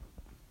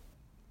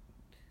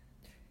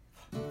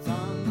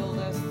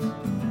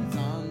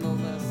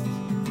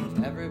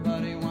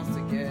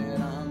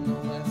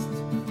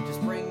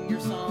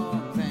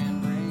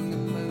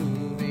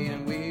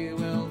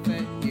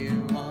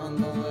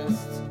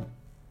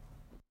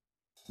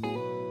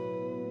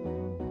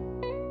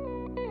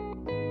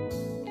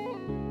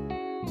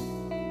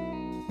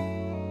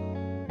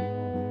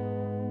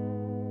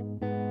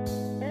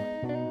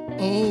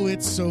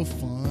It's so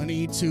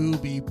funny to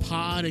be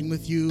potting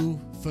with you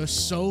for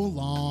so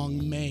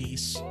long,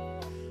 Mace.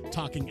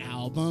 Talking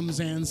albums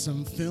and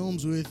some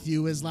films with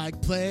you is like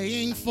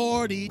playing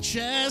 40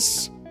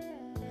 chess.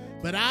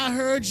 But I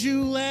heard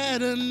you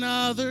let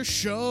another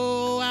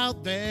show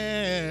out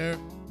there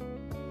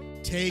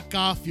take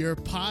off your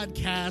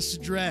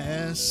podcast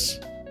dress.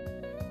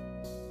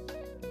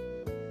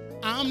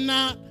 I'm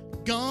not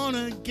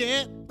gonna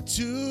get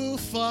too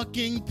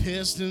fucking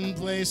pissed and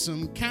play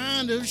some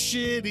kind of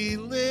shitty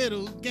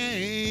little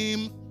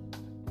game.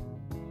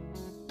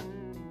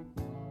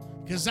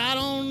 'Cause I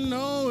don't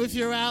know if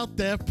you're out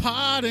there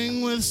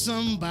potting with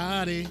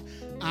somebody.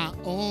 I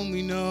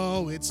only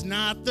know it's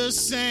not the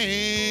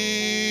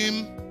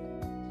same.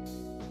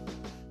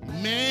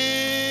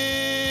 Mason,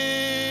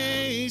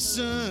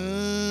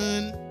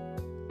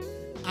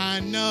 I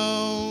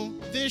know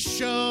this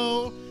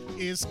show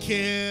is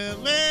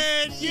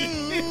killing you.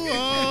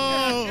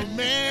 Oh,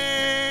 Mason.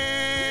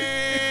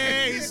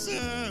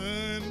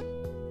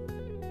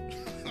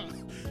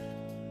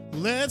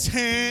 Let's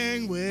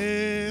hang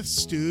with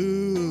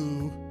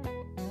Stu.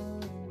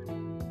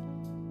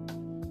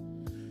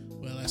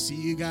 Well, I see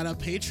you got a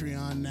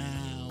Patreon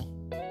now.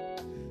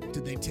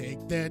 Did they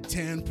take their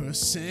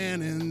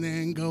 10% and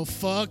then go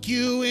fuck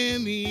you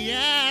in the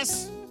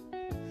ass?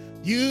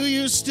 You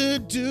used to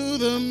do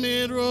the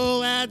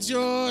mid-roll ads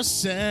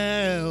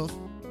yourself.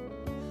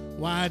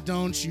 Why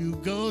don't you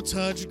go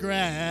touch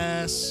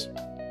grass?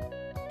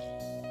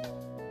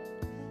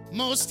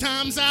 Most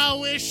times I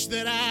wish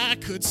that I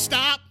could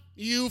stop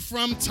you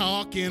from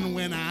talking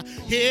when I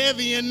hear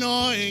the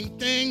annoying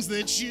things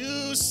that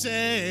you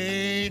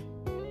say.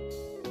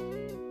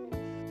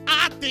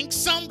 I think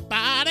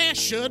somebody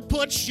should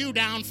put you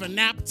down for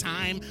nap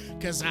time,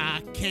 'cause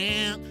I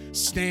can't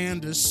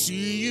stand to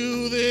see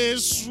you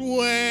this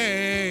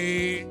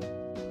way.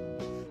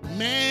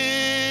 Mason,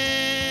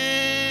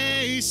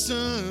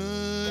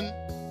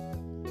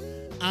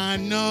 I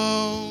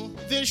know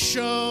this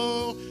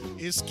show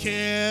is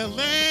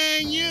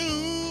killing you.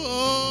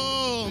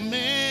 Oh,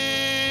 Mason,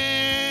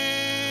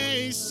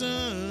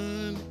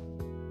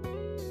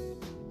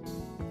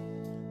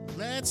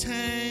 let's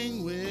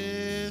hang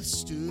with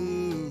Stu.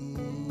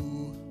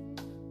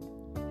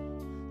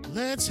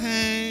 Let's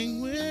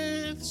hang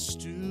with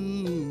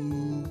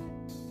Stu.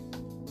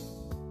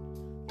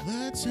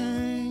 Let's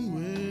hang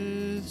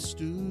with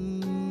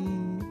Stu.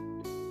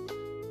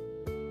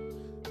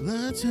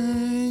 Let's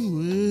hang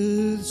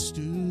with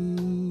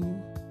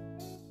Stu.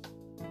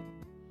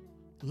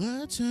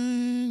 Let's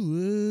hang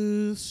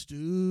with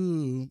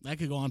Stu. That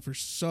could go on for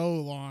so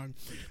long.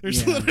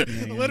 There's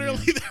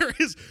literally there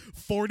is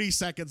 40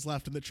 seconds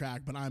left in the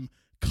track, but I'm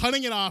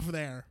cutting it off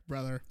there,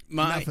 brother.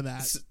 Enough of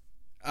that.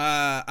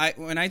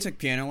 When I took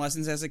piano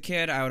lessons as a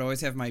kid, I would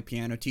always have my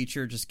piano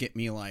teacher just get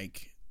me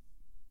like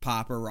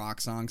pop or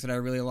rock songs that I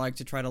really like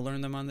to try to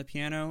learn them on the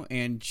piano,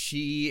 and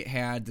she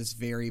had this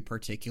very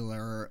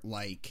particular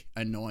like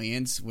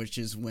annoyance, which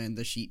is when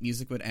the sheet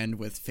music would end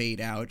with fade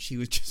out. She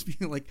would just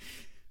be like,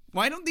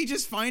 why don't they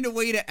just find a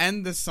way to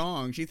end the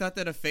song? She thought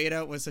that a fade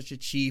out was such a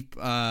cheap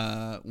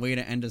way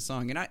to end a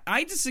song, and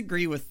I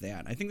disagree with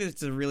that. I think that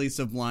it's a really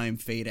sublime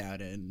fade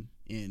out in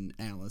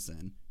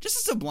Allison. Just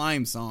a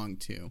sublime song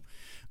too.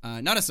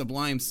 Not a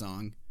sublime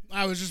song.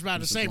 I was just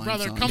about to say,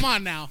 brother, song. Come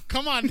on now.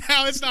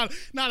 It's not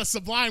a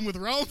Sublime with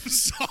Rome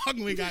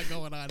song we got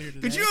going on here today.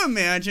 Could you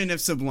imagine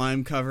if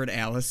Sublime covered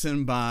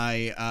Allison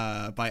by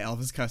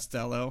Elvis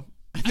Costello?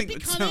 I think it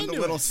would sound a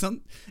little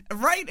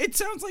right. It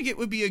sounds like it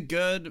would be a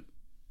good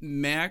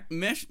little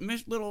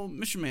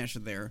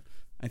mishmash there.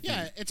 I think.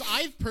 Yeah,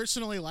 I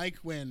personally like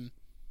when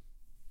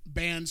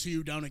bands who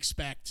you don't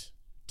expect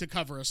to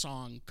cover a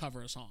song.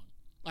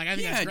 Like I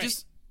think that's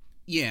great.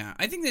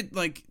 I think that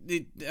like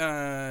it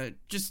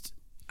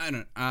I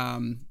don't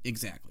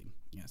exactly.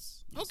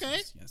 Yes.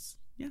 Okay. Yes.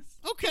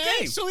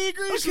 Okay. So he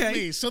agrees with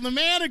me. So the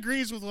man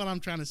agrees with what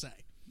I'm trying to say.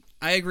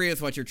 I agree with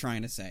what you're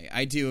trying to say.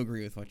 I do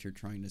agree with what you're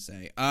trying to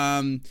say.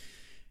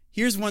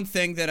 Here's one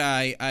thing that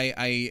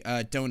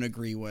I don't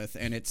agree with,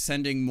 and it's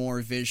sending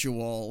more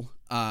visual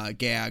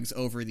gags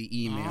over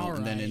the email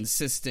and then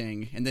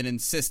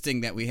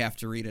insisting that we have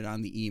to read it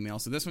on the email.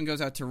 So this one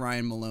goes out to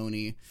Ryan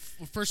Maloney.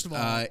 Well, first of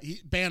all,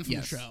 banned from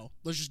the show.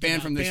 Let's just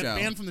banned from the show.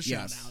 Banned from the show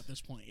now at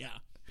this point. Yeah.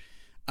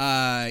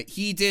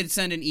 He did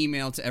send an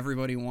email to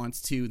everybody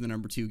wants to the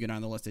number 2 get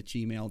on the list at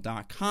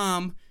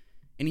gmail.com,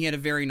 and he had a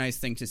very nice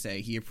thing to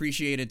say. He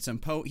appreciated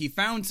he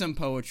found some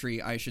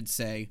poetry, I should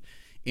say,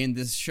 in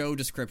this show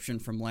description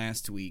from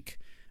last week,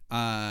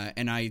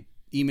 and I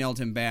emailed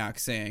him back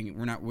saying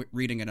we're not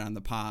reading it on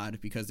the pod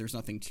because there's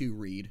nothing to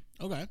read.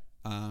 Okay.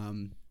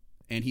 And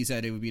he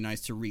said it would be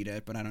nice to read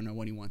it, but I don't know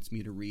what he wants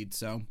me to read.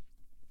 So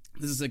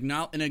this is an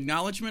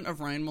acknowledgement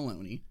of Ryan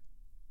Maloney,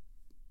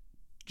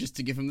 just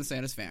to give him the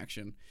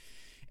satisfaction,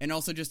 and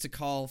also just to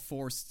call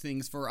for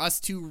things for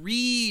us to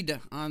read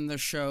on the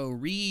show.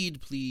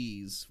 Read,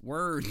 please.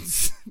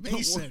 Words.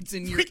 Mason, words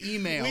in your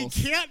emails.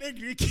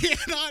 You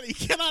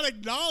cannot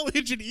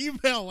acknowledge an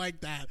email like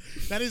that.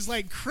 That is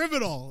like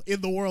criminal in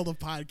the world of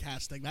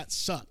podcasting. That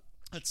sucks.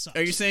 That sucks.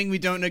 Are you saying we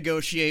don't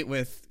negotiate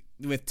with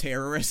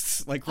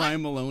terrorists like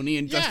Ryan Maloney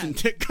and Dustin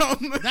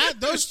Titcomb?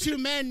 Those two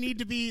men need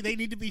to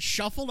be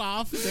shuffled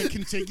off the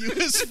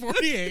contiguous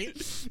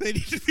 48. They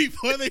need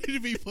to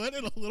be put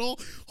in a little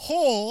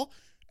hole,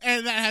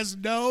 and that has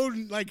no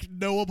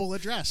knowable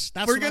address.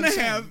 That's we're what gonna I'm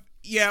saying. have.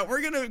 Yeah,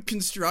 we're gonna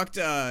construct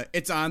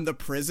it's on the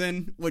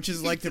prison, which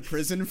is like the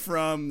prison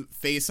from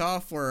Face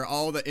Off, where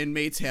all the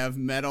inmates have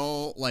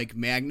metal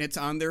magnets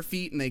on their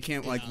feet and they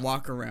can't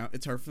walk around.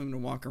 It's hard for them to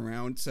walk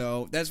around.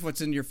 So that's what's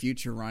in your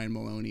future, Ryan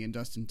Maloney and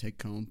Dustin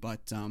Titcomb.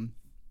 But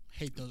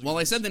hate those. Well,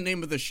 I said the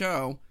name of the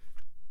show.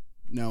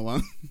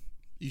 No,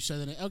 you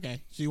said that.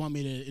 Okay, so you want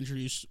me to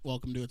introduce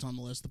Welcome to It's on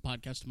the List, the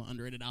podcast about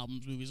underrated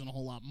albums, movies, and a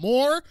whole lot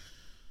more.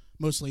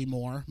 Mostly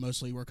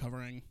we're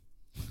covering.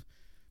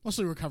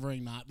 Mostly we're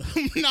covering not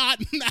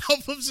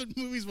albums and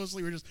movies.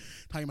 Mostly we're just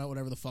talking about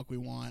whatever the fuck we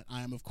want.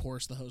 I am, of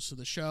course, the host of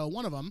the show.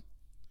 One of them,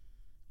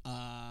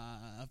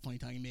 funny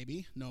talking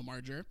maybe, Noah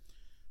Marger,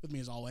 with me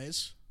as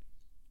always.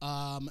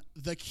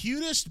 The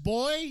cutest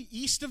boy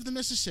east of the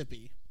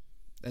Mississippi.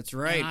 That's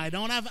right.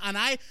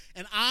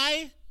 And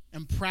I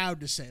am proud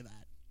to say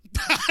that.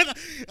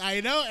 I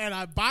know, and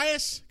I'm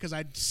biased because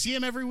I see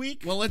him every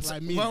week.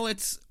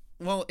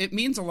 It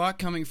means a lot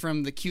coming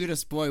from the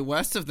cutest boy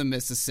west of the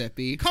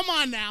Mississippi. Come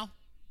on now.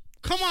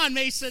 Come on,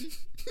 Mason.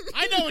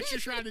 I know what you're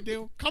trying to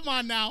do. Come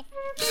on now.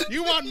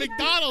 You want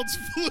McDonald's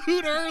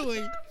food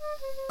early.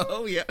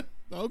 Oh, yeah.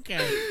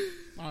 Okay.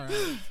 All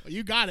right. Well,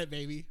 you got it,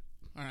 baby.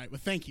 All right.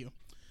 Well, thank you.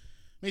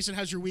 Mason,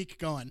 how's your week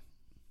going?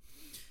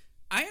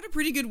 I had a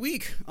pretty good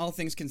week, all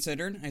things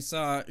considered. I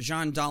saw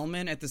Jean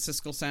Dahlman at the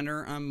Siskel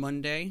Center on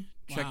Monday.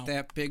 Check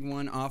that big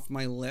one off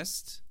my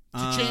list.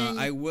 Cha-ching.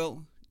 I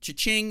will.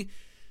 Cha-ching.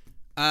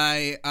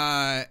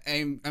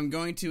 I'm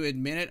going to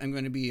admit it. I'm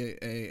going to be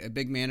a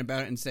big man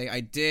about it and say I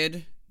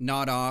did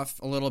nod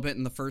off a little bit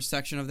in the first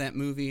section of that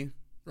movie.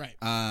 Right.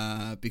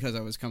 Because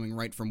I was coming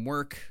right from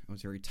work. I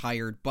was very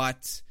tired,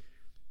 but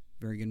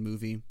very good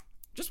movie.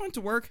 Just went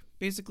to work,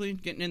 basically,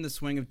 getting in the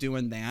swing of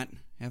doing that.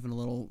 Having a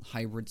little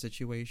hybrid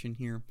situation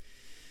here.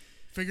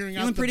 Figuring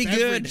out the pretty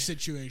beverage good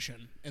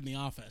situation in the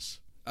office.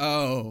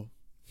 Oh,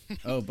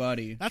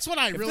 buddy. That's what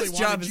I really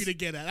wanted you to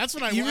get at. That's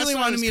what I you really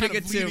wanted me to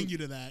get to. Leading you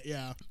to that,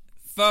 yeah.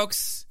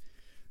 Folks,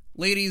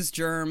 ladies,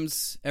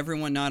 germs,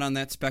 everyone not on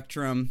that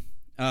spectrum,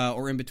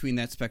 or in between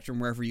that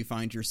spectrum, wherever you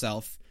find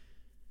yourself.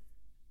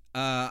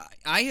 I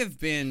have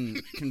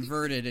been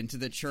converted into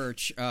the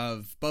church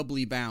of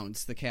Bubbly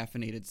Bounce, the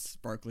caffeinated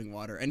sparkling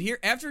water. And here,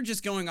 after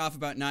just going off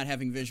about not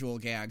having visual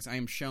gags, I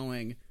am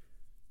showing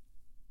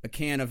a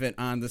can of it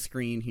on the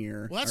screen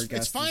here. Well,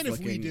 it's fine if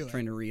we do it.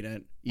 Trying to read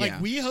it.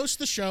 We host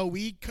the show.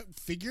 We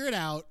figure it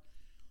out.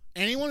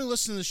 Anyone who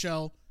listens to the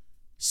show,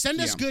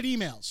 send us good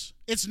emails.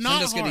 It's not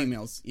hard. Send us good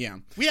emails, yeah.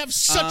 We have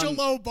such a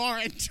low bar,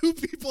 and two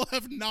people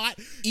have not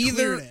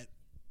cleared it.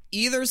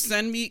 Either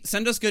send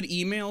us good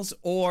emails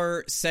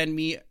or send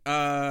me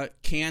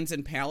cans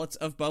and pallets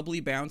of Bubbly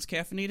Bounce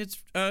caffeinated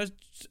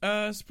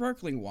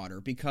sparkling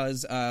water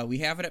because we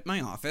have it at my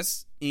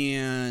office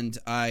and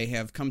I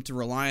have come to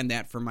rely on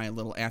that for my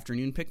little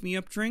afternoon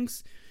pick-me-up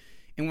drinks.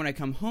 And when I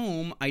come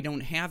home, I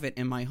don't have it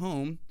in my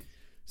home.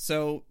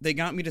 So they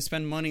got me to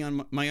spend money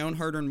on my own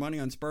hard-earned money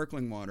on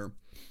sparkling water.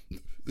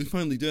 They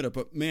finally did it.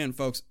 But man,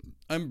 folks,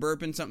 I'm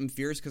burping something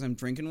fierce because I'm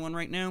drinking one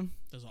right now.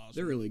 That's awesome.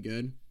 They're really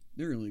good.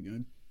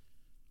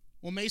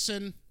 Well,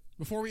 Mason,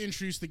 before we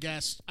introduce the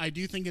guest, I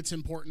do think it's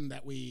important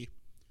that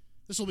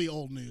this will be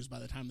old news by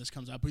the time this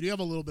comes up. We do have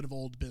a little bit of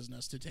old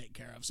business to take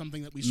care of,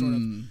 something that we sort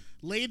of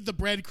laid the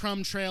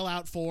breadcrumb trail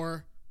out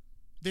for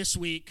this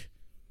week.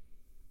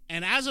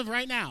 And as of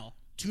right now,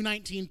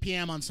 2:19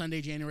 p.m. on Sunday,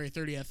 January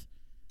 30th,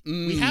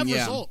 we have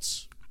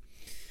results.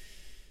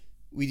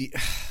 We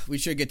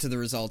should get to the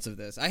results of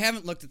this. I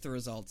haven't looked at the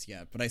results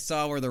yet, but I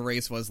saw where the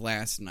race was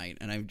last night,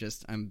 and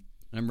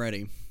I'm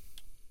ready.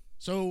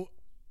 So,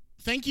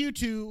 thank you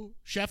to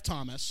Chef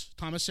Thomas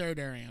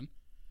Saradarian,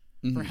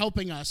 for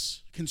helping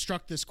us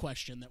construct this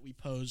question that we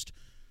posed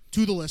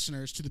to the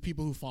listeners, to the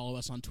people who follow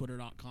us on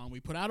Twitter.com. We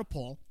put out a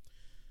poll,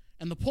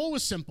 and the poll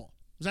was simple.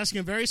 It was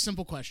asking a very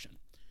simple question.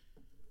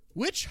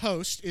 Which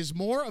host is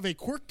more of a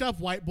quirked-up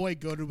white boy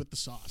goated with the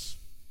sauce?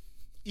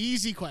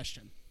 Easy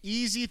question.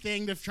 Easy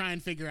thing to try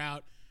and figure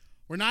out.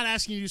 We're not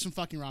asking you to do some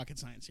fucking rocket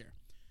science here.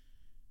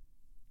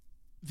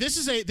 This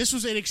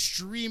was an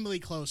extremely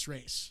close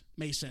race,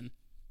 Mason.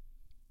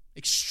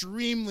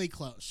 Extremely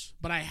close.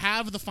 But I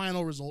have the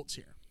final results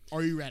here.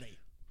 Are you ready?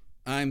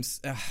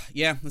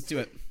 Yeah, let's do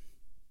it.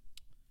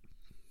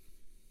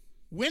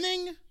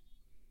 Winning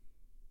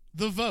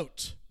the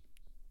vote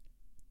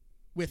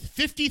with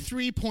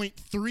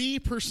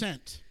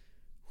 53.3%.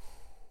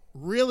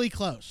 Really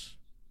close.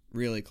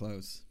 Really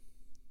close.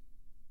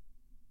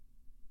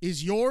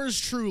 Is yours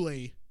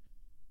truly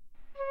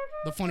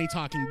the funny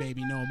talking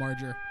baby, Noah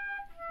Marger?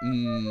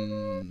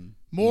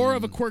 More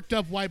of a quirked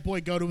up white boy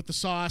goated with the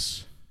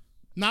sauce.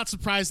 Not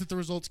surprised that the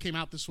results came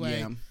out this way.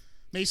 Yeah.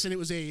 Mason, it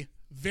was a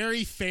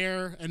very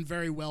fair and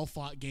very well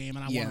fought game,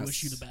 and I want to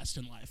wish you the best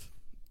in life.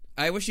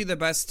 I wish you the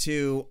best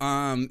too.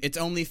 It's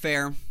only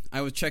fair.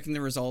 I was checking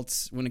the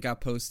results when it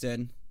got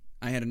posted.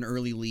 I had an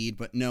early lead,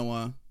 but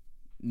Noah,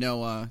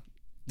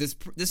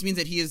 this means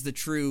that he is the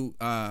true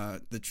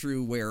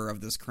wearer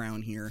of this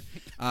crown here,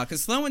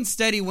 because Slow and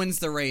Steady wins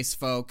the race,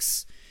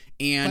 folks.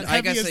 And but I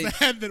guess the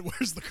head that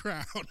wears the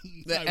crown.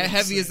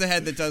 Heavy is the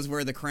head that does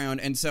wear the crown,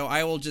 and so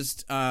I will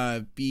just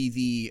be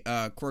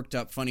the quirked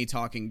up, funny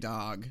talking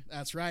dog.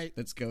 That's right.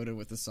 That's goated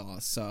with the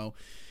sauce. So,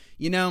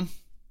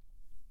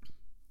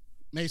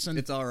 Mason,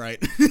 it's all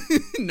right.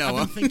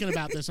 Noah. I've been thinking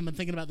about this.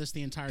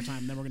 The entire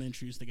time. Then we're going to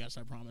introduce the guest.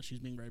 I promise. She's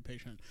being very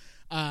patient.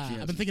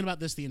 I've been thinking about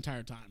this the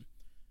entire time.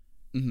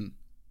 Mm-hmm.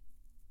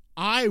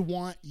 I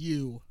want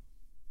you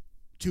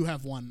to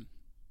have won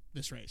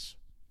this race.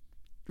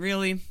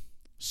 Really?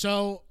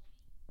 So,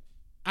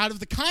 out of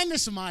the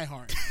kindness of my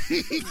heart,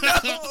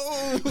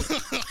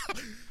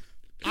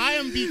 I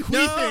am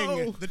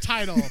bequeathing the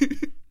title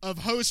of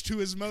host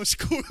who's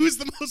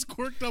the most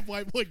quirked up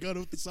white boy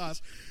goated with the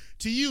sauce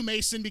to you,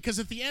 Mason, because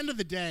at the end of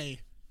the day,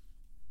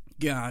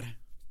 God,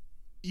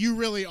 you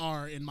really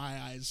are, in my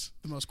eyes,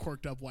 the most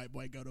quirked up white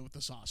boy goated with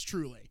the sauce.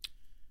 Truly.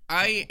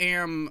 I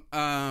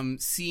am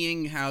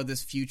seeing how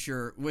this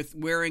future, with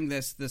wearing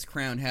this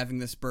crown, having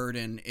this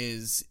burden,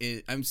 is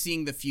I'm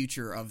seeing the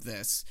future of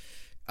this,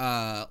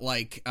 not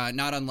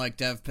unlike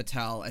Dev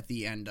Patel at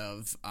the end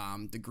of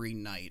The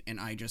Green Knight, and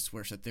I just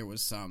wish that there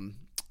was some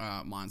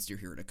monster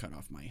here to cut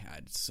off my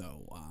head.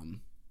 So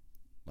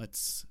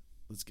let's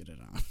get it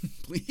on,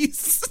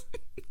 please.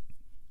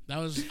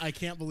 I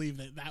can't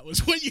believe that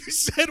was what you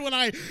said when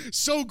I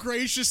so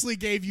graciously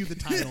gave you the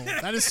title.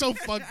 That is so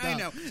fucked up. I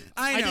know.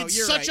 I did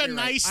such a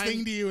nice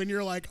thing to you, and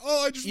you're like,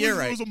 oh, I just wish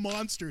there was a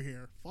monster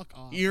here. Fuck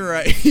off. You're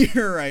right.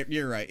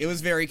 You're right. It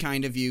was very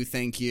kind of you.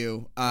 Thank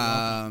you. You're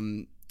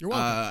welcome.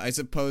 I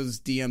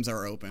suppose DMs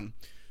are open.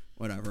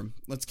 Whatever.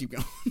 Let's keep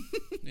going.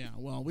 Yeah,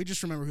 well, we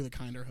just remember who the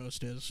kinder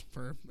host is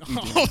for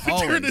all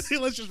eternity.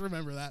 Let's just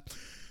remember that.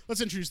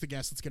 Let's introduce the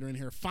guest. Let's get her in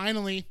here.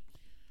 Finally,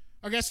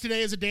 our guest today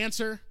is a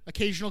dancer,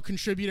 occasional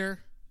contributor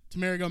to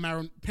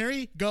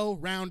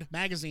Merry-Go-Round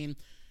magazine,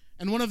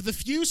 and one of the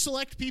few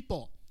select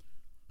people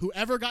who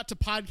ever got to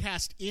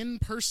podcast in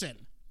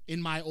person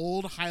in my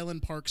old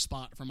Highland Park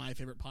spot for my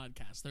favorite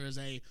podcast. There is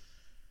I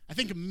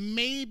think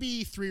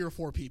maybe 3 or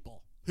 4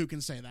 people who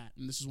can say that,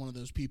 and this is one of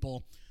those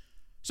people.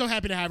 So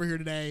happy to have her here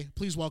today.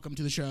 Please welcome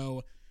to the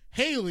show,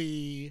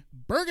 Haley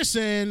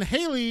Bergeson.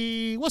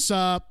 Haley, what's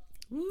up?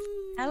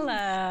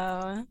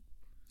 Hello.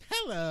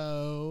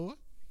 Hello.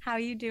 How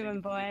you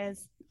doing,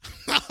 boys?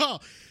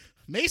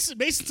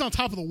 Mason's on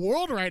top of the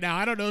world right now.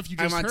 I don't know if you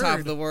just heard. I'm on top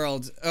of the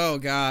world. Oh,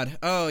 God.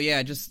 Oh,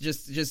 yeah.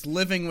 Just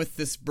living with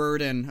this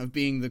burden of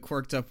being the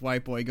quirked up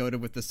white boy goated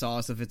with the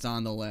sauce if it's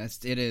on the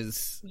list. It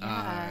is,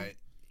 the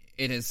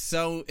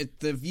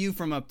view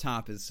from up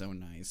top is so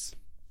nice.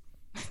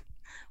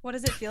 What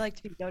does it feel like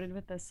to be goated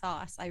with the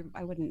sauce?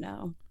 I wouldn't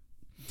know.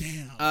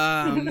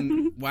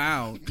 Damn.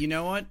 Wow. You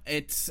know what?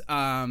 It's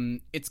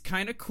kind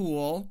of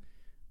cool.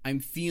 I'm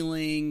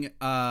feeling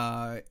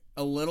a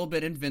little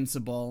bit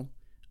invincible,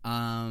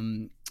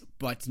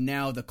 but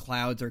now the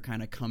clouds are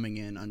kind of coming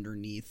in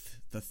underneath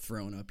the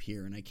throne up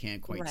here, and I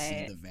can't quite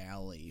see the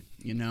valley,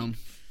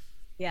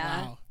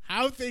 Yeah. Wow.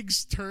 How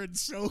things turned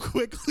so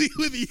quickly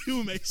with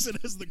you, Mason,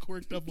 as the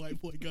quirked up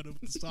white boy goated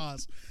with the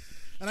sauce.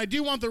 And I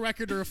do want the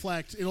record to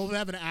reflect, it'll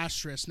have an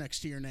asterisk next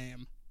to your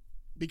name.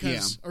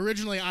 Because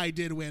originally I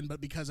did win, but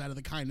because out of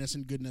the kindness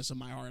and goodness of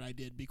my heart, I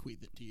did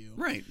bequeath it to you.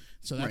 Right.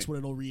 So that's what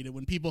it'll read. And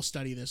when people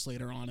study this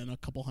later on in a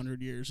couple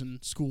hundred years in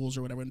schools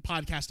or whatever, in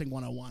Podcasting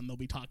 101, they'll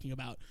be talking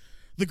about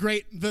the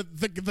great,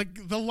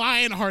 the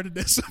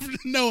lion-heartedness of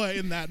Noah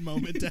in that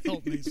moment to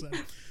help me. So,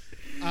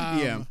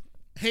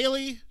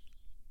 Haley,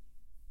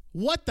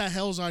 what the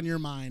hell's on your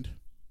mind?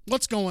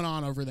 What's going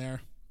on over there?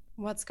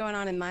 What's going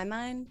on in my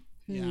mind?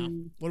 Yeah.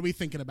 What are we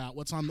thinking about?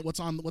 What's on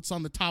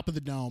the top of the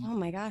dome? Oh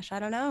my gosh, I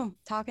don't know.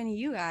 Talking to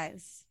you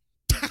guys.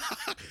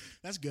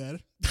 That's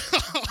good.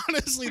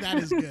 Honestly, that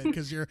is good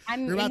because you're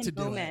about to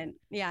do it.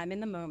 Yeah, I'm in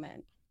the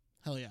moment.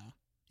 Hell yeah.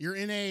 You're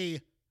in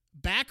a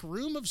back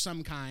room of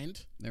some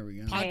kind. There we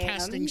go.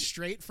 Podcasting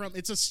straight from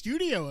it's a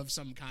studio of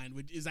some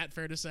kind. Is that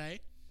fair to say?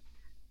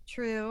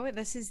 True.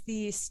 This is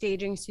the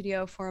staging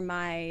studio for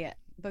my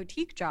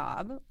boutique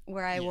job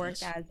where I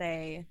work as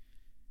a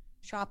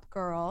shop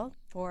girl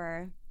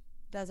for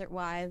Desert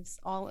Wives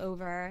all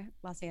over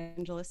Los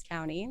Angeles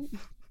County.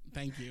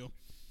 Thank you.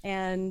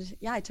 And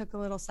yeah, I took a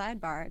little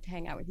sidebar to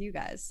hang out with you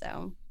guys.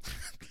 So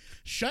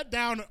shut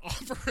down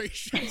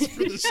operations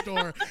for the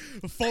store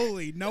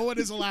fully. No one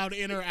is allowed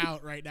in or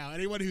out right now.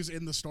 Anyone who's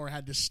in the store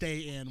had to stay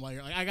in while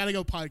you're like, I got to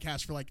go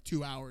podcast for like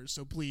 2 hours.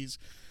 So please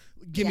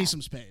give me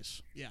some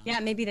space. Yeah. Yeah.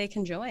 Maybe they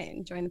can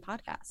join the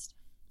podcast.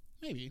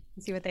 Maybe.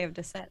 And see what they have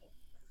to say.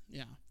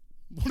 Yeah.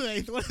 What do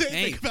they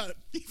think about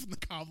Thief and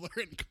the Cobbler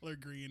and Color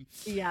Green?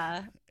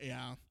 Yeah.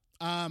 Yeah.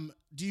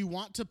 Do you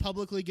want to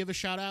publicly give a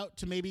shout out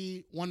to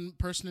maybe one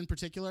person in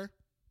particular?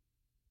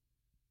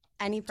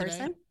 Any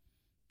person? Today?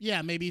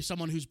 Yeah, maybe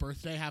someone whose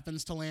birthday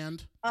happens to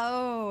land.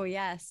 Oh,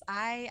 yes.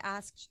 I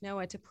asked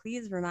Noah to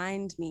please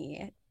remind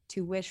me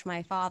to wish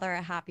my father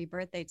a happy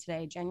birthday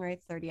today, January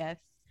 30th.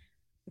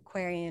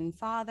 Aquarian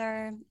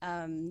father.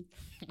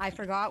 I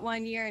forgot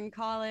one year in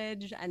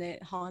college and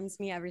it haunts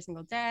me every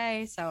single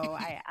day. So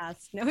I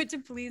asked Noah to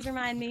please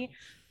remind me,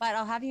 but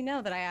I'll have you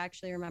know that I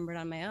actually remembered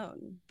on my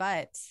own.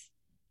 But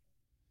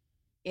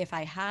if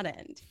I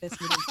hadn't, this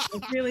would have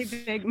been a really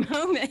big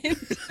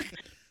moment.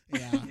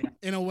 Yeah.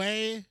 In a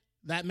way,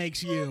 that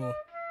makes you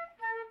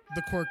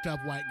the quirked up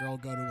white girl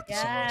go to with the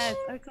Yes. sauce.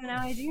 Okay,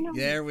 now I do know.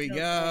 There we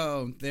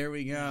go. There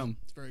we go.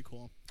 It's very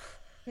cool.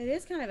 It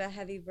is kind of a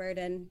heavy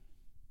burden.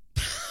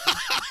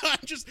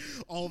 Just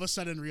all of a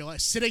sudden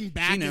realize sitting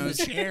back in the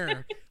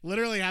chair,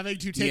 literally having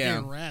to take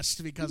a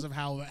rest because of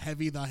how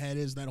heavy the head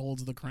is that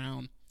holds the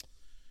crown.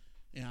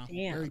 Yeah.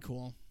 Damn. Very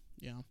cool.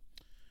 Yeah.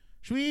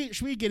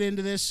 Should we get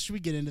into this? Should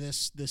we get into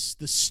this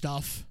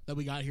stuff that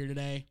we got here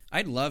today?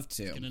 I'd love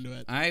to. Let's get into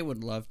it. I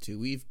would love to.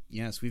 We've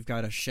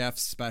got a chef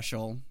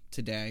special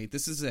today.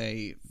 This is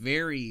a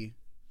very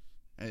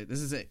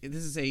this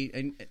is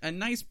a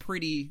nice,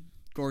 pretty,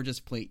 gorgeous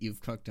plate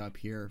you've cooked up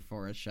here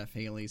for us, Chef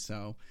Haley.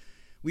 So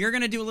we are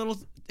going to do a little,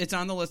 it's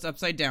on the list,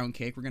 upside down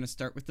cake. We're going to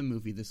start with the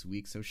movie this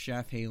week. So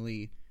Chef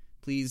Haley,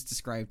 please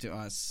describe to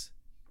us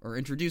or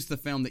introduce the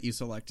film that you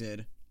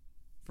selected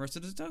for us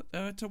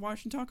to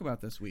watch and talk about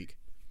this week.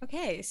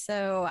 Okay,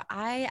 so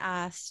I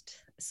asked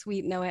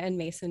Sweet Noah and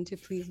Mason to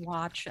please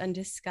watch and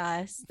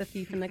discuss The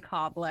Thief and the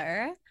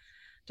Cobbler,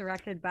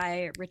 directed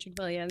by Richard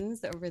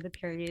Williams over the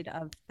period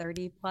of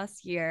 30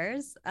 plus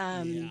years.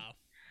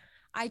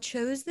 I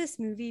chose this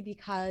movie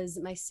because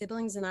my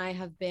siblings and I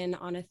have been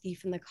on a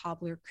Thief and the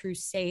Cobbler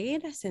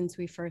crusade since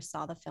we first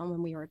saw the film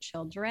when we were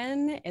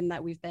children, and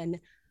that we've been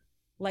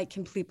like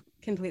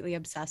completely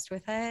obsessed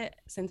with it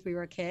since we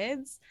were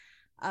kids.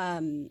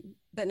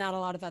 But not a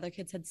lot of other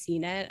kids had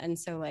seen it. And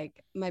so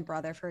like my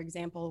brother, for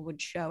example,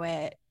 would show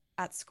it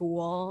at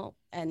school,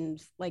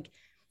 and like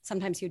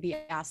sometimes he would be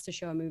asked to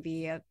show a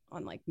movie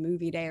on like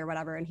movie day or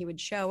whatever, and he would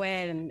show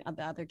it and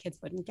the other kids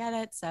wouldn't get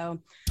it. So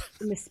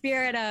in the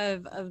spirit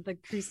of the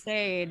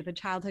crusade, the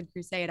childhood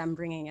crusade, I'm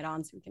bringing it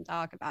on so we can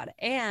talk about it.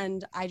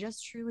 And I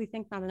just truly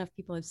think not enough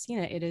people have seen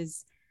it. It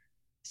is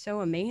so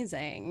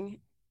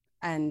amazing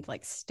and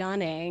like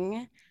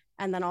stunning,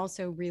 and then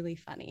also really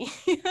funny.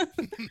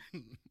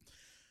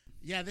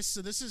 Yeah, this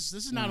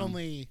is not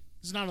only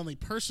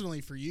personally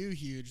for you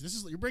huge.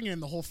 You're bringing in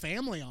the whole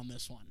family on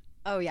this one.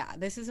 Oh yeah,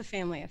 this is a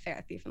family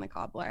affair, Thief and the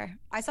Cobbler.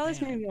 I saw this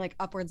movie like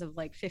upwards of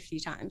like 50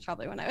 times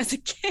probably when I was a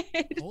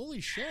kid. Holy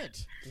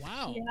shit.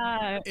 Wow.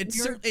 Yeah.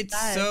 It's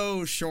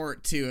so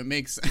short too. It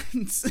makes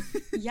sense.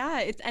 Yeah,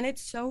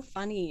 it's so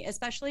funny,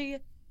 especially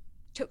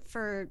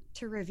to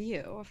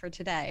review for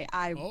today.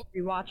 I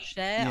rewatched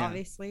it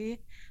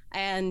obviously,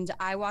 and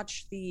I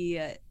watched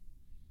the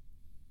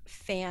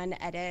fan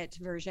edit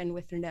version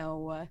with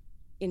no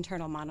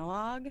internal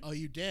monologue. Oh,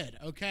 you did?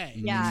 Okay.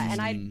 Yeah,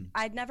 and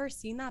I'd never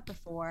seen that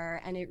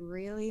before, and it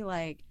really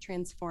like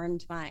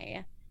transformed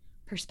my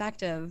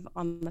perspective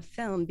on the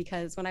film,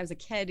 because when I was a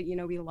kid, you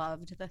know, we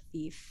loved The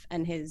Thief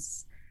and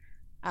his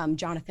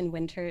Jonathan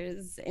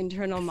Winters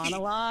internal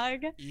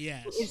monologue.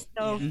 Yes. It's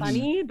so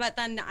funny, but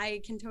then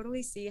I can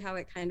totally see how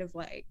it kind of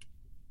like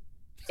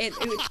it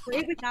was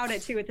great without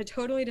it too. It's a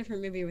totally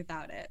different movie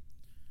without it.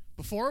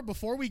 Before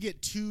we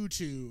get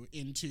too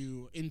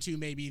into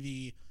maybe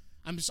the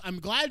I'm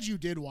glad you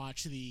did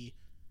watch the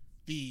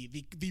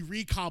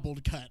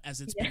recobbled cut, as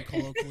it's been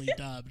colloquially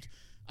dubbed.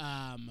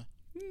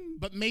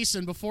 But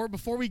Mason,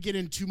 before we get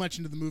in too much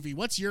into the movie,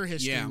 what's your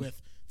history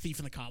with Thief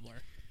and the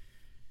Cobbler?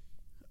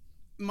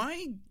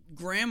 My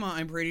grandma,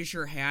 I'm pretty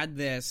sure, had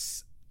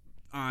this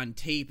on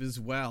tape as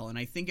well, and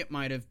I think it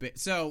might have been.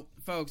 So,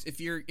 folks,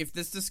 if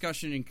this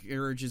discussion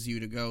encourages you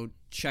to go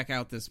check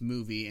out this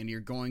movie and you're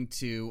going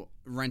to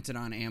rent it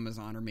on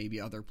Amazon or maybe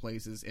other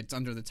places, it's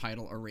under the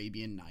title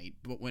Arabian Night.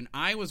 But when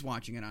I was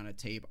watching it on a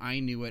tape, I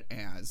knew it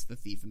as The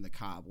Thief and the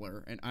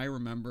Cobbler, and I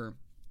remember,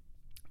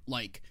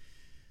 like,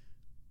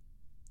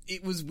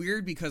 it was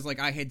weird because, like,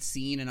 I had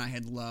seen and I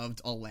had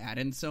loved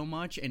Aladdin so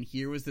much, and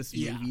here was this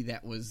movie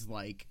that was,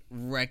 like,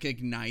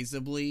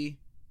 recognizably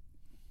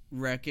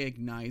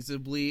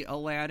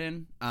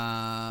Aladdin,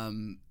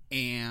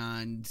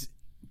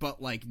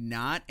 but like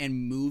not,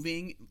 and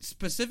moving,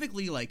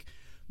 specifically like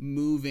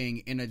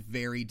moving in a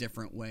very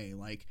different way.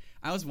 Like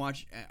I was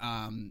watching,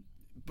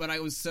 but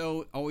I was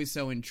always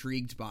so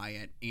intrigued by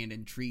it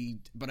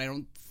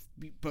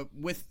but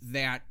with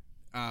that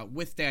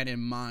in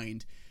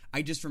mind,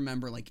 I just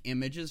remember like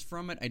images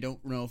from it. I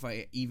don't know if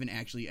I even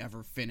actually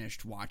ever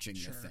finished watching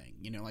the thing.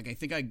 You know, like I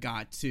think I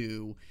got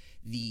to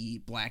the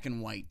black and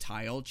white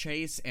tile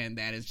chase, and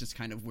that is just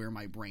kind of where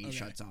my brain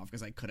shuts off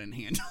because I couldn't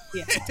handle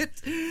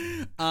it.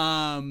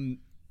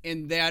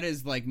 And that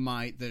is like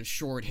the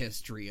short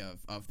history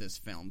of this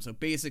film. So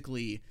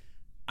basically,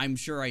 I'm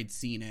sure I'd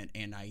seen it,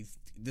 and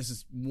this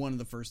is one of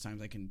the first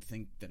times I can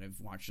think that I've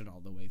watched it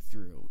all the way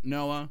through.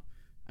 Noah,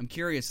 I'm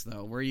curious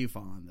though, where you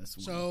fall on this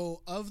one?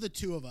 So of the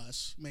two of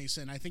us,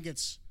 Mason, I think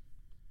it's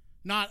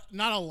not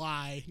a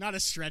lie, not a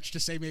stretch to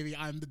say maybe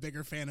I'm the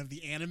bigger fan of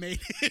the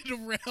animated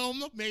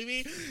realm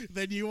maybe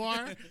than you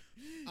are.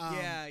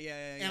 Yeah.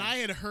 And I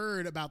had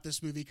heard about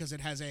this movie because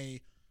it has a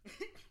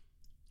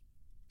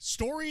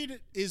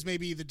storied is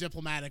maybe the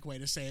diplomatic way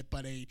to say it,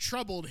 but a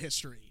troubled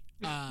history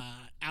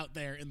out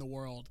there in the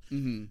world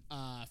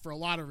for a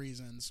lot of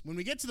reasons. When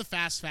we get to the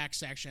fast facts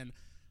section,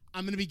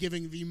 I'm going to be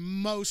giving the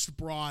most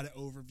broad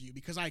overview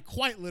because I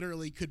quite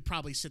literally could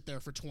probably sit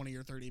there for 20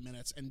 or 30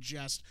 minutes and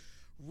just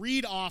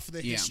read off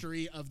the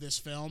history of this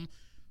film.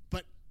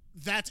 But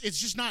it's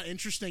just not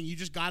interesting. You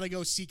just got to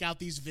go seek out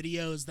these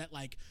videos that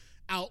like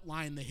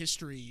outline the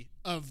history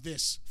of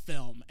this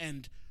film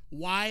and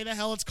why the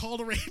hell it's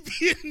called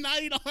Arabian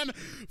Night on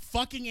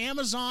fucking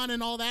Amazon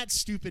and all that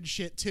stupid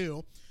shit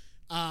too.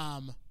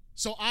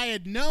 So I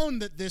had known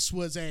that this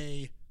was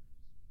a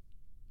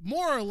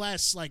more or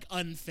less like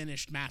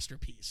unfinished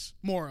masterpiece,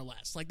 more or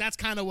less. Like that's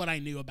kind of what I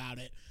knew about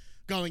it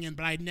going in,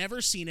 but I'd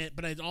never seen it,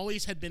 but it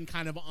always had been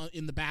kind of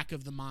in the back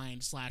of the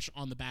mind /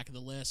 on the back of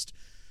the list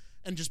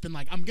and just been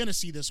like, I'm going to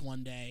see this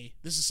one day.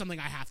 This is something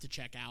I have to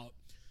check out.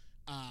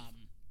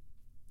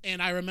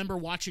 And I remember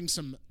watching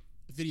some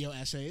video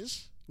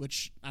essays,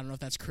 which I don't know if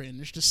that's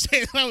cringe to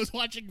say that I was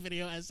watching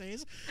video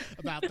essays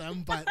about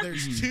them, but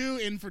there's two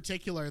in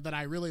particular that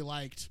I really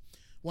liked.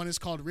 One is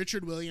called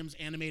Richard Williams'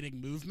 Animating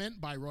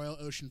Movement by Royal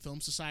Ocean Film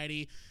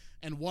Society.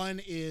 And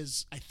one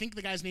is, I think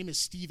the guy's name is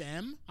Steve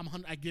M.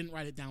 I didn't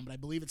write it down, but I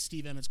believe it's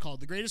Steve M. It's called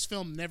The Greatest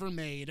Film Never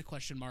Made,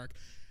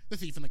 The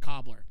Thief and the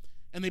Cobbler.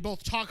 And they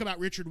both talk about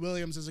Richard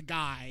Williams as a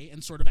guy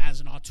and sort of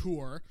as an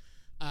auteur,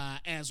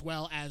 as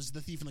well as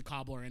The Thief and the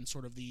Cobbler and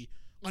sort of the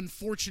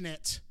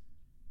unfortunate,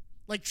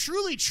 like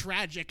truly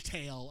tragic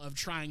tale of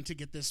trying to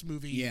get this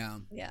movie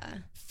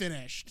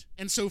finished.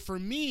 And so for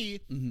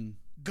me,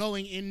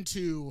 going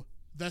into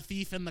The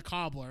Thief and the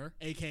Cobbler,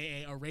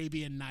 aka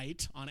Arabian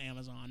Night on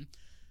Amazon,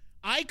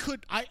 I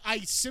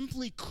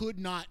simply could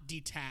not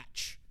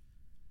detach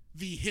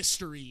the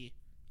history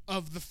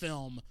of the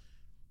film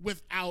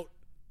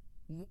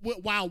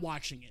while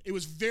watching it. It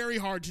was very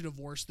hard to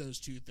divorce those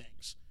two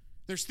things.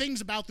 There's things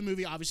about the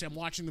movie. Obviously, I'm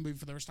watching the movie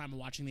for the first time. I'm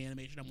watching the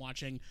animation. I'm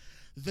watching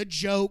the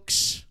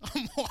jokes.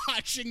 I'm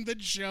watching the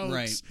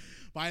jokes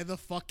by the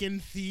fucking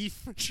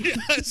thief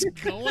just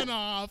going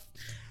off.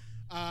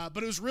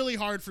 But it was really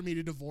hard for me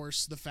to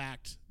divorce the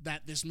fact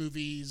that this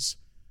movie's,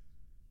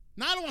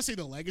 I don't want to say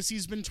the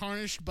legacy's been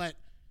tarnished, but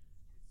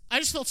I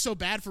just felt so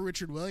bad for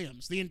Richard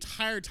Williams the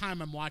entire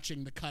time I'm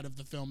watching the cut of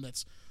the film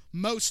that's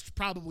most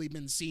probably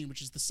been seen,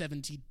 which is the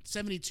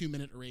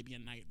 72-minute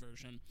Arabian Night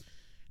version.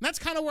 And that's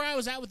kind of where I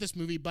was at with this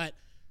movie, but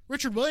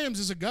Richard Williams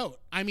is a goat.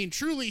 I mean,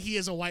 truly, he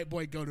is a white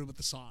boy goated with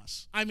the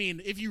sauce. I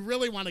mean, if you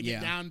really want to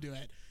get down to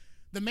it,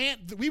 the man,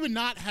 we would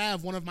not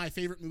have one of my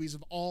favorite movies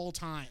of all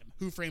time,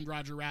 Who Framed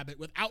Roger Rabbit,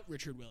 without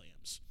Richard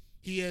Williams.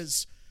 He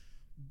is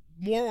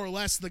more or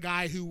less the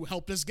guy who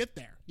helped us get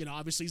there. You know,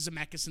 obviously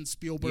Zemeckis and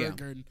Spielberg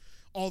and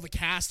all the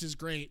cast is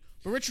great,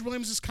 but Richard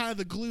Williams is kind of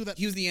the glue that...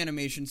 He was the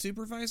animation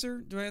supervisor?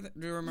 Do I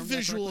remember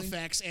visual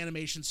effects,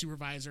 animation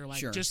supervisor, like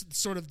just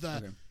sort of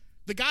the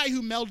guy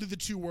who melded the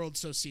two worlds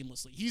so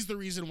seamlessly. He's the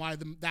reason why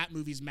that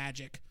movie's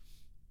magic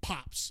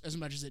pops as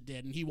much as it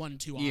did, and he won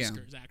 2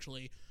 Oscars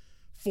actually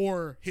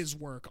for his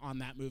work on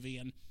that movie.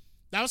 And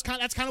that's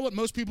kind of what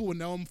most people would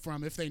know him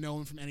from, if they know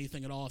him from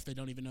anything at all, if they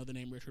don't even know the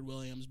name Richard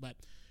Williams. But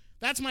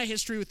that's my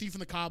history with Thief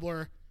and the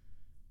Cobbler.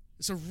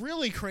 It's a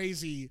really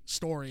crazy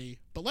story,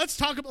 but let's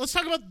talk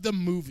about the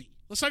movie.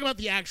 Let's talk about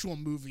the actual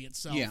movie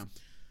itself.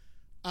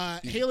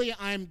 Haley,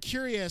 I'm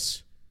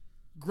curious,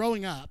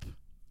 growing up,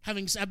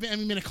 having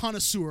been a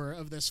connoisseur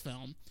of this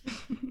film,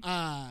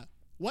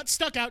 what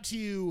stuck out to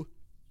you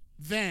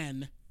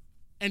then,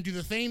 and do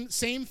the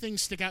same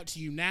things stick out to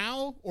you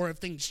now, or have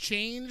things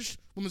changed?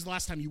 When was the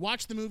last time you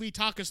watched the movie?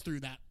 Talk us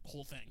through that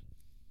whole thing.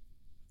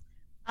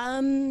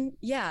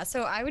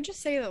 So I would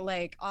just say that,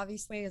 like,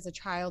 obviously as a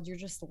child, you're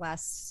just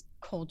less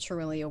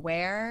culturally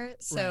aware.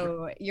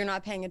 So you're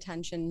not paying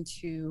attention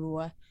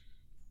to,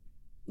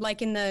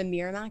 like, in the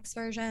Miramax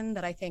version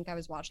that I think I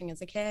was watching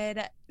as a kid,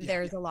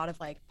 there's a lot of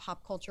like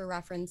pop culture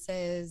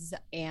references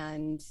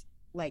and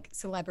like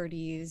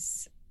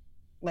celebrities,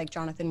 like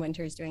Jonathan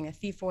Winters doing a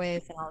thief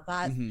voice and all of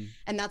that.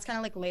 And that's kind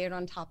of like layered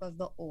on top of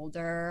the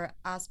older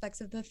aspects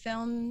of the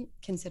film,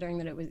 considering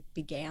that it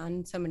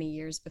began so many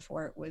years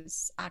before it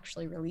was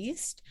actually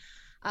released.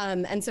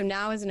 And so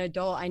now as an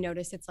adult, I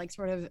notice it's like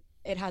sort of,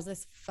 it has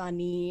this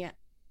funny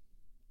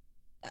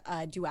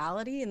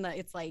duality in that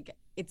it's like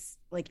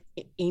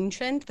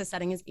ancient. The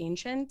setting is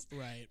ancient.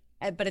 Right.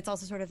 But it's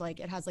also sort of like,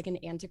 it has like an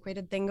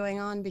antiquated thing going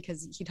on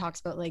because he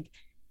talks about like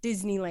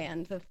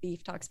Disneyland. The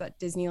thief talks about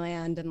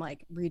Disneyland and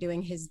like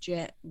redoing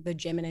the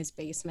gym in his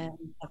basement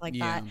and stuff like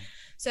that.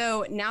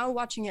 So now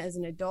watching it as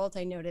an adult,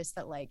 I noticed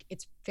that like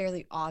it's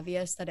fairly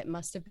obvious that it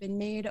must have been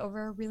made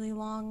over a really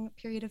long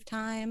period of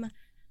time,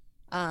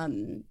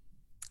 and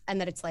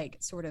that it's like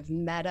sort of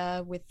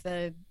meta with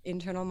the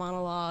internal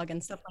monologue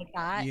and stuff like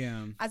that.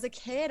 As a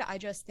kid, I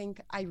just think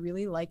I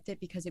really liked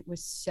it because it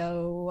was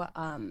so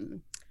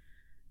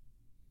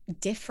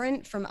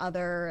different from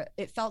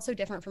it felt so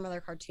different from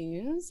other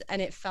cartoons,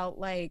 and it felt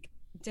like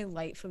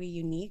delightfully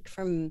unique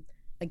from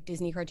like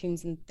Disney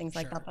cartoons and things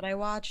like that I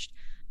watched.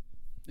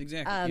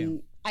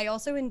 Exactly. I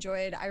also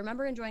I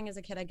remember enjoying as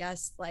a kid, I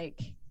guess, like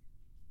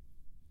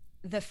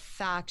the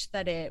fact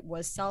that it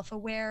was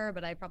self-aware,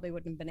 but I probably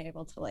wouldn't have been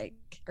able to like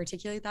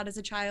articulate that as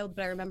a child.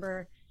 But I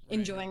remember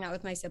enjoying that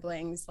with my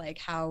siblings, like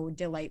how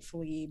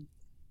delightfully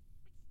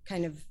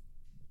kind of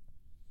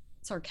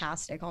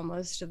sarcastic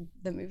almost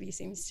the movie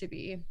seems to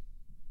be.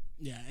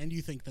 Yeah, and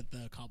you think that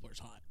the cobbler's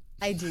hot.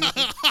 I do.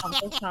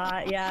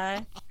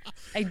 Yeah,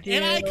 I do.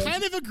 And I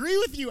kind of agree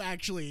with you,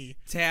 actually.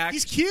 Tax.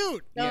 He's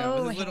cute.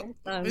 So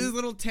with his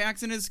little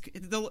tacks and his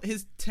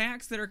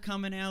tacks that are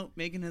coming out,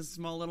 making his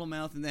small little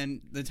mouth, and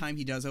then the time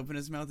he does open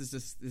his mouth is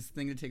just this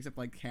thing that takes up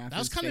like half his face. That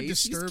was kind of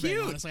disturbing,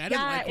 honestly. I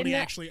didn't like when he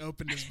actually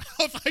opened his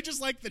mouth. I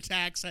just like the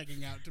tacks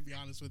hanging out, to be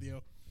honest with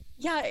you.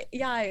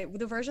 Yeah.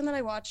 The version that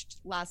I watched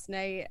last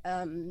night,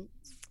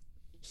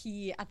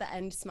 he at the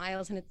end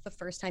smiles, and it's the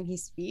first time he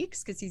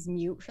speaks because he's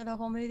mute for the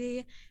whole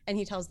movie, and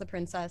he tells the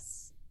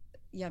princess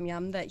Yum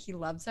Yum that he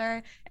loves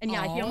her. And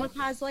yeah, Aww. He almost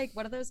has like,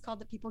 what are those called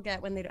that people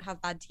get when they don't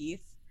have bad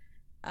teeth?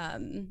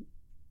 Like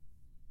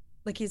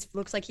he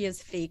looks like he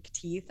has fake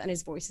teeth, and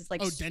his voice is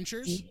like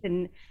dentures.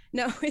 And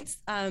no, it's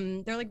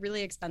they're like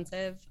really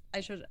expensive.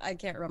 I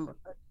can't remember.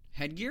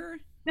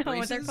 Headgear? No,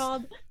 what they're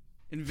called?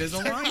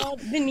 Invisalign?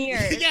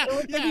 Veneers. Yeah.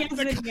 Oh, the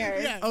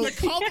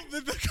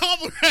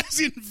cobbler has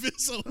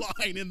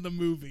Invisalign in the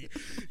movie.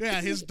 Yeah,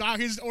 his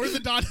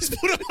orthodontist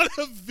put him on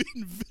a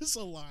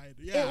Invisalign.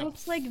 Yeah. It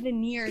looks like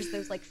veneers,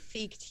 those like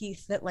fake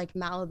teeth that like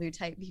Malibu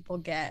type people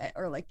get,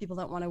 or like people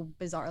that want a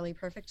bizarrely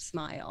perfect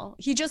smile.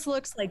 He just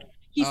looks like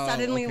he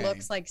suddenly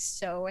looks like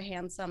so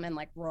handsome and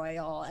like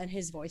royal, and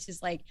his voice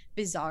is like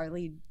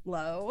bizarrely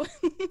low.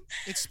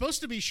 It's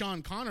supposed to be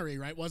Sean Connery,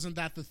 right? Wasn't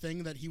that the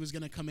thing that he was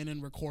going to come in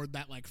and record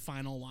that like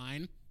final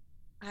line?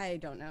 I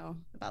don't know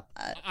about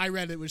that. I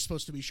read it was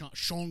supposed to be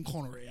Sean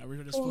Connery. I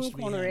read it was Sean supposed to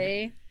be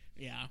Connery. Him.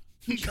 Yeah.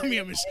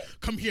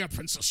 Come here,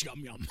 Princess Yum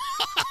Yum.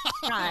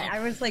 Yeah,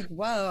 I was like,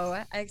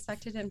 whoa. I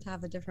expected him to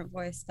have a different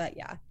voice, but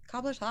yeah,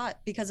 cobbler's hot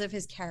because of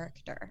his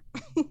character.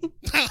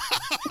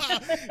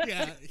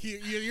 Yeah,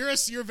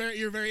 you're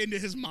very into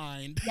his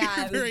mind.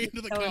 Yeah, you're very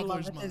into the so cobbler's in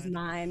love with mind. his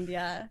mind.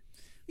 Yeah.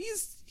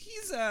 He's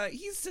a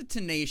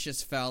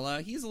tenacious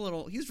fella. He's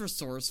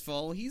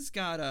resourceful. He's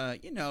got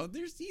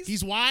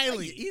he's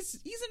wily. He's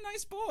a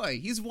nice boy.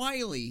 He's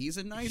wily. He's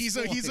a nice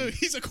boy.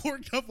 He's a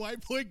corked up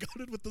white boy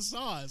goated with the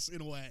sauce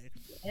in a way.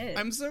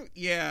 I'm so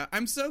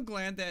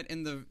glad that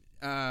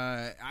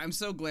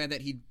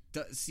he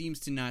seems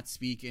to not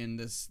speak in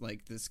this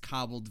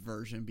cobbled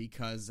version,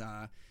 because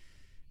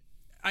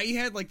I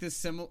had like this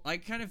similar. I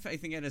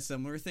think I had a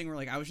similar thing where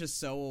like I was just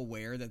so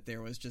aware that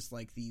there was just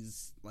like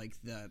these like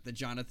the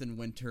Jonathan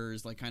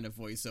Winters like kind of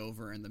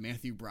voiceover, and the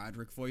Matthew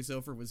Broderick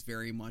voiceover was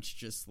very much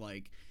just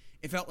like,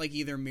 it felt like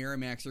either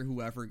Miramax or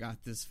whoever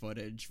got this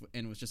footage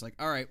and was just like,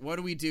 all right, what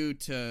do we do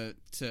to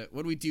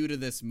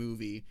this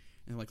movie?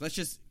 And like,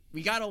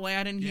 we got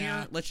Aladdin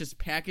here. Let's just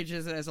package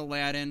it as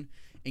Aladdin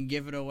and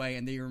give it away.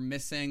 And they were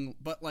missing,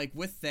 but like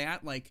with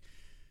that, like,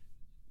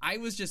 I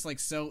was just like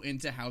so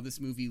into how this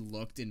movie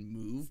looked and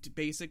moved,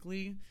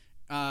 basically.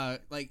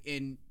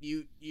 And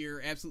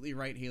you're absolutely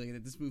right, Haley,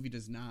 that this movie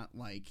does not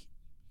like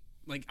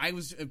I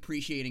was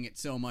appreciating it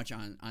so much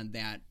on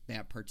that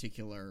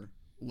particular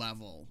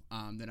level,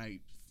 that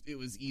it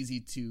was easy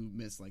to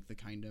miss like the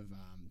kind of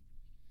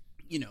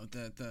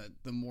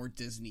the more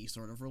Disney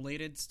sort of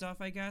related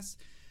stuff, I guess.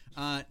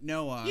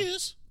 Noah.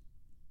 Yes.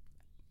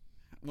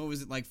 What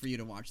was it like for you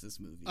to watch this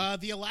movie?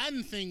 The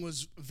Aladdin thing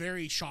was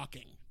very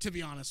shocking, to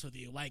be honest with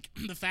you. Like,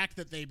 the fact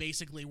that they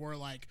basically were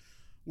like,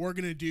 we're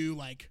going to do,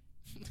 like,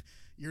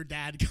 your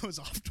dad goes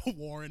off to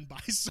war and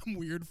buys some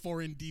weird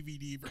foreign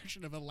DVD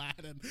version of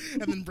Aladdin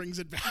and then brings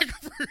it back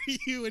for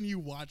you, and you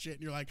watch it,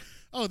 and you're like,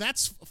 oh,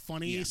 that's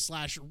funny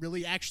 /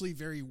 really actually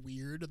very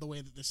weird the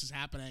way that this is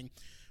happening.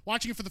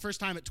 Watching it for the first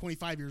time at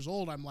 25 years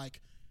old, I'm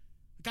like,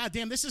 God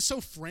damn, this is so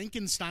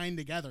Frankenstein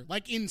together.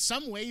 Like, in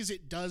some ways,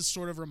 it does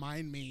sort of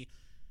remind me,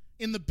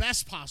 in the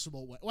best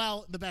possible way,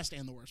 well, the best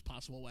and the worst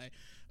possible way,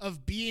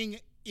 of being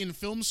in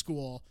film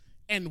school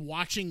and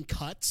watching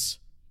cuts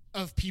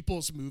of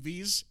people's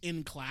movies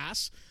in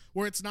class,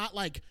 where it's not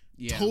like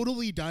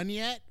totally done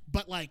yet,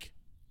 but like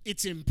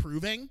it's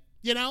improving,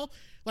 you know?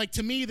 Like,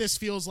 to me, this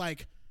feels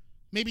like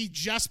maybe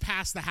just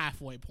past the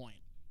halfway point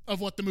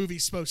of what the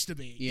movie's supposed to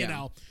be, you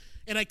know?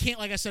 And I can't,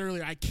 like I said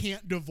earlier, I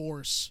can't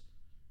divorce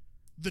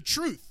the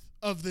truth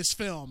of this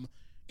film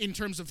in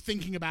terms of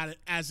thinking about it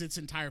as its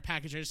entire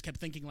package. I just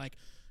kept thinking, like,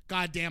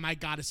 God damn, I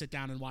gotta sit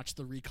down and watch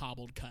the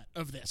recobbled cut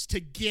of this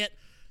to get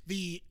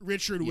the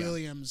Richard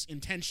Williams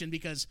intention,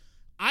 because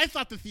I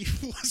thought The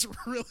Thief was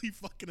really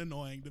fucking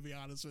annoying, to be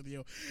honest with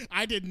you.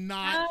 I did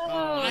not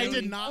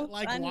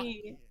like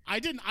I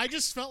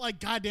just felt like,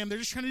 God damn, they're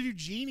just trying to do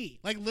Genie.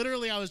 Like,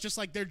 literally, I was just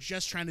like, they're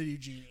just trying to do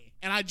Genie.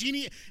 And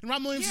Genie and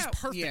Robin Williams is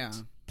perfect. Yeah.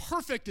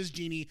 Perfect as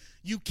Genie.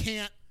 You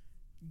can't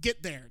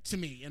get there, to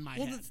me, in my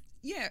head.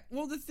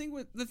 The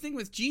thing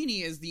with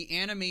Genie is the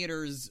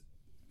animators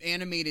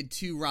animated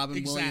to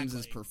Robin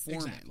Williams'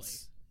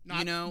 performance.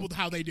 Exactly. Not with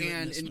how they do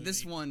it in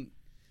this one.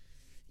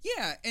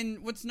 Yeah,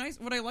 and what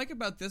I like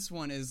about this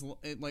one is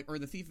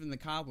The Thief and the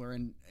Cobbler,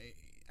 and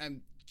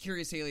I'm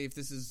curious, Haley, if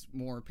this is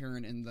more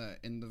apparent in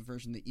the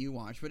version that you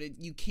watch, but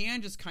you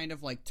can just kind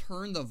of like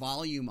turn the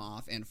volume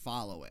off and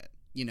follow it,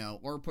 you know,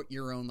 or put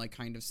your own like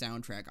kind of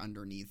soundtrack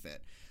underneath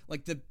it.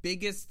 Like the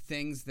biggest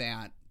things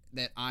that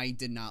I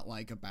did not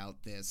like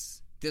about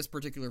this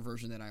particular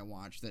version that I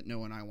watched, that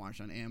Noah and I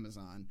watched on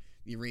Amazon,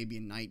 the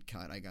Arabian Night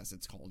cut, I guess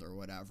it's called, or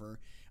whatever,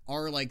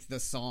 are like the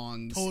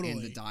songs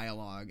and the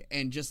dialogue,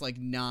 and just like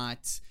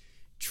not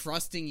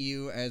trusting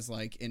you as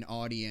like an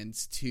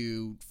audience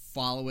to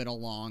follow it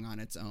along on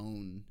its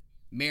own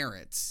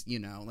merits, you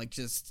know, like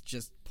just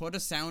put a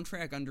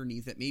soundtrack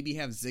underneath it. Maybe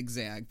have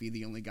Zigzag be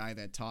the only guy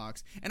that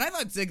talks. And I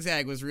thought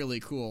Zigzag was really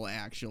cool,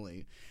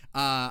 actually.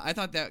 I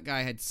thought that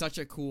guy had such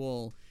a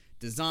cool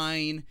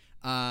design.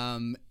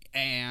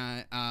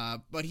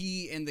 But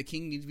he and the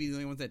king need to be the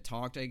only ones that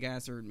talked, I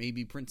guess, or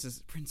maybe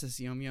Princess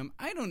Yum Yum.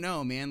 I don't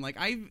know, man. Like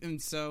I am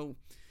so.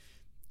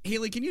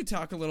 Haley, can you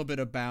talk a little bit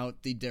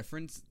about the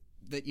difference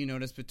that you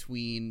noticed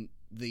between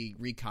the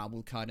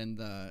recobbled cut and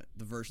the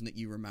version that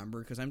you remember?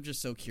 Because I'm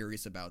just so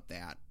curious about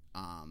that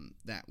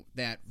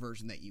that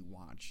version that you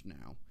watched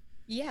now.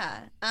 Yeah.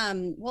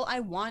 Well, I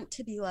want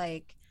to be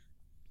like,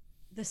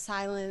 the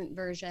silent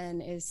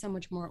version is so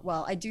much more,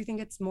 well, I do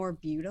think it's more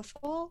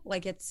beautiful.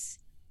 Like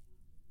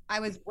I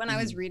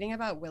was reading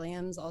about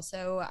Williams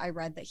also, I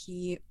read that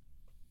he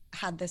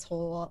had this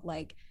whole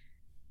like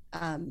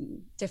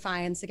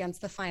defiance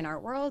against the fine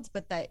art world,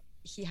 but that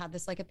he had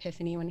this like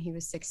epiphany when he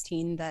was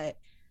 16 that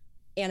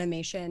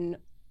animation,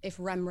 if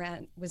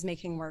Rembrandt was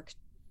making work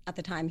at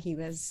the time he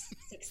was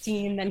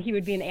 16, then he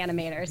would be an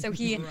animator. So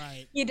he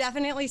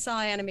definitely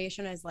saw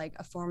animation as like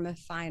a form of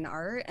fine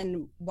art,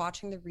 and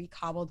watching the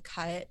recobbled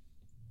cut,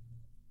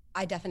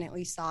 I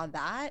definitely saw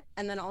that.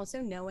 And then also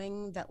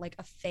knowing that like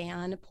a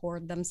fan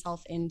poured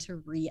themselves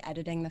into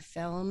re-editing the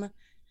film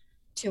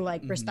to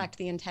like respect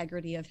the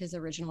integrity of his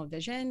original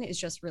vision is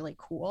just really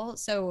cool.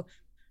 So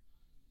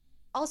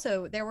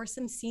also, there were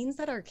some scenes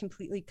that are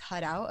completely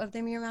cut out of the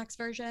Miramax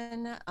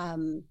version,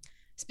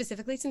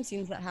 specifically some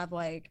scenes that have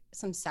like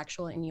some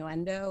sexual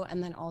innuendo.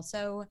 And then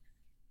also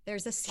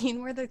there's a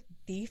scene where the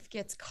thief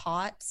gets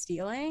caught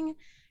stealing,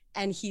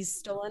 and he's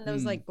stolen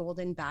those like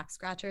golden back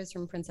scratchers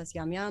from Princess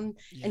Yum Yum.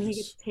 Yes. And he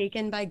gets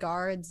taken by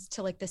guards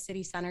to like the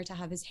city center to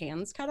have his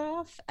hands cut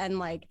off. And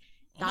like,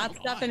 that's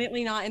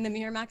definitely not in the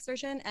Miramax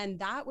version. And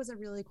that was a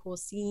really cool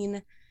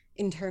scene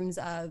in terms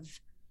of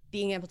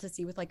being able to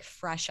see with like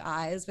fresh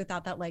eyes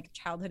without that like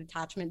childhood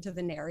attachment to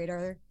the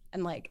narrator,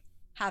 and like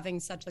having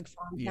such like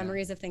fond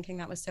memories of thinking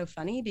that was so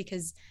funny,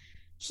 because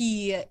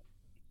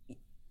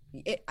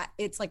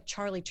it's like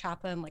Charlie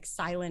Chaplin, like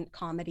silent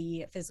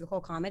comedy, physical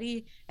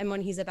comedy. And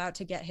when he's about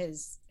to get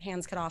his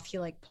hands cut off, he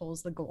like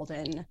pulls the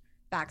golden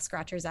back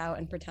scratchers out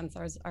and pretends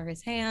those are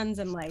his hands,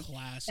 and like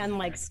and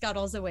like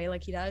scuttles away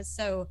like he does.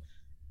 So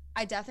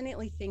I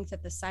definitely think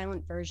that the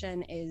silent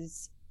version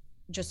is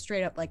just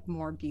straight up like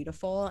more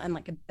beautiful and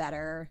like a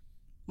better,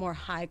 more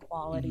high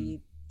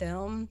quality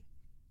film.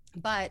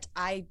 But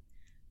I,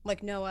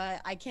 like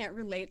Noah, I can't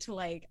relate to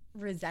like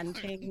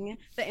resenting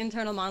the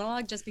internal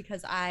monologue, just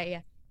because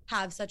I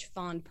have such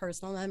fond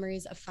personal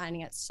memories of finding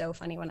it so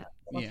funny when I was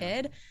a little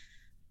kid.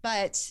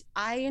 But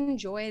I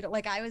enjoyed,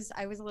 like I was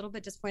a little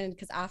bit disappointed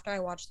because after I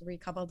watched the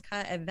recoupled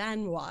cut, I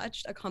then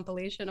watched a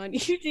compilation on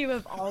YouTube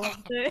of all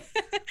of the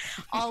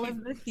all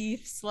of the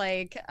Thief's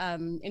like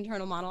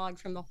internal monologue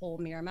from the whole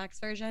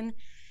Miramax version.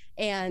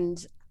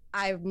 And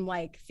I'm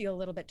like feel a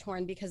little bit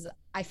torn because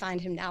I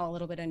find him now a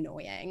little bit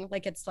annoying.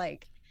 Like it's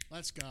like,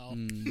 let's go.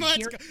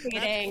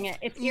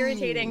 It's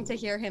irritating to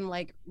hear him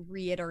like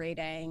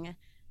reiterating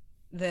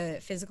the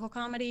physical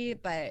comedy,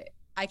 but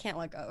I can't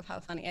let go of how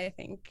funny I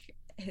think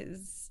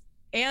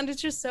and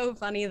it's just so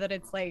funny that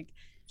it's like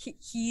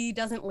he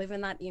doesn't live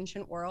in that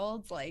ancient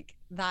world. Like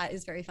that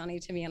is very funny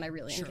to me, and I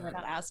really enjoy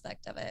that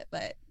aspect of it.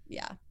 But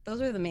yeah, those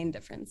are the main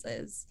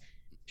differences,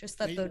 just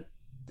that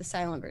the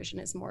silent version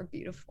is more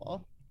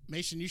beautiful.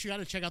 Mason, you should got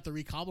to check out the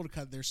recobbled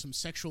cut. There's some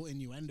sexual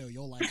innuendo.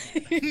 You'll like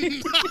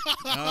it.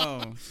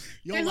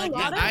 You'll like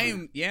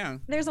that.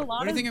 There's a lot.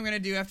 What do you think I'm gonna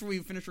do after we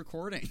finish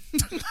recording?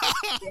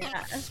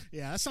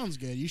 Yeah, that sounds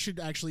good. You should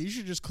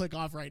just click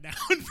off right now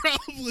and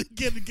probably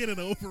get it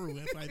over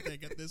with. I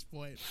think at this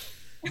point.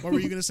 What were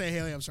you gonna say,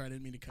 Haley? I'm sorry, I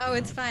didn't mean to cut. Oh,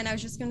 it's fine. I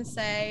was just gonna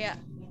say.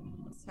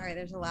 Sorry,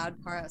 there's a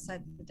loud car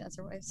outside the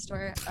Desert Wife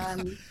store.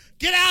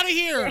 Get out of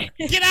here!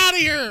 Get out of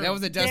here! That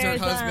was a Desert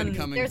Husband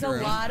coming there's through.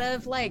 There's a lot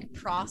of like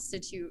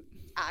prostitute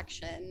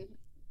action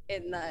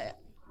in the.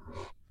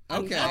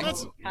 Okay.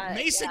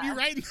 Mason, you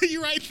writing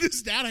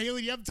this down?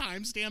 Haley, do you have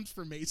timestamps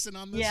for Mason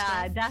on this?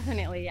 Yeah, stuff?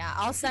 Definitely. Yeah,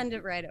 I'll send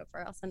it right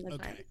over. I'll send the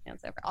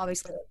timestamps over.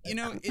 Obviously, you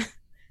know.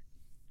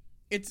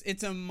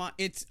 It's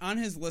on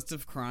his list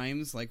of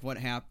crimes. Like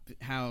how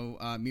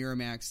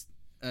Miramax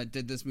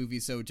did this movie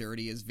so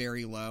dirty is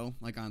very low,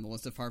 like on the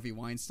list of Harvey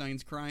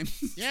Weinstein's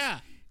crimes. Yeah.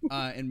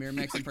 And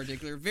Miramax in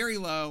particular, very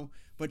low,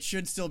 but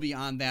should still be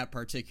on that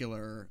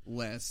particular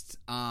list.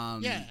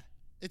 Yeah.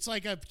 It's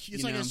like a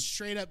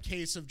straight up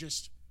case of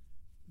just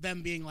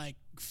them being like,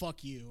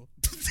 fuck you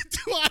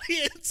to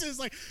audiences.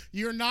 Like,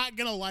 you're not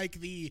gonna like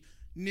the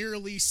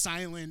nearly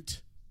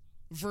silent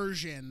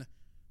version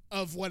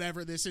of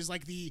whatever this is,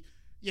 like the,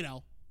 you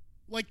know,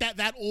 like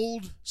that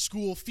old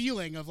school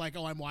feeling of like,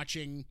 oh, I'm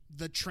watching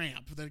the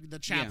Tramp, the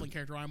Chaplin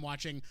character, or I'm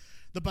watching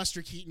the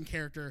Buster Keaton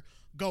character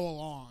go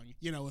along,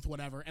 you know, with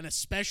whatever. And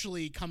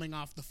especially coming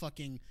off the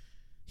fucking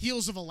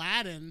heels of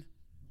Aladdin,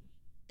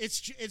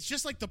 it's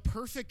just like the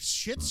perfect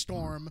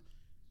shitstorm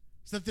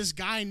so that this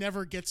guy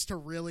never gets to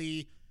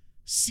really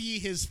see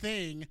his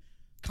thing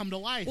come to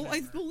life. Well,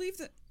 I believe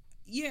that,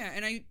 yeah,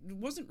 and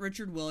wasn't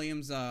Richard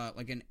Williams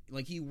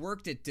like he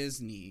worked at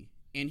Disney,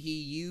 and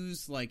he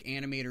used like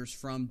animators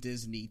from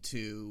Disney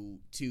to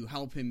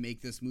help him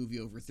make this movie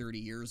over 30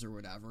 years or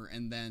whatever,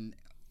 and then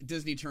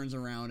Disney turns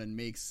around and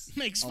makes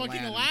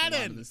fucking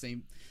Aladdin the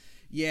same.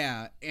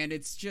 Yeah, and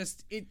it's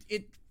just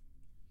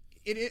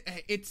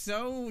it's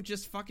so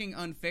just fucking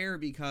unfair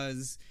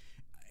because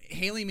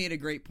Haley made a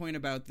great point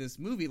about this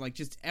movie. Like,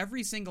 just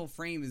every single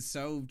frame is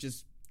so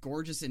just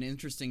gorgeous and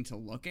interesting to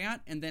look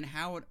at, and then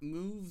how it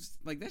moves.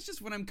 Like, that's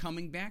just what I'm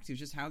coming back to.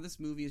 Just how this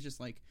movie is just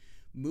like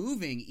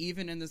moving,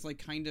 even in this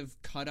like kind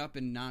of cut up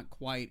and not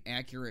quite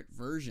accurate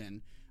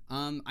version.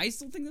 I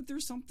still think that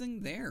there's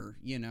something there.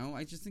 You know,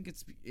 I just think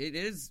it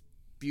is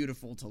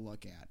beautiful to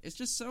look at. It's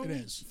just so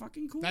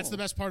fucking cool. That's the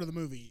best part of the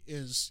movie,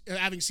 is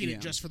having seen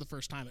it just for the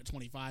first time at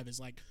 25, is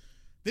like,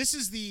 this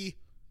is the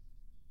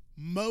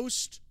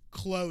most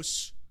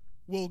close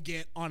we'll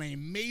get on a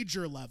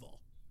major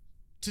level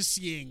to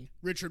seeing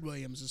Richard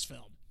Williams'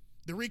 film.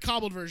 The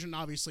recobbled version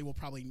obviously will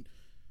probably,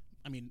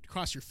 I mean,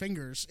 cross your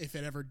fingers if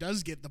it ever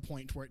does get the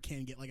point where it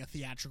can get like a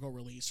theatrical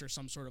release or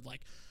some sort of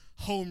like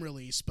home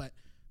release, but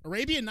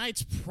Arabian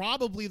Nights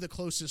probably the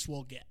closest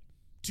we'll get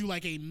to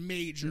like a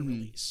major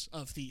release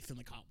of Thief and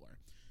the Cobbler.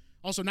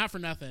 Also, not for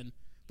nothing,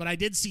 but I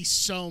did see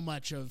so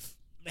much of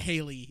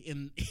Haley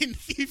in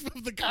Thief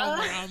of the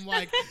Cobbler. I'm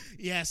like,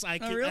 yes, I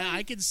can. Really?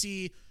 I can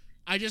see.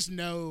 I just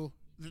know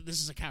that this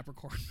is a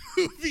Capricorn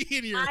movie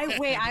in your head.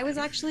 I was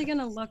actually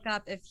gonna look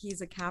up if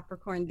he's a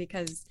Capricorn,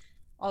 because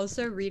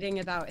also reading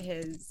about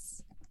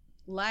his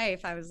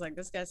life, I was like,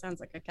 this guy sounds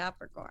like a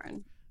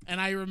Capricorn. And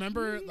I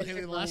remember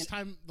the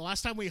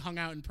last time we hung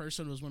out in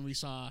person was when we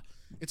saw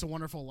It's a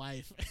Wonderful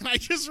Life. And I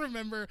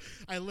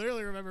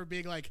literally remember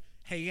being like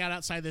hanging out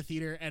outside the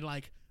theater and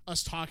like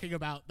us talking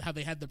about how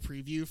they had the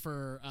preview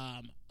for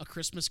A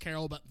Christmas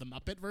Carol, but the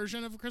Muppet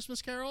version of A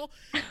Christmas Carol.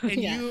 And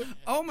you,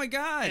 oh my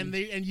god,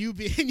 and you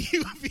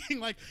being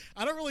like,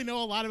 I don't really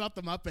know a lot about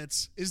the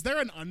Muppets. Is there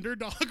an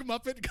underdog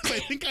Muppet? Because I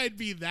think I'd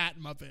be that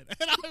Muppet.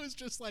 And I was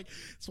just like,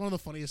 it's one of the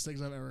funniest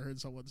things I've ever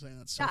heard someone say.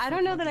 That's so I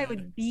don't know that I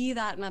would be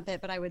that Muppet,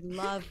 but I would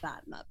love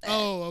that Muppet.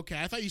 Oh,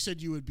 okay. I thought you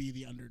said you would be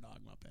the underdog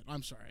Muppet.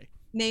 I'm sorry.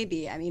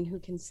 Maybe. I mean, who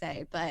can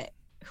say? But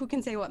who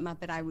can say what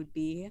Muppet I would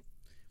be?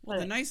 Well,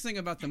 the nice thing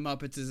about the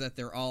Muppets is that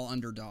they're all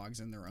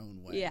underdogs in their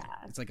own way. Yeah.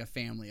 It's like a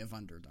family of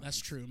underdogs. That's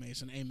true,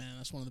 Mason. Amen.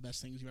 That's one of the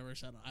best things you've ever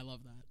said. I love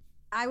that.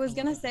 I was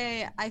going to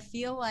say, I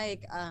feel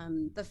like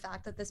the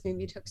fact that this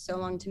movie took so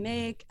long to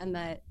make and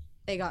that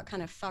they got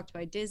kind of fucked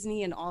by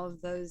Disney and all of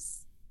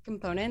those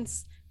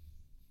components,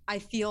 I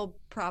feel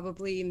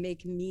probably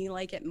make me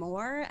like it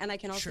more. And I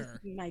can also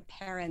see my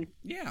parents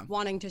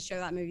wanting to show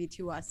that movie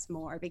to us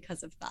more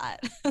because of that.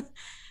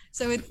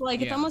 So it's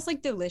like, it's almost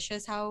like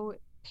delicious how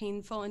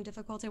painful and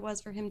difficult it was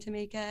for him to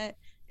make it,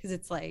 because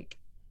it's like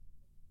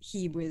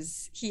he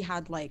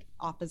had like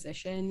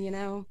opposition, you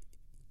know.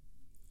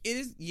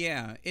 It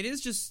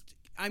is just,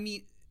 I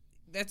mean,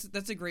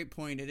 that's a great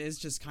point. It is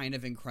just kind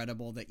of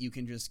incredible that you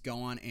can just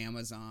go on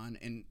Amazon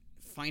and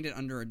find it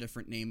under a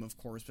different name, of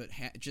course, but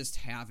just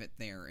have it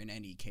there in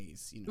any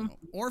case, you know.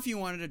 Or if you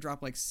wanted to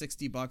drop like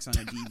 $60 on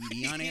a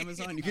DVD on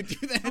Amazon, you could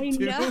do that too. I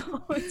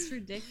know, it's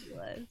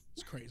ridiculous.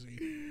 It's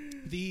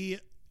crazy.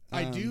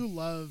 I do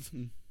love.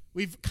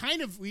 I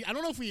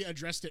don't know if we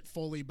addressed it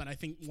fully, but I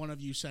think one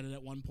of you said it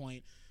at one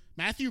point.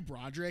 Matthew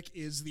Broderick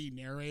is the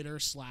narrator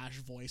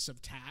 / voice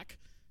of Tack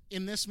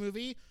in this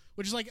movie,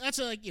 which is like, that's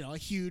a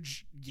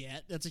huge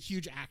get. That's a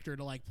huge actor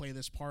to like play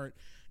this part.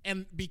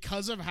 And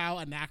because of how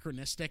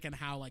anachronistic and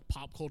how like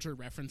pop culture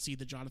referencey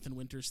the Jonathan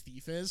Winters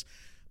Thief is,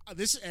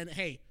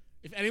 hey,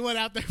 if anyone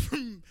out there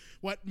from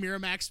what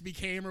Miramax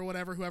became or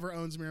whatever, whoever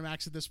owns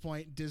Miramax at this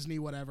point, Disney,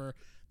 whatever,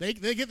 they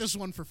get this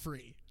one for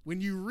free. When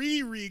you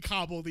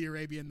recobble the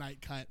Arabian Night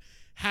cut,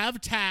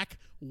 have Tack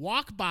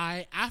walk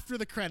by after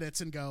the credits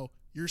and go,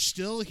 "You're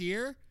still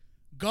here?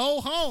 Go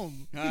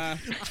home. I'm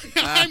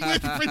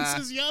with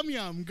Princess Yum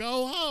Yum.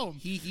 Go home."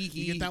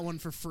 You get that one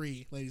for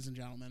free, ladies and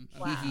gentlemen.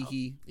 Wow.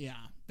 Yeah.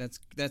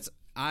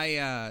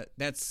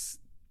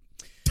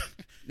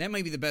 That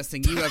might be the best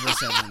thing you ever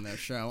said on this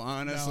show,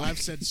 honestly. No, I've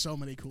said so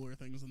many cooler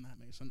things than that,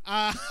 Mason.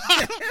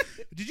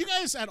 Did you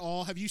guys at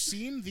all, have you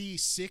seen the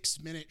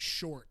 6-minute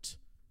short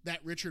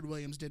that Richard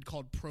Williams did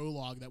called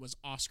Prologue that was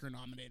Oscar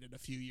nominated a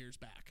few years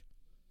back?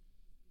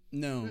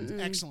 No.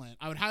 Excellent.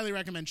 I would highly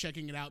recommend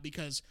checking it out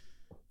because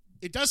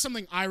it does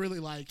something I really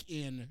like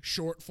in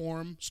short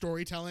form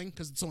storytelling,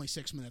 because it's only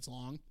 6 minutes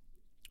long,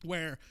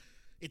 where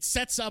it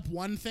sets up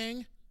one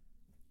thing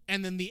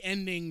and then the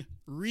ending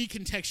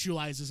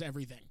recontextualizes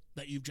everything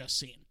that you've just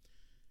seen.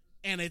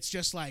 And it's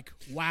just like,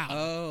 wow.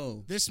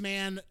 Oh. This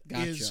man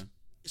Gotcha. is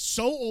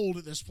so old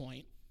at this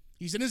point.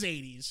 He's in his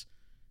 80s,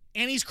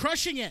 and he's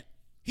crushing it.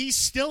 He's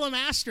still a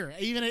master.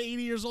 Even at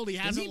 80 years old, he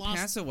hasn't lost.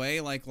 Pass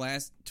away like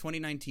last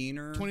 2019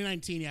 or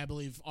 2019, yeah, I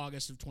believe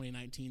August of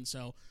 2019.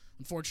 So,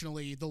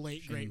 unfortunately, the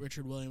late, great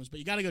Richard Williams. But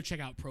you got to go check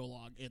out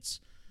Prologue. It's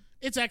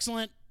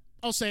excellent.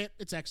 I'll say it.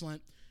 It's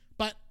excellent.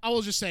 But I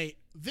will just say,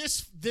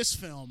 this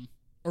film,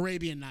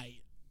 Arabian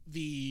Night,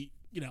 the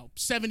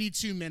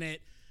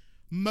 72-minute,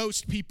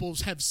 most people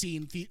have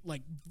seen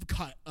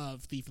cut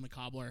of Thief and the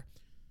Cobbler.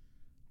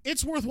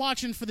 It's worth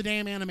watching for the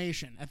damn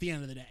animation at the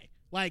end of the day.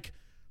 Like,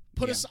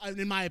 aside,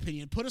 in my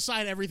opinion, put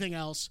aside everything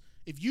else.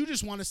 If you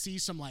just want to see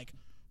some like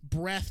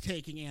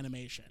breathtaking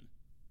animation,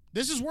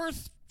 this is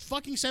worth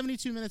fucking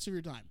 72 minutes of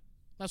your time.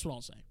 That's what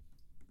I'll say.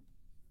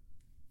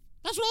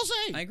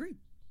 I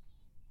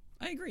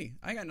agree.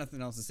 I got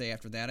nothing else to say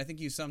after that. I think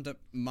you summed up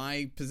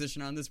my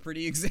position on this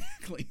pretty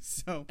exactly.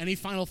 So, any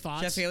final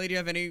thoughts? Chef Haley, do you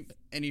have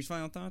any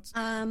final thoughts?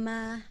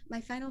 My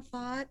final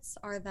thoughts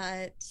are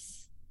that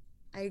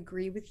I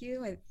agree with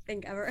you. I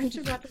think everyone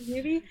should watch the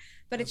movie.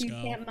 But if you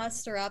can't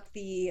muster up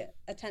the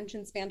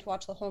attention span to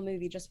watch the whole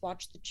movie, just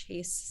watch the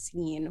chase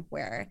scene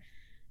where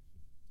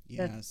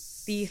the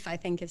thief, I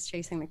think, is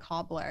chasing the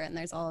cobbler, and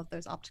there's all of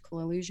those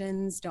optical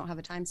illusions. Don't have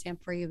a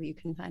timestamp for you, but you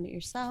can find it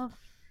yourself.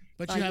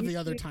 But you have the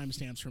other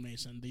timestamps for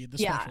Mason. The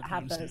I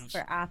have those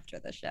for after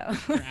the show.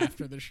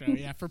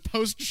 For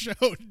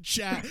post-show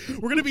chat.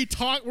 We're gonna be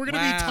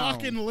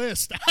talking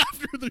list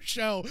after the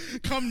show.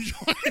 Come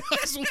join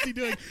us. We'll be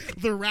doing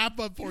the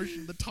wrap-up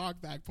portion, the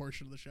talk-back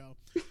portion of the show.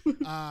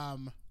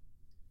 I'm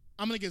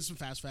gonna give some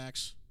fast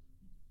facts.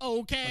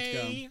 Okay.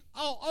 Let's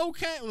go. Oh,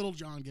 okay. Little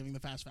John giving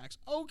the fast facts.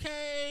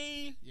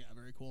 Okay. Yeah,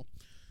 very cool.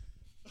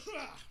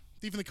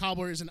 Thief and the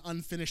Cobbler is an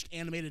unfinished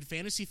animated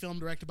fantasy film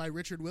directed by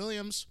Richard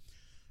Williams.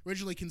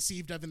 Originally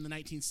conceived of in the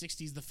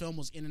 1960s, the film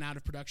was in and out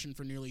of production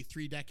for nearly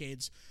 3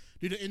 decades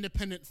due to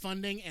independent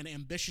funding and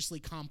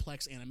ambitiously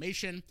complex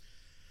animation.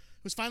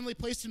 It was finally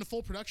placed into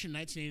full production in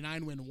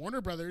 1989 when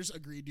Warner Brothers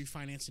agreed to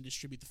finance and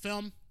distribute the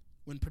film.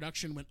 When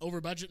production went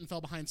over budget and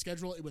fell behind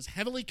schedule, it was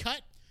heavily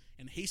cut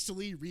and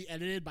hastily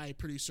re-edited by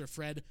producer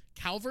Fred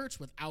Calvert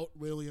without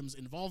Williams'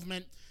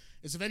 involvement.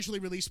 It was eventually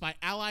released by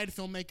Allied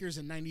filmmakers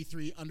in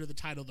 1993 under the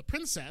title The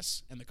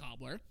Princess and the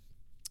Cobbler.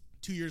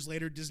 2 years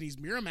later, Disney's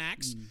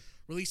Miramax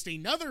released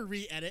another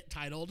re-edit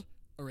titled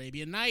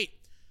Arabian Night.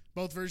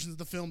 Both versions of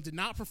the film did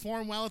not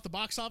perform well at the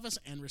box office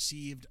and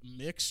received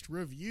mixed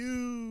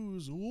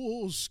reviews.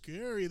 Ooh,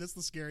 scary. That's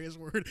the scariest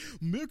word.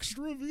 Mixed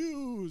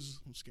reviews.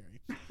 Oh,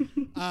 scary.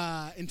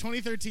 In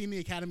 2013, the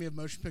Academy of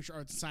Motion Picture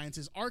Arts and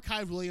Sciences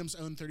archived Williams'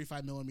 own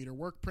 35mm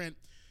work print.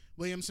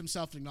 Williams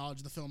himself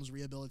acknowledged the film's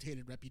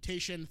rehabilitated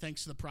reputation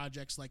thanks to the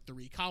projects like the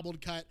Recobbled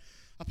Cut,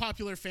 a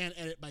popular fan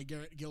edit by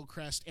Garrett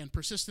Gilchrist, and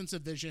Persistence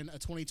of Vision, a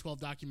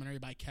 2012 documentary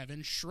by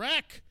Kevin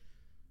Schreck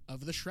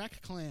of the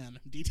Shrek Clan,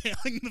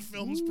 detailing the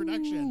film's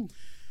production.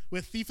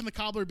 With Thief and the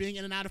Cobbler being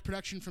in and out of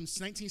production from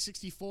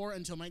 1964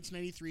 until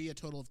 1993, a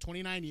total of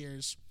 29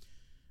 years.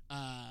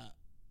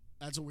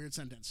 That's a weird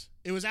sentence.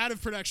 It was out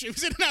of production. It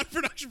was in and out of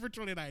production for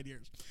 29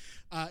 years.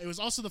 It was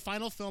also the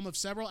final film of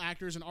several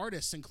actors and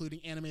artists,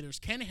 including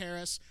animators Ken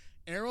Harris,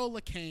 Errol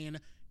LeCaine,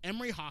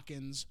 Emery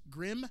Hawkins,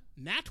 Grim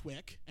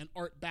Natwick, and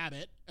Art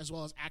Babbitt, as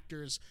well as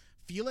actors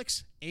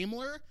Felix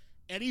Aimler,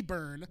 Eddie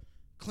Byrne,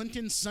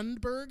 Clinton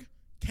Sundberg,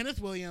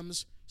 Kenneth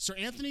Williams, Sir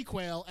Anthony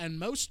Quayle, and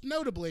most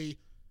notably,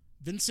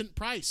 Vincent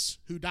Price,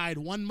 who died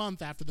 1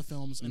 month after the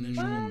film's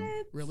initial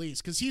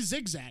release. Because he's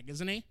Zigzag,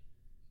 isn't he?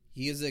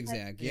 He is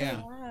Zigzag,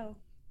 yeah. Wow.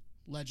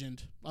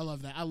 Legend. I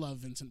love that. I love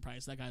Vincent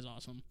Price. That guy's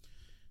awesome.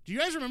 Do you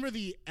guys remember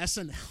the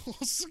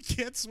SNL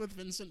skits with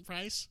Vincent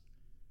Price?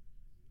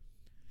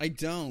 I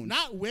don't.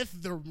 Not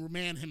with the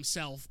man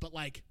himself, but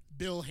like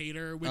Bill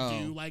Hader would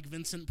do like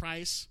Vincent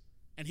Price,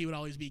 and he would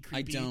always be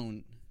creepy. I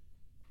don't.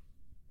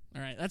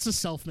 All right, that's a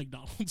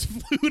self-McDonald's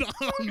flute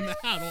on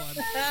that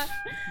one.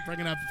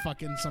 Bringing up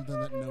fucking something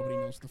that nobody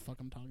knows what the fuck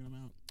I'm talking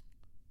about.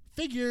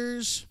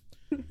 Figures.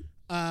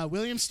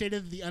 Williams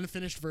stated that the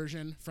unfinished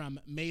version from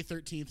May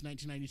 13th,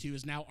 1992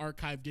 is now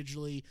archived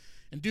digitally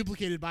and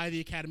duplicated by the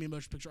Academy of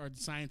Motion Picture Arts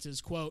and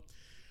Sciences. Quote,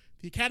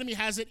 "The Academy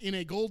has it in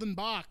a golden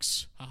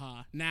box,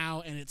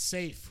 now, and it's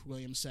safe,"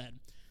 Williams said.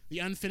 The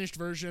unfinished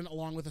version,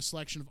 along with a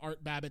selection of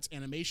Art Babbitt's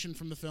animation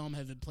from the film,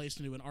 have been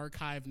placed into an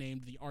archive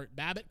named the Art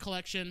Babbitt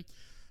Collection.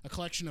 A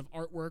collection of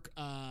artwork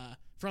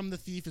from The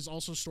Thief is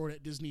also stored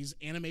at Disney's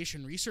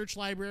Animation Research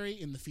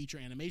Library in the Feature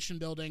Animation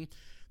Building.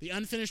 The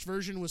unfinished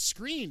version was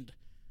screened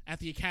at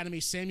the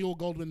Academy's Samuel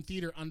Goldwyn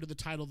Theater under the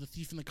title The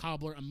Thief and the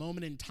Cobbler, A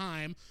Moment in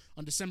Time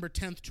on December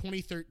 10th,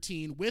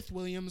 2013, with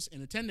Williams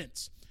in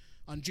attendance.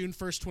 On June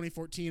 1st,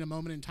 2014, A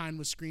Moment in Time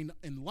was screened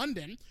in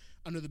London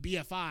under the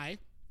BFI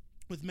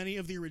with many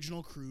of the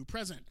original crew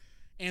present.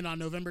 And on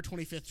November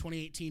 25th,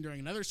 2018, during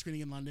another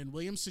screening in London,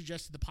 Williams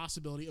suggested the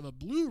possibility of a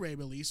Blu-ray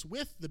release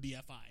with the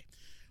BFI.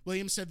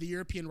 Williams said the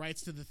European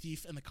rights to The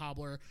Thief and the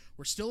Cobbler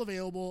were still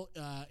available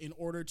in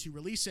order to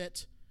release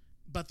it,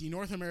 but the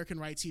North American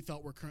rights he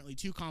felt were currently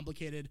too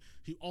complicated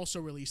to also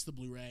release the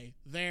Blu-ray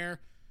there.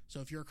 So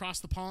if you're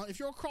across the pond,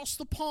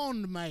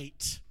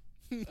 mate,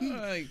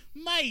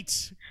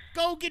 mate,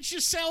 go get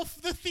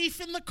yourself the Thief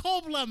and the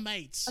Cobbler,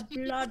 mate. A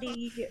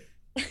bloody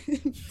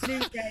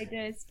Blu-ray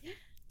disc.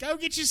 Go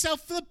get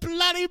yourself the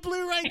bloody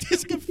Blu-ray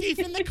disc of Thief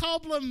and the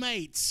Cobbler,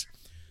 mates.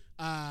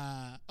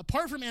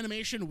 Apart from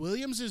animation,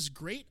 Williams's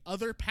great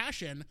other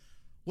passion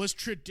was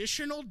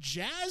traditional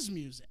jazz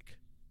music,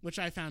 which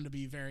I found to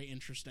be very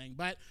interesting.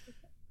 But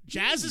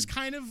jazz is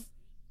kind of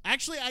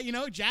actually,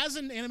 jazz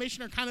and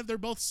animation are they're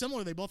both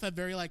similar. They both have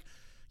very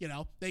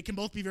they can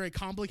both be very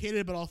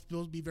complicated, but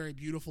also be very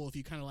beautiful if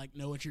you kind of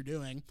know what you're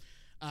doing.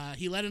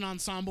 He led an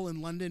ensemble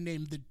in London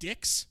named the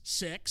Dix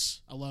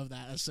Six. I love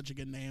that. That's such a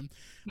good name.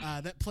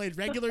 That played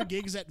regular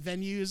gigs at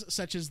venues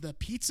such as the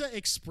Pizza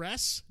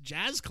Express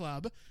Jazz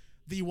Club,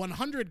 the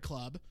 100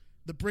 Club,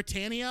 the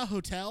Britannia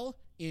Hotel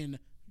in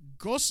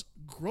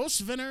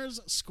Grosvenor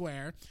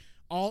Square,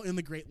 all in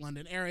the Great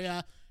London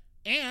area.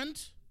 And,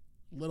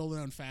 little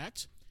known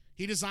fact,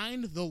 he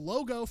designed the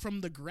logo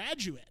from The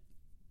Graduate.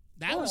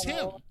 That was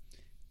him.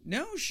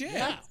 No shit.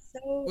 Yeah.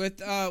 With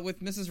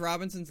Mrs.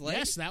 Robinson's leg?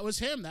 Yes, that was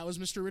him. That was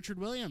Mr. Richard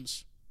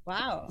Williams.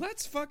 Wow.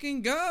 Let's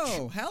fucking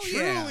go. Hell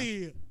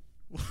Truly.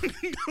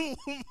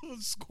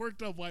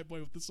 Squirked up white boy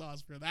with the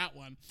sauce for that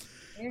one.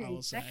 Very I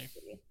will say.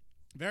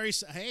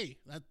 sexy. Hey,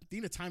 that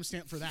need a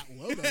timestamp for that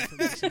logo for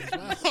this as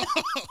well.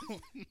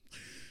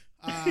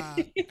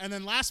 And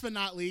then last but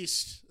not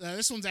least,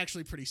 this one's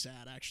actually pretty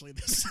sad, actually.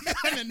 This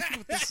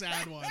with the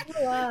sad one.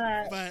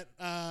 But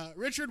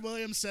Richard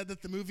Williams said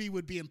that the movie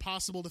would be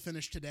impossible to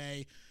finish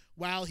today.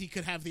 While he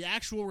could have the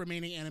actual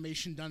remaining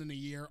animation done in a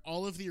year,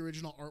 all of the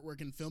original artwork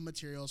and film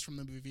materials from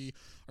the movie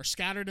are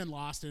scattered and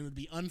lost, and it would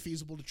be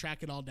unfeasible to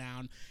track it all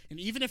down.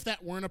 And even if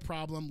that weren't a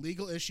problem,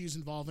 legal issues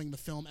involving the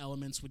film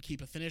elements would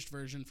keep a finished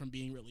version from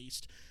being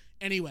released.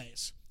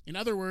 Anyways, in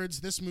other words,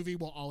 this movie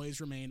will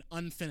always remain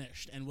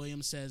unfinished, and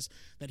Williams says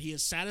that he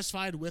is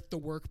satisfied with the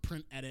work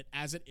print edit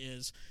as it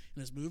is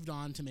and has moved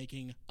on to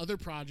making other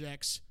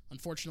projects.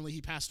 Unfortunately,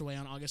 he passed away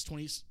on August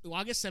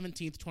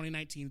 17th,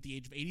 2019 at the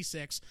age of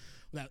 86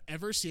 without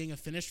ever seeing a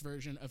finished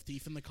version of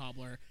Thief and the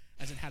Cobbler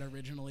as it had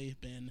originally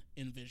been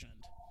envisioned.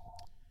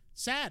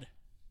 Sad.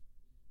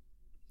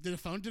 Did a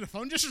phone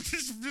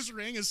just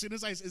ring as soon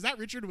as is that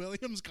Richard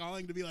Williams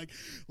calling to be like,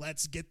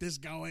 let's get this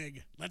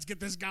going. Let's get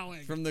this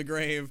going. From the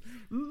grave.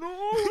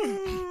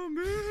 No,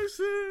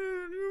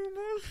 Mason, you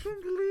must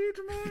complete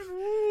my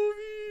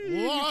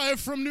movie. Live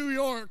from New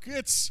York,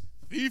 it's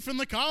Thief and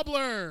the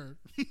Cobbler.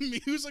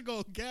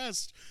 Musical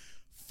guest.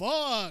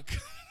 Fuck.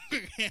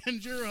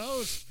 And your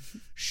host.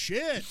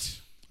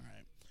 Shit. All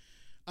right.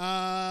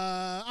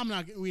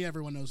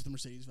 Everyone knows what the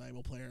Mercedes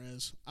Valuable Player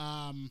is.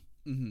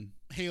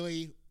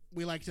 Haley,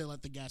 we like to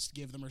let the guest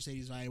give the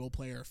Mercedes Valuable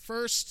Player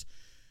first.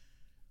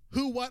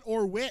 Who, what,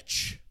 or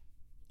which,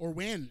 or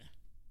when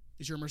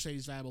is your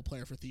Mercedes Valuable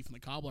Player for Thief and the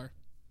Cobbler?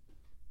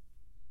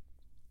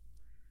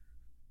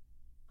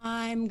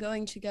 I'm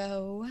going to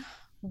go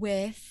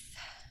with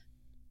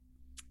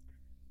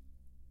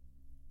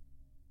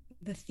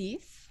The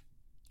Thief.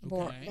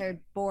 Okay.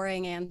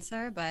 Boring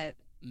answer, but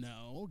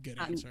No, good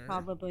answer.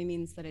 Probably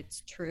means that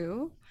it's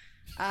true.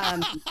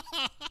 And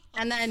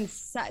then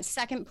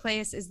second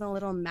place is the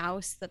little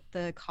mouse that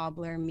the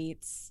cobbler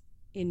meets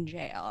in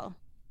jail.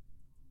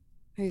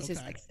 Who's his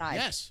side.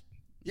 Yes.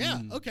 Yeah,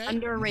 okay.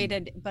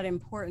 Underrated but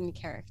important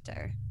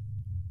character.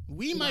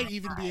 We might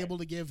even be able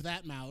to give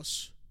that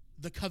mouse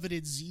the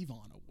coveted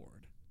Zevon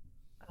Award.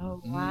 Oh,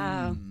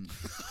 wow.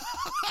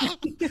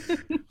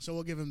 So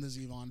we'll give him the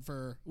Zevon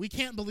for We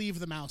Can't Believe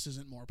the Mouse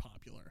Isn't More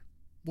Popular.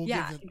 We'll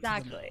give it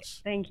exactly. To the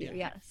mouse. Thank you.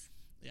 Yeah. Yes.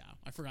 Yeah,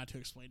 I forgot to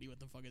explain to you what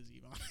the fuck is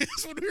Zevon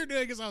is when we were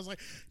doing, because I was like,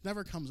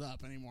 never comes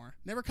up anymore.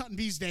 Never come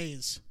these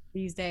days.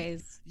 These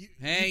days.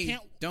 Hey,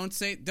 don't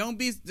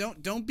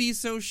be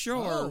so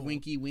sure. Oh,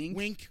 Winky wink.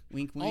 Wink.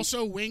 Wink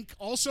wink.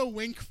 Also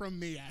wink from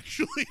me,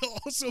 actually.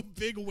 Also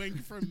big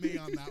wink from me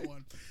on that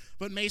one.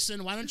 But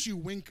Mason, why don't you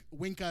wink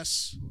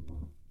us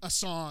a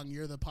song?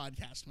 You're the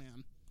podcast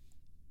man.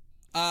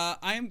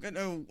 I'm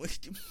gonna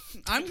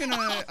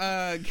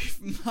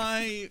give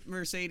my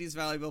Mercedes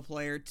Valuable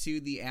Player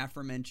to the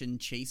aforementioned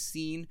chase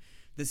scene,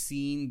 the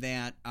scene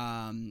that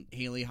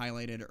Haley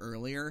highlighted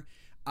earlier.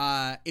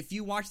 If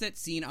you watch that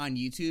scene on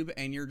YouTube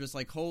and you're just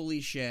like, holy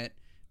shit,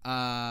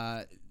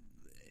 that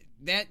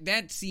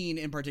scene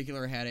in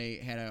particular had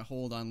a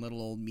hold on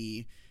little old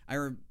me.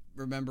 I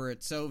remember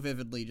it so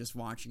vividly, just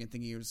watching it,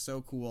 thinking it was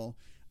so cool.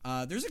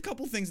 There's a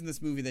couple things in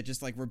this movie that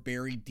just like were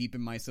buried deep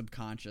in my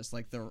subconscious,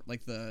 like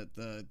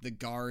the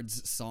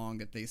guards song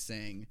that they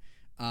sing,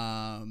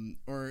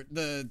 or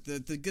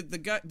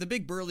the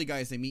big burly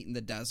guys they meet in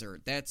the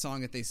desert. That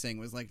song that they sing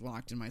was like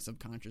locked in my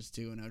subconscious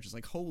too, and I was just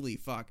like, holy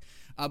fuck.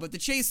 But the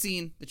chase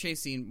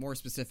scene more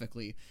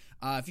specifically,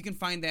 if you can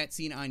find that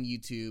scene on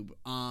YouTube,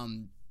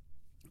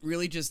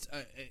 really just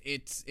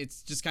it's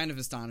just kind of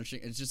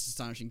astonishing. It's just an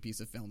astonishing piece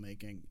of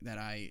filmmaking that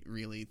I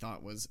really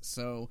thought was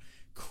so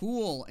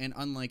cool and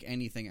unlike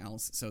anything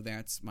else. So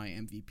that's my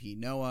MVP.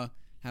 Noah,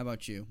 how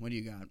about you? What do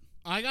you got?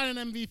 I got an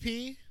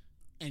MVP,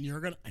 and you're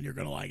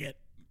gonna like it.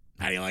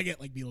 How do you like it?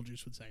 Like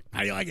Beetlejuice would say.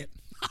 How do you like it?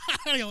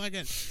 How do you like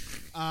it?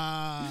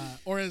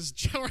 Or as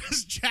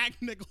Jack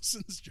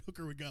Nicholson's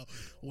Joker would go,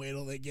 wait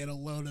till they get a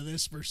load of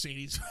this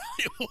Mercedes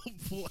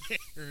player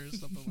or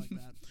something like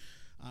that.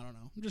 I don't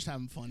know. I'm just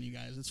having fun, you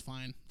guys. It's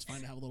fine. It's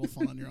fine to have a little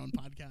fun on your own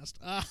podcast.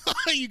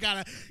 You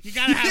gotta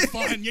have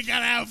fun. You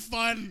gotta have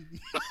fun.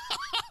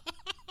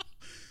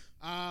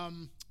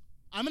 I'm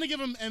gonna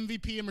give him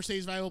MVP, a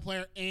Mercedes Valuable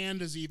Player,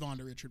 and a Z-Von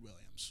to Richard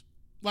Williams.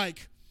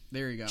 Like,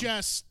 there you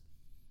go.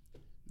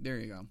 There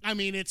you go. I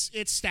mean, it's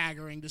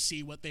staggering to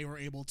see what they were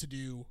able to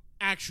do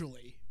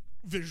actually,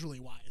 visually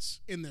wise,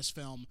 in this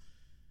film.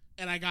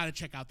 And I got to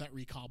check out that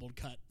recobbled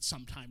cut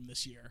sometime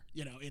this year.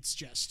 You know, it's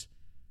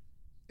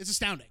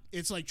astounding.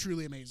 It's like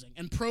truly amazing.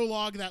 And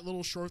Prologue, that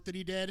little short that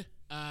he did,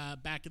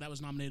 that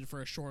was nominated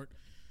for a short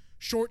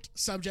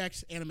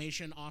subject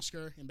animation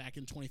Oscar back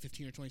in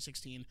 2015 or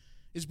 2016,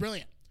 is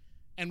brilliant.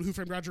 And Who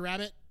Framed Roger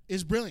Rabbit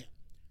is brilliant.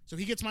 So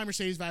he gets my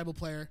Mercedes Valuable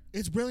Player.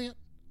 It's brilliant.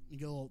 You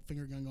get a little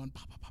finger gun going,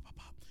 pop, pop, pop, pop, pop.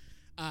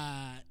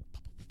 I'm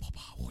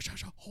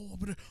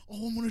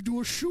gonna do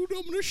a shoot.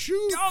 I'm gonna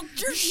shoot. Oh,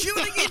 you're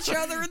shooting each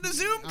other in the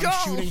Zoom call.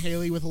 I'm shooting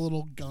Haley with a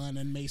little gun,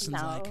 and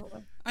Mason's like,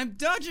 I'm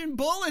dodging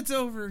bullets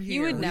over here.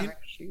 You would never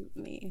shoot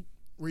me.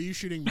 Were you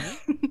shooting me?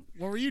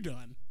 What were you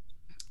doing?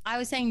 I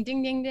was saying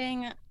ding, ding,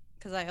 ding,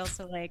 because I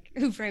also like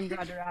Who Framed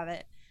Roger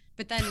Rabbit.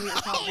 But then we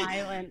got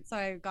violent, so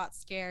I got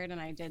scared,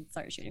 and I did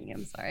start shooting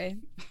him. Sorry.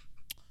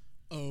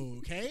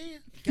 Okay,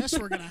 guess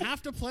we're gonna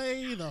have to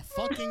play the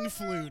fucking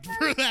flute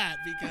for that,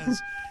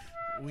 because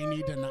we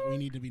need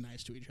to be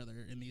nice to each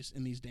other in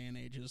these day and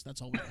ages.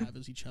 That's all we have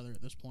is each other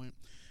at this point.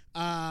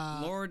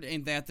 Lord,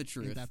 ain't that the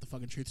truth? Ain't that the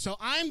fucking truth? So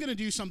I'm gonna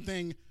do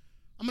something.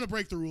 I'm gonna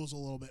break the rules a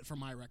little bit for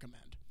my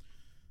recommend.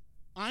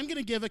 I'm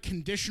gonna give a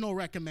conditional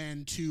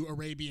recommend to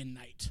Arabian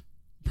Night,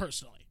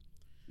 personally.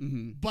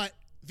 Mm-hmm. But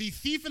The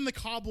Thief and the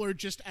Cobbler,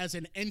 just as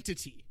an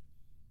entity,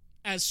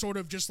 as sort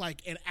of just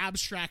like an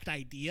abstract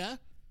idea,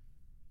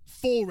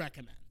 full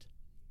recommend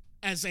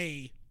as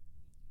a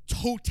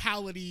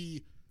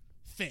totality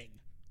thing,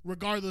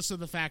 regardless of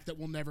the fact that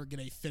we'll never get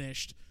a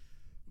finished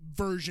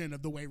version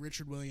of the way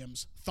Richard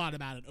Williams thought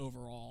about it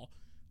overall.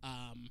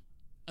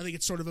 I think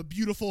it's sort of a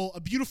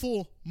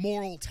beautiful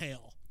moral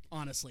tale,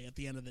 honestly, at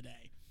the end of the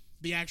day.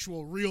 The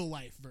actual real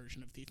life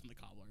version of Thief and the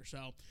Cobbler.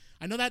 So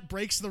I know that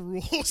breaks the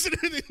rules in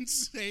an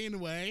insane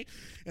way,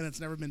 and it's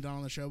never been done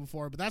on the show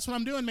before, but that's what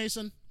I'm doing,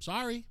 Mason.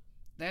 Sorry.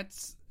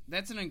 That's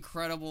an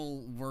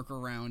incredible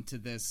workaround to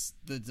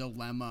the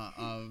dilemma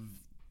of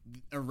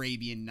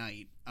Arabian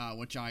Night,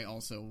 which I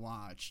also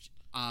watched.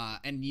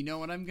 And you know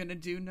what I'm going to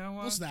do,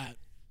 Noah? What's that?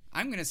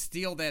 I'm going to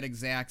steal that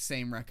exact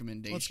same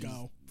recommendation. Let's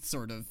go.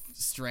 Sort of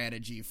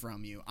strategy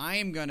from you. I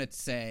am going to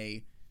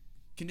say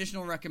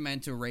conditional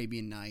recommend to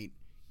Arabian Night.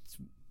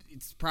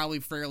 It's probably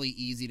fairly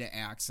easy to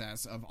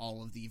access of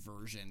all of the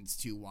versions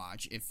to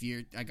watch.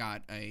 I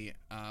got a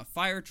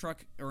fire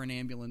truck or an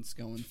ambulance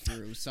going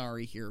through.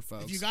 Sorry here,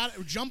 folks. If you got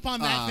it, jump on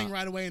that thing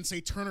right away and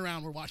say, turn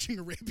around, we're watching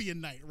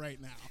Arabian Night right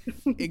now.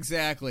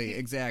 Exactly.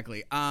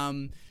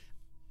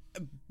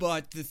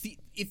 But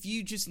if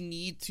you just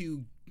need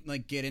to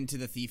like get into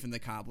The Thief and the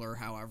Cobbler,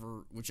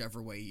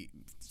 whichever way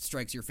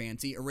strikes your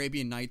fancy,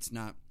 Arabian Night's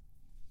not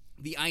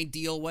the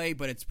ideal way,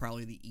 but it's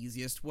probably the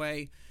easiest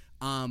way.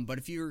 But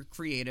if you're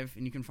creative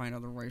and you can find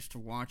other ways to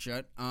watch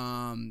it,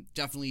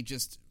 definitely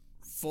just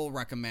full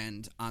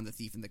recommend on The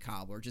Thief and the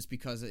Cobbler, just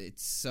because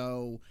it's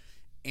so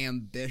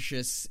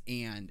ambitious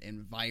and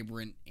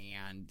vibrant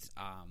and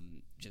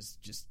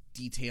just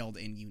detailed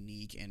and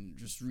unique and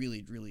just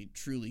really, really,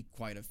 truly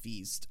quite a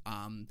feast.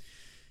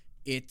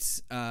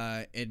 It's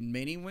in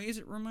many ways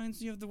it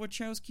reminds me of the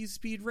Wachowski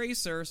Speed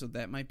Racer, so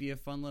that might be a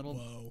fun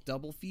little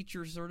double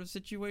feature sort of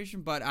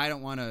situation. But I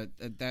don't want to.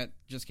 That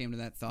just came to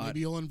that thought. Maybe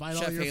you'll invite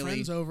Chef all your Haley.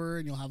 friends over,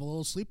 and you'll have a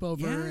little sleepover,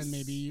 Yes. and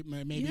maybe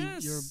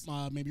Yes.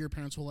 your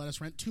parents will let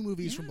us rent 2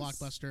 movies from Yes.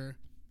 Blockbuster.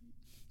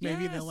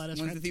 Maybe they'll let us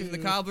One's rent The Thief 2.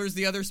 and the Cobbler's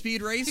the other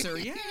Speed Racer.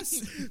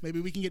 Yes.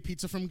 Maybe we can get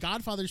pizza from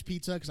Godfather's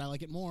Pizza because I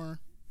like it more.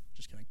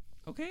 Just kidding.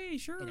 Okay,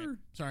 sure. Okay.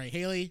 Sorry,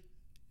 Haley.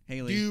 Do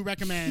Haley. you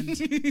recommend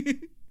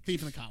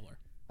Thief and the Cobbler?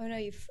 Oh no,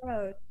 you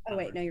froze. Oh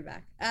wait, no, you're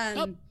back.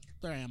 There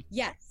I am.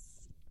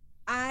 Yes,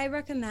 I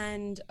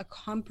recommend a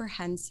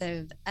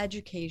comprehensive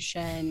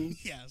education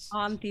Yes.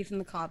 on Thief and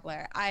the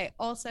Cobbler. I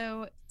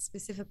also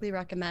specifically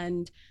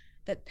recommend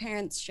that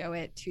parents show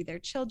it to their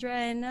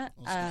children.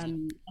 I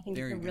think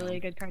There it's a you really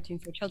go. good cartoon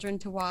for children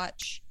to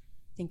watch.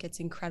 I think it's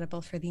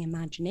incredible for the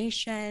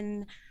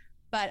imagination.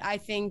 But I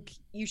think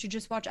you should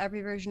just watch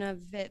every version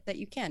of it that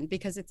you can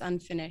because it's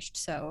unfinished.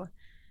 So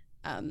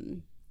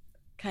it's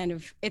kind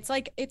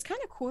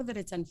of cool that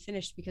it's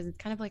unfinished because it's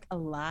kind of like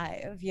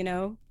alive, you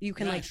know? You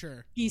can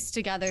Sure. piece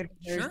together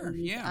the Sure, versions,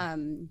 yeah.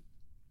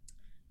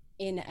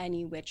 in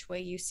any which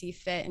way you see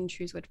fit and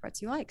choose which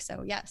parts you like.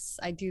 So yes,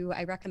 I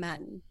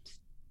recommend.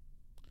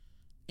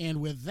 And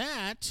with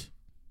that,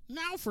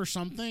 now for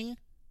something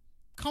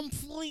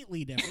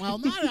completely different.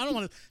 Well, I don't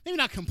want to, maybe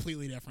not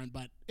completely different,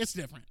 but it's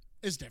different.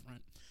 It's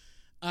different.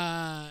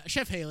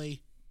 Chef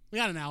Haley, we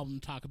got an album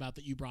to talk about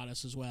that you brought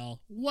us as well.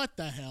 What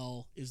the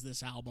hell is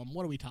this album?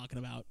 What are we talking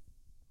about?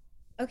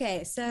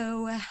 Okay,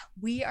 so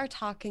we are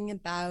talking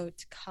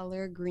about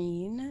Color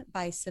Green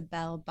by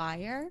Sibel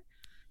Bayer.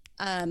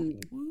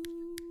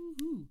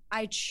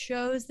 I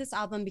chose this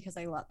album because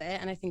I love it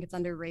and I think it's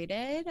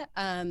underrated.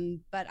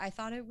 But I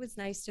thought it was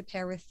nice to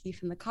pair with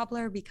Thief and the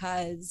Cobbler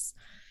because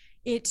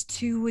it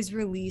too was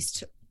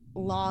released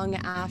long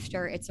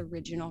after its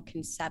original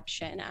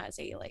conception as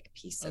a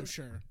piece of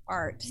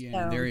art.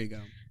 Yeah, so, there you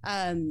go.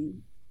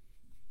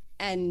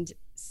 And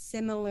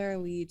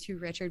similarly to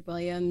Richard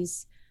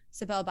Williams,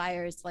 Sibel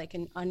Bayer is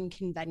an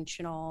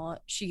unconventional.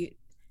 She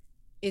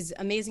is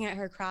amazing at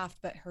her craft,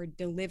 but her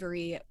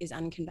delivery is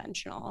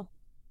unconventional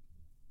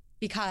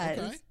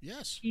because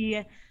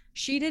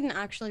she didn't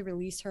actually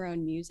release her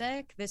own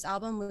music. This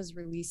album was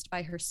released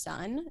by her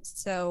son.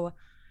 So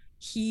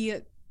he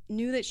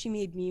knew that she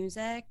made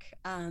music,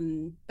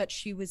 but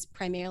she was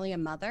primarily a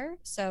mother.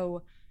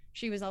 So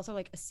she was also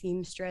a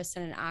seamstress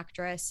and an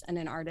actress and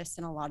an artist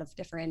in a lot of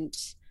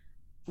different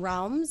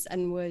realms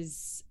and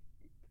was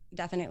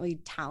definitely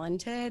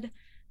talented.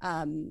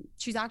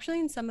 She's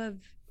actually in some of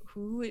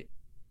who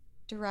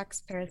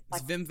directs Paris.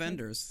 It's Wim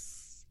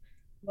Wenders.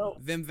 Well,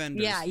 Wim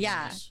Wenders.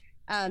 Yeah.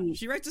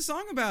 She writes a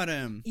song about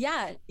him.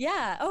 Yeah.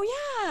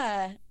 Oh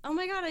yeah. Oh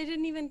my God, I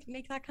didn't even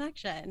make that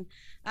connection.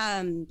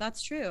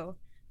 That's true.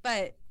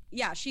 But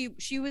yeah,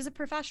 she was a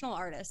professional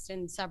artist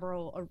in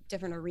several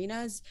different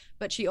arenas,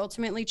 but she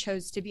ultimately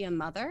chose to be a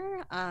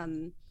mother.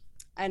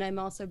 And I'm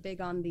also big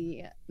on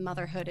the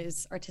motherhood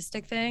is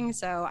artistic thing.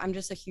 So I'm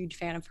just a huge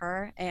fan of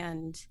her.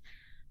 And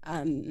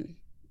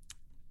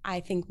I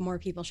think more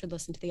people should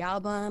listen to the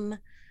album.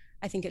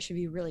 I think it should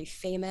be really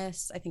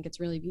famous. I think it's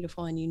really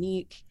beautiful and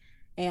unique.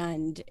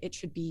 And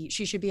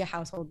she should be a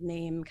household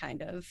name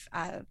kind of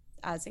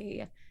as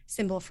a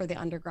symbol for the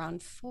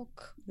underground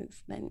folk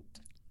movement.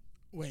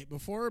 Wait,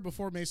 before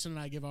Mason and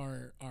I give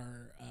our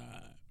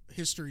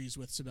histories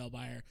with Sibel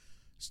Bayer,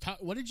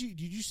 what did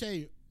you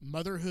say?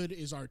 Motherhood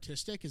is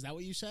artistic. Is that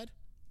what you said?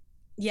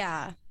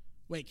 Yeah.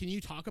 Wait, can you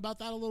talk about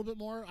that a little bit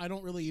more? I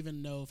don't really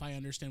even know if I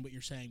understand what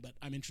you're saying, but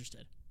I'm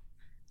interested.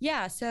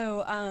 Yeah.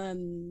 So,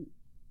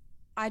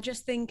 I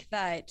just think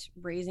that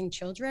raising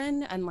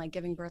children and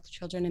giving birth to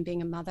children and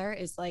being a mother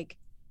is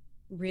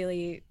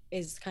really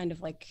is kind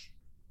of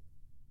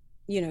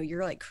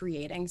you're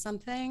creating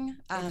something.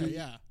 Okay,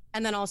 yeah.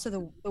 And then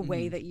also the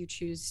way that you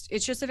choose,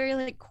 it's just a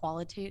very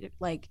qualitative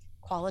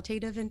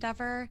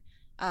endeavor.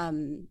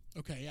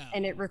 Okay, yeah.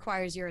 And it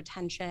requires your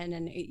attention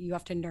and you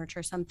have to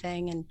nurture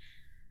something. And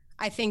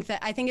I think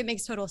it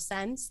makes total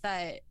sense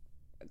that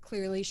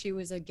clearly she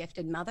was a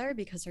gifted mother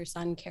because her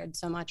son cared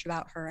so much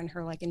about her and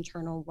her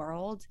internal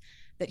world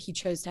that he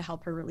chose to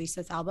help her release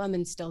this album.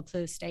 And still to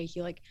this day,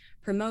 he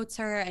promotes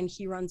her and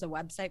he runs a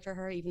website for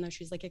her, even though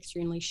she's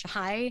extremely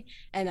shy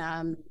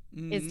and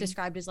is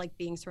described as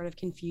being sort of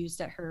confused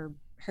at her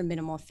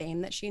minimal fame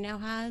that she now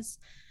has.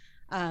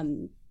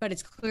 But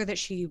it's clear that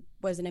she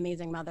was an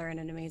amazing mother and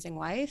an amazing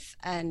wife.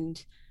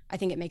 And I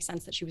think it makes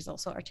sense that she was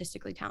also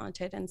artistically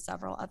talented in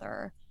several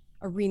other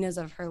arenas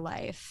of her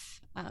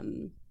life.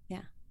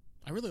 Yeah.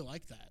 I really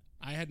like that.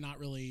 I had not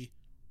really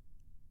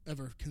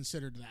ever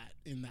considered that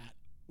in that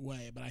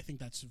way, but I think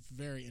that's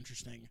very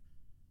interesting.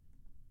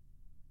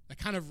 That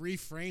kind of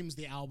reframes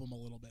the album a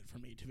little bit for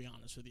me, to be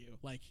honest with you.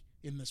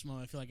 In this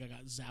moment, I feel like I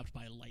got zapped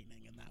by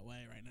lightning in that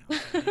way right now.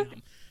 So,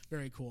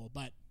 very cool.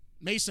 But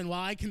Mason,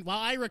 while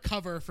I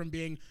recover from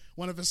being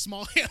one of a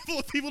small handful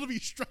of people to be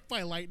struck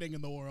by lightning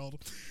in the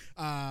world,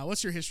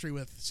 what's your history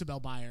with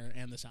Sibel Bayer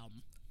and this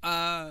album?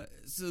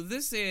 So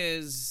this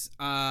is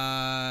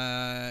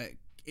an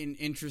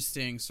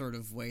interesting sort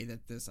of way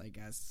that this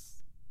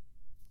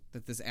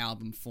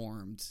album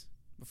formed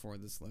before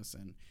this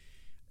listen.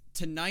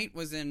 Tonight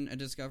was in a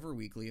Discover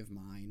Weekly of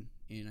mine,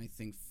 and I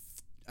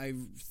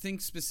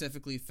think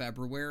specifically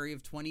February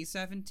of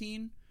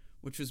 2017,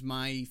 which was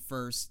my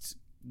first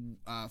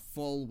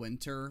full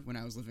winter when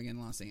I was living in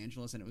Los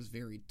Angeles, and it was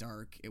very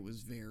dark, it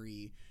was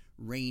very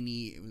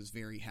rainy, it was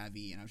very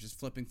heavy, and I was just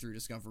flipping through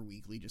Discover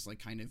Weekly, just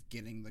kind of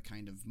getting the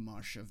kind of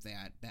mush of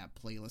that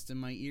playlist in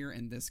my ear,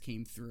 and this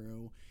came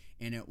through,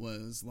 and it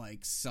was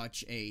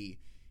such a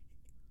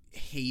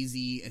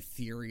hazy,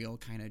 ethereal,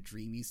 kind of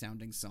dreamy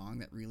sounding song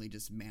that really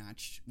just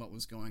matched what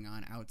was going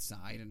on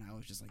outside, and I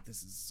was just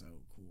this is so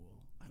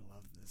cool. I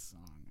love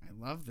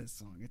this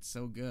song. It's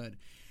so good.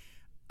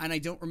 And I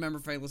don't remember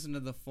if I listened to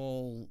the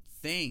full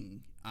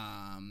thing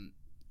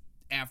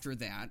after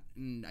that.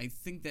 And I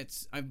think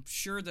I'm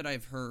sure that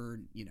I've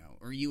heard,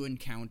 or you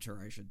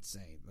encounter, I should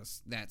say,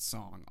 that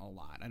song a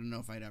lot. I don't know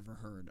if I'd ever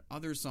heard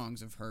other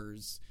songs of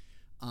hers.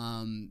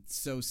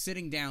 So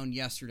sitting down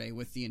yesterday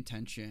with the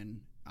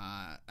intention,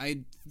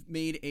 I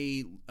made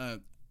a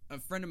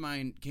friend of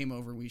mine came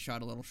over. We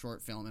shot a little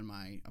short film in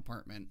my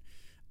apartment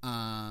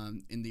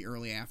in the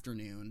early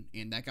afternoon,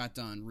 and that got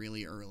done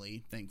really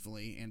early,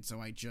 thankfully. And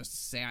so I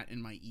just sat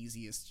in my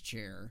easiest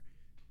chair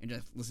and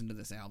just listened to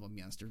this album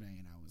yesterday,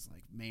 and I was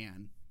like,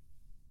 man,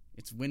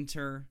 it's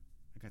winter.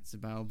 I got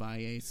Sibel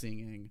Bayer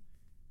singing.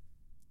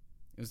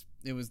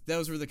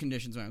 those were the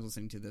conditions when I was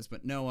listening to this.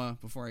 But Noah,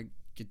 before I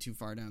get too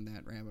far down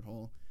that rabbit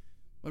hole,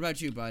 what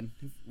about you, bud?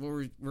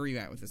 Where were you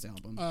at with this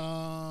album?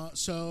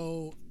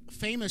 So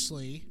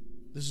famously,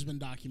 this has been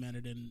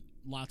documented in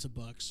lots of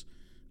books.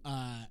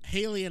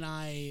 Haley and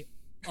I,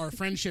 our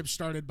friendship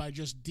started by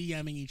just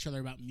DMing each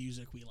other about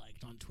music we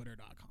liked on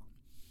Twitter.com.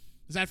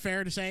 Is that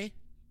fair to say?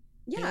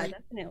 Yeah, Haley?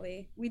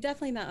 Definitely. We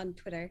definitely met on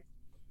Twitter.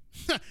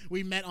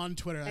 We met on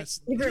Twitter. That's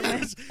favorite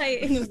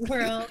website in the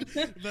world.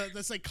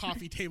 That's like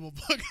coffee table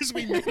book, is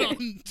we met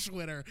on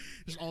Twitter.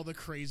 Just all the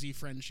crazy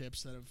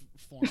friendships that have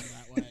formed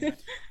that way.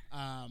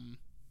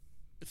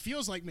 It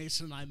feels like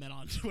Mason and I met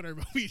on Twitter,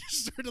 but we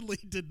certainly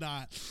did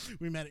not.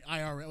 We met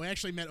IRL. We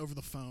actually met over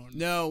the phone.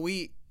 No,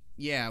 we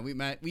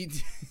met.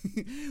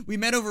 We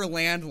met over a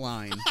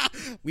landline.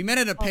 We met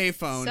at a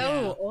payphone.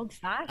 So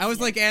old-fashioned. I was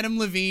like Adam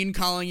Levine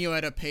calling you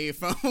at a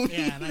payphone.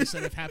 Yeah, and I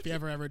said, if Happy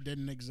Ever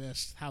didn't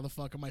exist, how the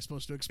fuck am I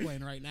supposed to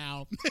explain right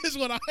now? is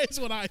what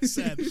I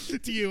said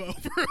to you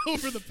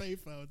over the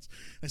payphones.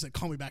 I said,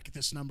 call me back at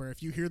this number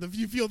if you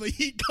feel the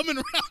heat coming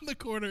around the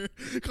corner.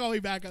 Call me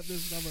back at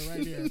this number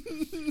right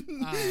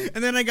here.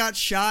 And then I got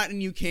shot,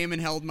 and you came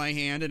and held my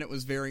hand, and it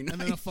was very nice.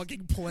 And then a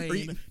fucking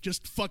plane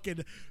just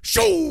fucking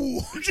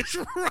just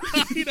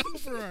right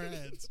over our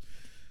heads.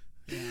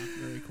 Yeah,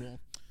 very cool.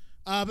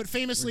 But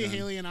famously,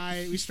 Haley and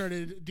I, we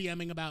started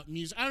DMing about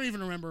music. I don't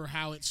even remember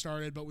how it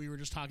started, but we were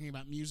just talking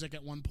about music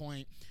at one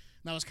point.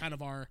 And that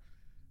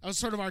was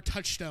sort of our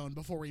touchstone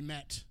before we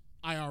met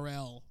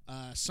IRL,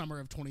 summer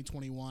of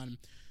 2021.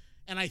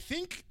 And I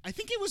think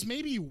it was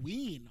maybe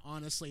Ween,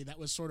 honestly, that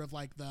was sort of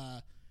like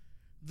the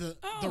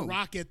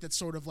rocket that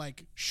sort of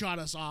like shot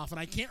us off. And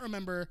I can't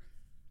remember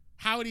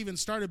how it even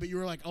started, but you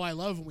were like, oh, I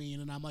love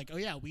Ween. And I'm like, oh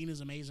yeah, Ween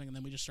is amazing. And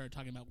then we just started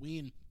talking about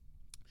Ween.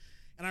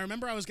 And I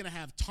remember I was going to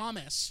have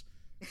Thomas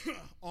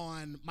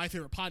on My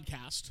Favorite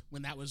Podcast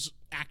when that was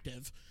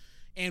active.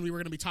 And we were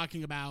going to be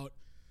talking about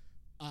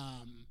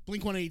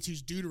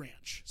Blink-182's Dude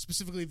Ranch,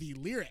 specifically the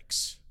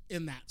lyrics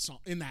in that song,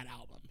 in that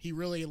album. He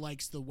really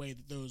likes the way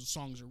that those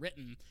songs are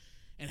written.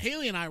 And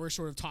Haley and I were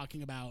sort of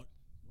talking about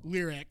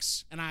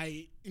lyrics, and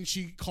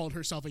she called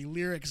herself a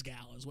lyrics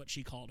gal, is what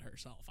she called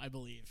herself, I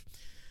believe.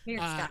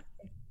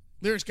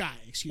 Lyrics guy,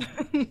 excuse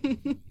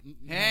me.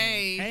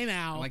 Hey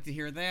now. I like to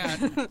hear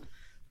that.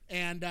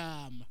 And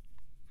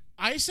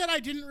I said I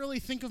didn't really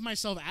think of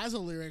myself as a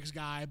lyrics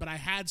guy, but I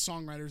had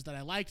songwriters that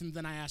I liked, and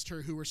then I asked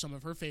her who were some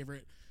of her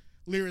favorite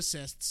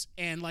lyricists,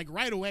 and like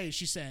right away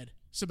she said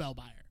Sibel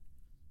Bayer.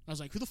 I was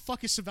like, who the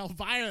fuck is Sibel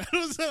Bayer?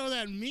 What does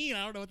that mean?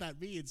 I don't know what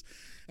that means.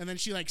 And then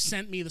she like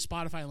sent me the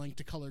Spotify link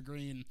to Color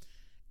Green,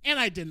 and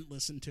I didn't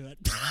listen to it.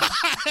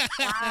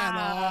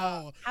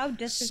 Wow. How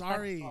disrespectful.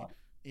 Sorry.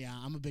 Yeah,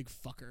 I'm a big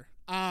fucker.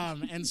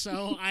 And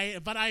so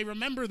I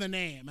remember the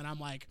name, and I'm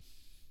like,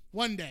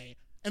 one day.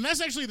 And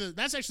that's actually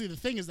the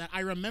thing, is that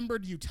I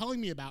remembered you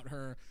telling me about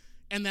her,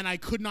 and then I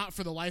could not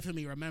for the life of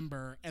me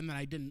remember, and then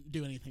I didn't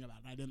do anything about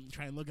it. I didn't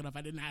try and look it up.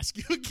 I didn't ask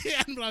you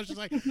again, but I was just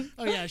like,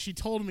 oh yeah, she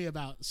told me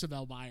about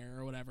Sibel Bayer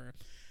or whatever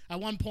at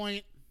one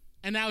point,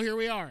 and now here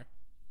we are.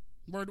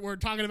 We're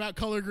talking about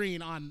Color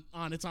Green on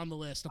It's on the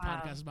List, a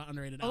podcast about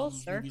underrated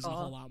albums, movies, and a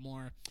whole lot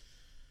more.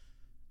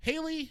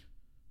 Haley,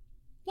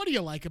 what do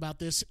you like about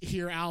this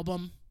here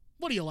album?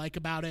 What do you like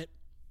about it?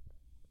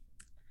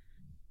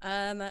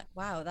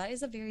 Wow, that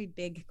is a very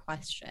big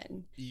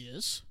question.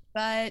 Yes.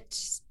 But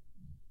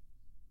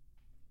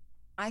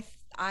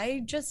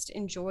I just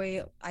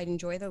enjoy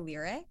the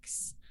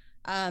lyrics.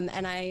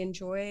 And I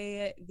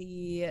enjoy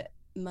the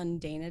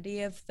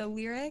mundanity of the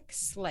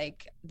lyrics,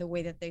 like the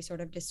way that they sort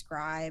of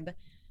describe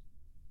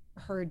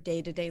her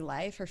day-to-day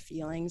life, her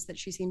feelings that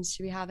she seems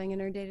to be having in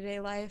her day-to-day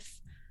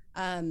life.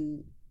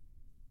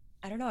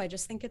 I don't know, I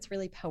just think it's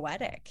really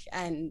poetic,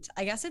 and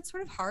I guess it's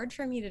sort of hard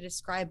for me to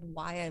describe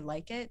why I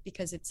like it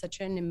because it's such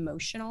an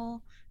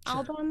emotional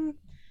album.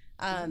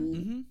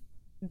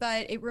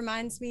 But it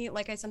reminds me,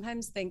 like, I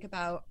sometimes think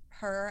about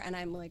her and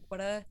I'm like,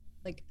 what a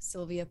like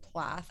Sylvia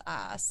Plath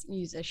ass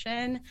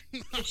musician.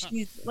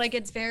 She's like,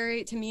 it's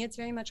very, to me it's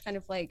very much kind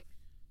of like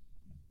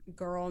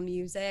girl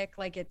music,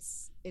 like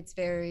it's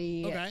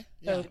very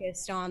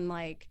focused on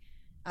like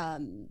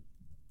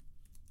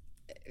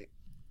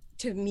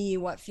to me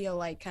what feel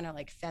like kind of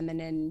like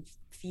feminine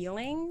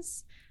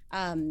feelings,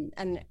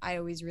 and I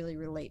always really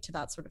relate to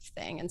that sort of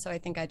thing, and so I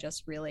think I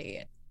just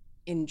really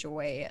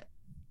enjoy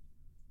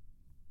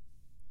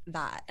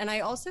that. And I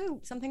also,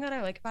 something that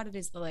I like about it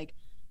is the like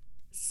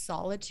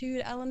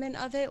solitude element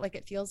of it. Like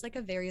it feels like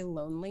a very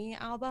lonely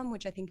album,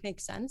 which I think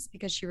makes sense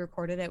because she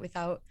recorded it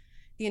without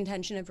the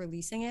intention of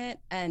releasing it,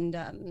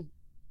 and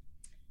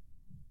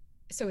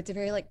so it's a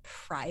very like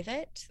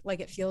private,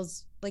 like it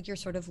feels like you're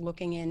sort of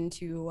looking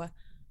into,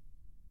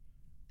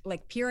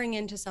 like peering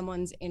into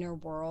someone's inner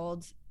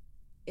world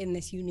in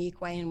this unique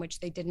way in which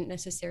they didn't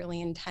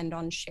necessarily intend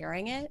on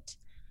sharing it.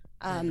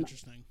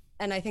 Interesting.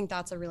 And I think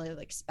that's a really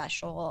like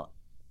special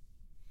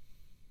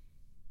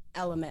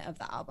element of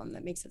the album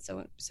that makes it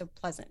so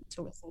pleasant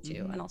to listen to,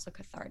 and also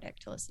cathartic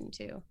to listen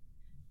to.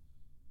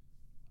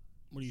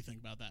 What do you think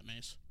about that,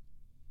 Mace?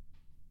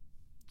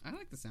 I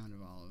like the sound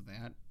of all of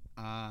that.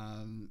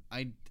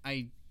 I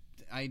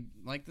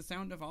like the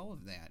sound of all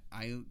of that.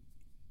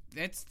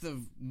 That's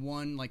the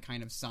one like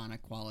kind of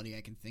sonic quality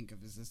I can think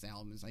of as this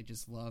album is I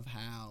just love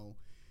how,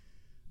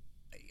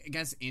 I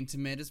guess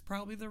intimate is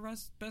probably the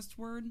best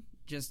word.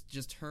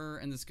 Just her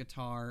and this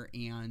guitar,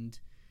 and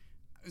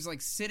I was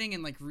like sitting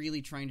and like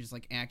really trying to just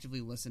like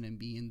actively listen and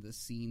be in the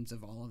scenes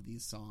of all of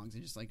these songs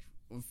and just like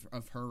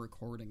of her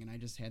recording, and I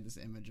just had this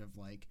image of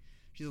like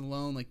she's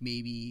alone, like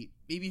maybe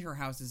her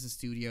house is a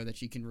studio that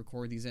she can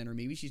record these in, or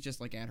maybe she's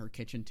just like at her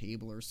kitchen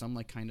table or some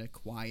like kind of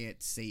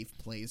quiet, safe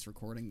place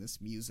recording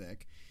this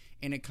music,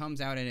 and it comes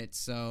out and it's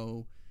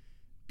so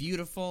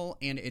beautiful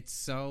and it's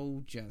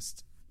so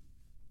just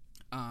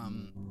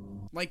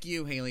like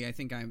you, Haley, I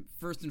think I'm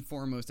first and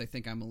foremost, I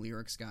think I'm a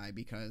lyrics guy,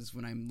 because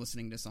when I'm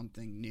listening to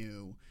something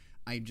new,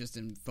 I just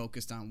am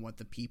focused on what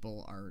the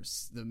people are,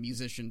 the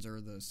musicians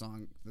or the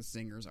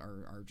singers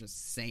are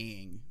just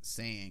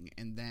saying,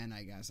 and then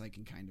I guess I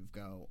can kind of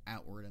go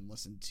outward and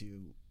listen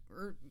to,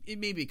 or it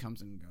maybe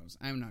comes and goes.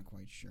 I'm not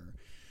quite sure.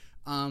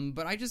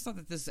 But I just thought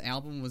that this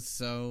album was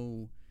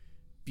so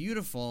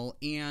beautiful,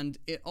 and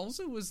it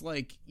also was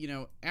like, you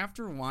know,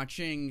 after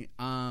watching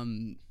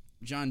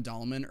John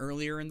Dahlman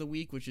earlier in the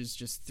week, which is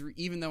just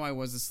even though I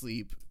was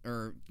asleep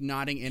or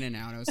nodding in and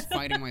out, I was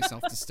fighting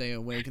myself to stay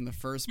awake in the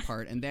first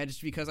part, and that is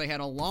because I had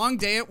a long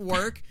day at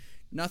work.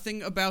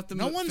 Nothing about the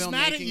No one's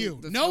mad at you.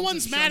 No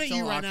one's mad at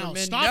you right now.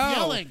 Stop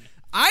yelling.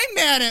 I'm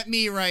mad at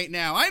me right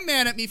now. I'm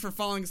mad at me for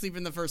falling asleep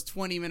in the first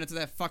 20 minutes of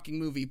that fucking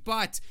movie.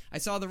 But I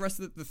saw the rest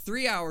of the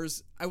 3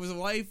 hours. I was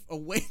awake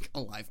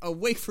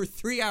for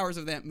 3 hours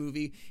of that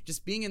movie,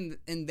 just being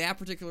in that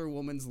particular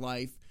woman's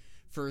life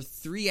for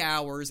 3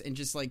 hours and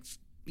just like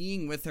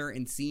being with her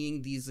and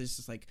seeing these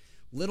just like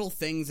little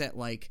things that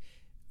like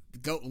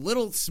go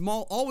little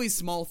small, always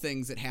small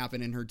things that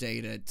happen in her day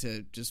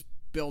to just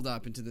build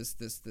up into this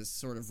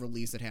sort of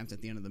release that happens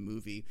at the end of the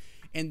movie.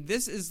 And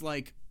this is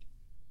like,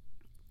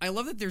 I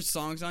love that there's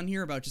songs on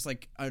here about just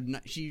like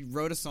she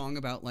wrote a song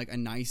about like a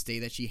nice day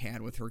that she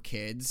had with her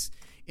kids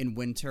in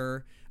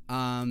winter.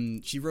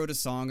 She wrote a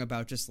song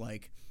about just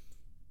like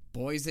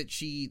boys that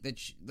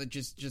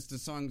just the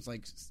songs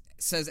like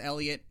Says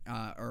Elliot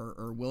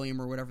or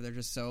William or whatever, they're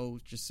just so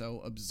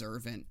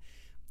observant.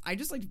 I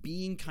just like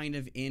being kind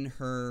of in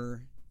her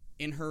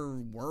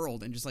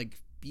world and just like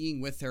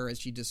being with her as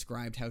she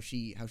described how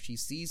she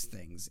sees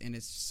things, and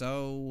it's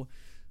so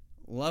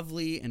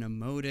lovely and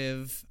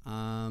emotive.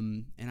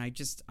 And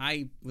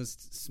I was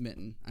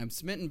smitten. I'm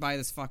smitten by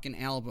this fucking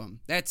album.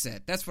 That's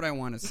it. That's what I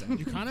want to say.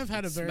 You kind of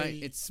had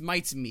it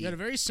smites me. You had a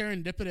very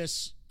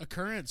serendipitous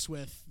occurrence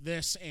with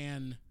this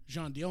and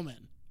Jean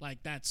Dielman.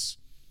 Like that's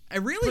I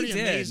really pretty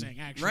did. Amazing,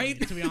 actually.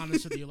 Right? To be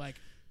honest with you, like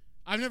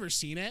I've never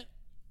seen it.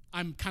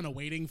 I'm kind of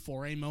waiting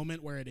for a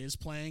moment where it is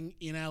playing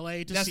in LA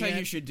to That's see how it.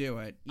 You should do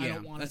it. Yeah, I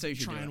don't want to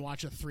try and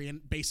watch a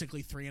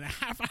basically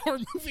 3.5 hour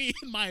movie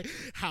in my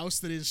house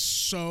that is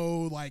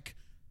so like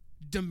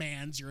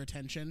demands your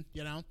attention,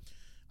 you know.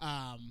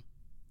 But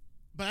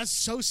that's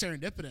so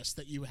serendipitous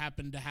that you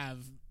happen to have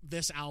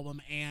this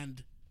album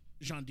and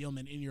Jean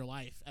Dielman in your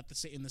life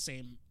in the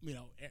same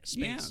space.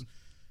 Yeah.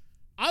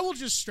 I will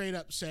just straight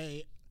up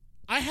say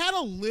I had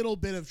a little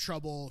bit of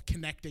trouble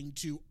connecting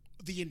to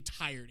the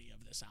entirety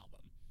of this album.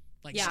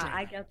 Like, yeah,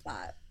 I get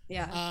that.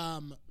 Yeah.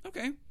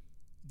 Okay.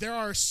 There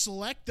are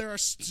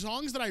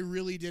songs that I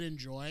really did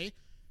enjoy,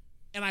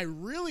 and I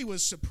really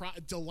was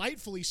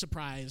delightfully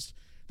surprised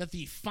that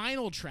the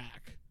final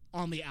track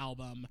on the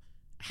album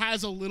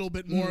has a little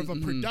bit more of a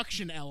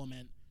production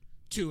element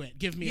to it.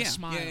 Give Me a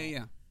Smile.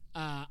 Yeah.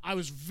 I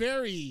was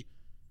very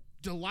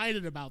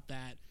delighted about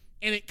that,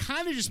 and it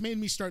kind of just made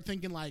me start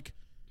thinking like,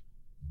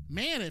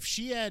 man, if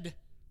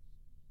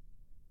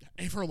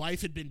her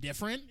life had been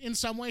different in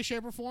some way,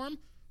 shape, or form,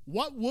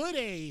 what would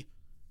it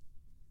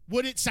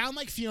sound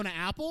like Fiona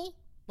Apple?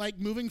 Like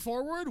moving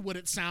forward, would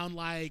it sound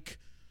like,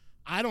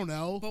 I don't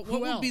know? But what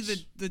would be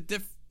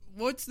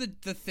what's the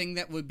thing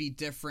that would be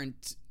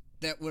different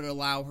that would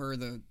allow her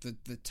the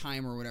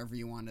time or whatever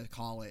you want to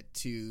call it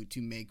to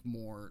make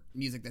more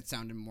music that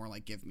sounded more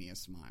like Give Me a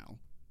Smile?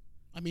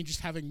 I mean, just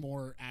having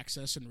more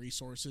access and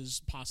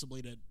resources,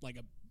 possibly to like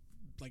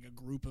a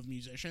group of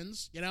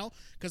musicians, you know?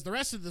 Because the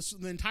rest of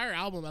the entire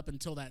album up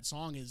until that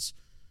song is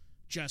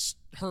just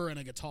her and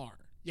a guitar,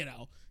 you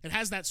know? It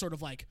has that sort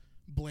of like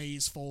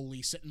Blaze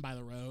Foley Sitting by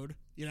the Road,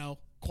 you know,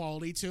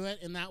 quality to it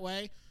in that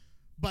way.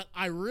 But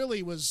I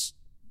really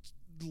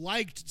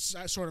liked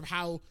sort of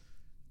how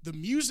the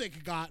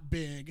music got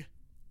big,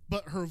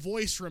 but her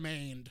voice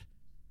remained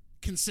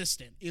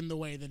consistent in the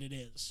way that it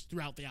is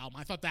throughout the album.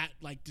 I thought that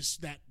like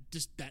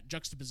that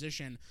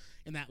juxtaposition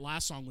in that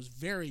last song was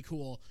very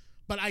cool.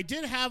 But I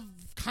did have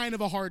kind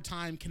of a hard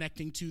time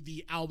connecting to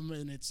the album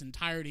in its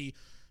entirety,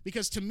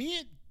 because to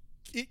me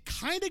it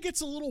kind of gets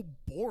a little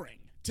boring,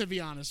 to be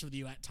honest with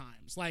you, at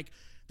times. Like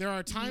there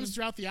are times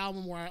throughout the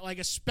album where like,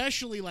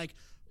 especially like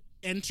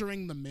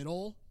entering the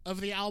middle of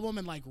the album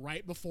and like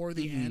right before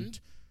the end,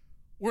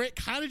 where it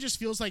kind of just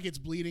feels like it's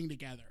bleeding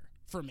together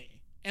for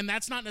me. And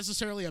that's not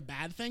necessarily a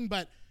bad thing,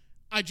 but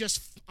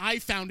I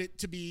found it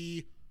to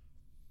be,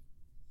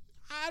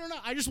 I don't know.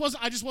 I just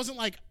wasn't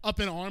like up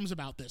in arms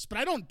about this, but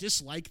I don't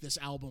dislike this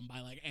album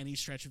by like any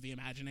stretch of the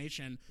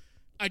imagination.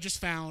 I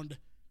just found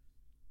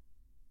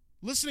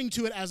listening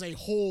to it as a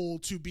whole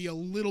to be a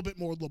little bit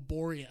more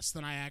laborious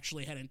than I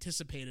actually had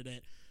anticipated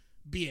it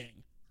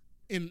being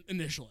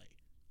initially,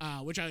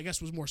 which I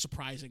guess was more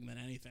surprising than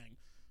anything.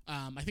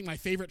 I think my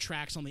favorite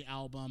tracks on the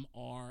album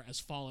are as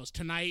follows.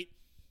 Tonight,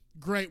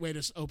 great way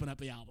to open up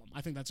the album.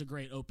 I think that's a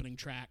great opening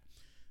track.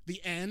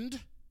 The End,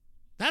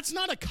 that's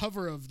not a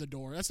cover of The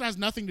Doors. That has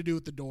nothing to do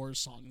with The Doors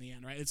song, The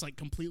End, right? It's like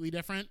completely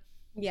different.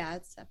 Yeah,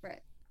 it's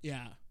separate.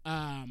 Yeah.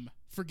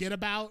 Forget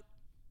About,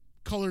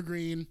 Color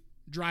Green,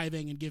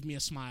 Driving, and Give Me a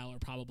Smile are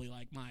probably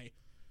like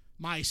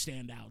my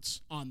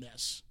standouts on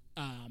this.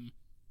 I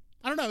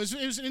don't know.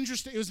 It was an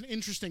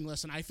interesting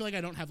listen. I feel like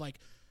I don't have like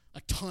a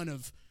ton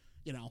of,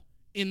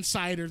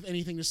 insight or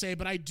anything to say,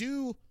 but I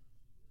do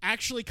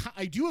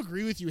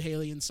agree with you,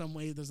 Haley, in some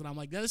ways that I'm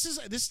like,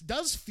 this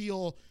does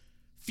feel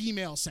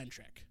female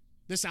centric.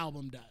 This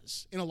album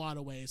does in a lot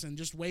of ways, and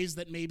just ways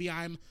that maybe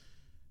I'm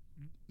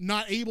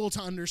not able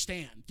to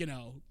understand,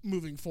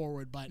 moving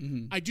forward. But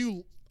I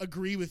do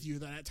agree with you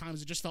that at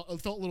times it felt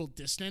a little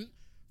distant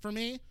for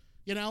me,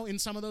 in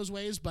some of those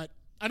ways. But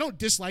I don't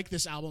dislike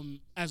this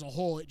album as a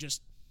whole.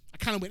 I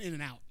kind of went in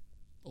and out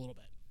a little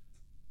bit.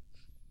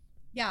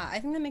 Yeah, I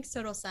think that makes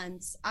total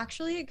sense.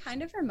 Actually, it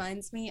kind of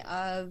reminds me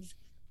of,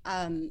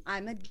 I'm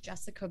a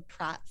Jessica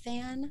Pratt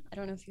fan. I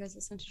don't know if you guys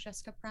listen to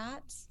Jessica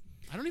Pratt.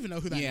 I don't even know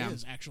who that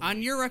is, actually.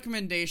 On your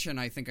recommendation,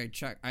 I think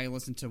I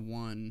listened to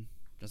one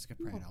Jessica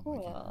Pratt album.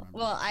 Cool.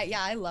 Well,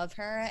 I love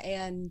her,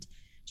 and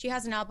she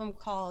has an album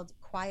called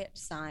Quiet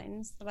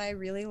Signs that I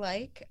really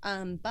like,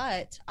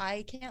 but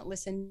I can't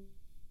listen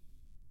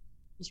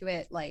to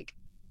it like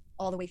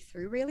all the way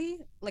through, really.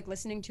 Like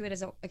listening to it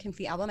as a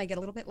complete album, I get a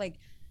little bit like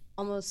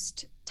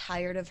almost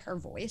tired of her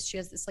voice. She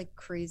has this like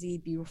crazy,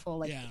 beautiful,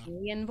 like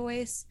alien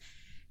voice.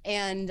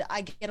 And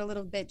I get a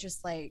little bit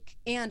just like,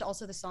 and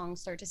also the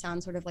songs start to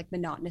sound sort of like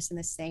monotonous and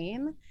the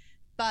same.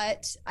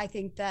 But I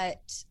think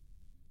that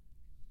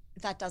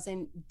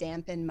doesn't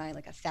dampen my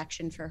like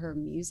affection for her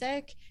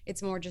music.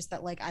 It's more just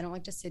that like I don't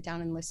like to sit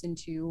down and listen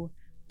to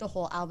the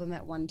whole album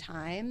at one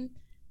time.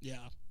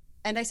 Yeah.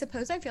 And I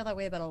suppose I feel that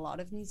way about a lot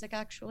of music,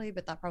 actually,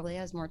 but that probably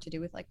has more to do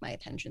with like my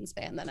attention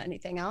span than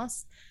anything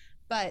else.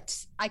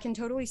 But I can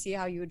totally see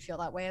how you would feel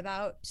that way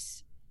about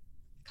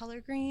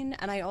Color Green.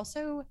 And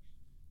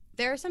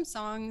there are some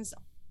songs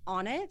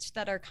on it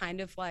that are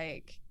kind of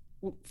like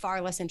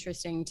far less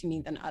interesting to me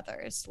than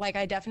others. Like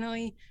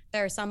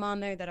there are some on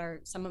there that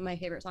are some of my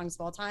favorite songs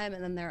of all time.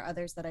 And then there are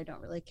others that I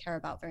don't really care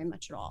about very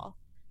much at all.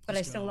 But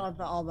I still love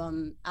the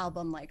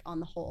album like on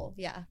the whole.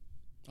 Yeah.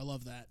 I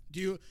love that.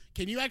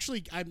 Can you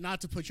actually,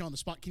 not to put you on the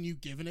spot, can you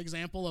give an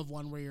example of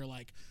one where you're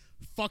like,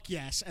 fuck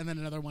yes, and then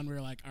another one where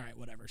you're like, all right,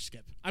 whatever,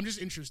 skip? I'm just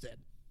interested.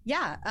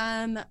 Yeah.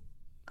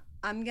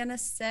 I'm gonna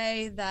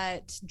say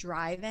that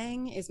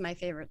Driving is my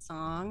favorite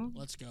song.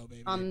 Let's go,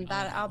 baby. On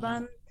that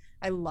album.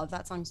 I love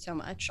that song so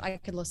much. I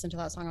could listen to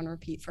that song on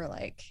repeat for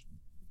like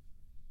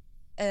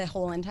a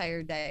whole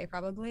entire day,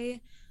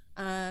 probably.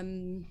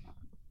 I'm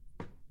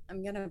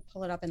gonna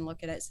pull it up and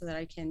look at it so that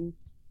I can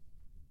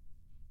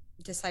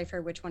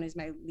decipher which one is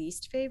my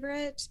least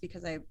favorite,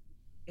 because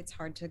it's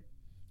hard to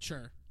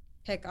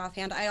pick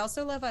offhand. I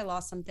also love I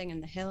Lost Something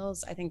in the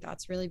Hills. I think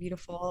that's really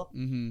beautiful.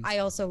 I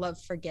also love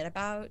Forget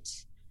About.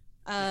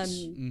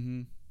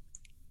 I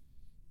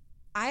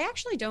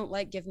actually don't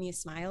like Give Me a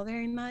Smile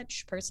very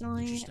much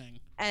personally. Interesting.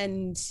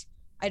 And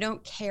I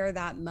don't care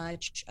that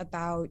much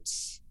about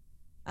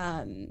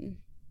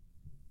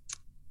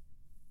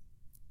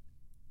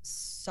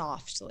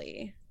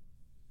Softly.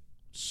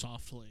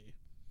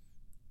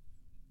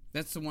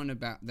 That's the one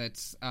about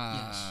with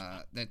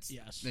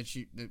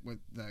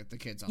the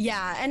kids on.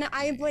 Yeah, and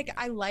I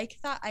like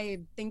that.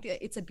 I think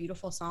that it's a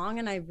beautiful song,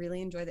 and I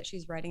really enjoy that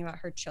she's writing about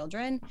her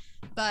children.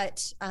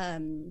 But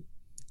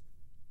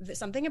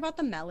something about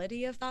the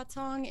melody of that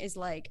song is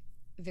like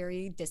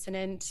very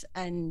dissonant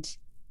and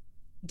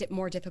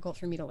more difficult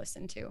for me to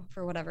listen to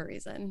for whatever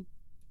reason.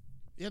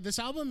 Yeah, this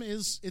album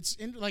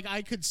like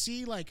I could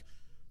see like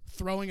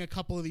throwing a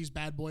couple of these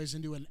bad boys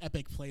into an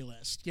epic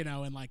playlist,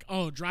 and like,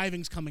 oh,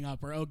 Driving's coming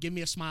up, or oh, Give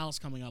Me a Smile's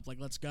coming up, like,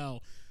 let's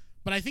go.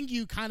 But I think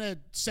you kind of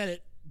said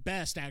it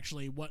best,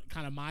 actually, what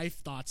kind of my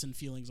thoughts and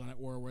feelings on it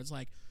were, where it's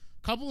like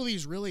a couple of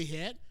these really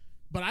hit,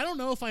 but I don't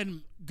know if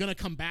I'm gonna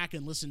come back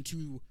and listen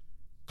to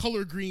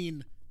Color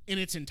Green in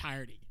its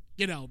entirety,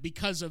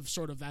 because of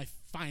sort of, I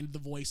find the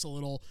voice a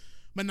little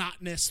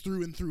monotonous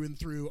through and through and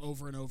through,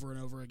 over and over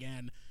and over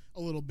again, a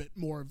little bit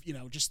more of,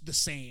 just the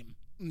same,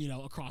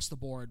 across the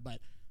board. But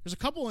there's a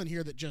couple in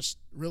here that just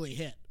really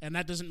hit, and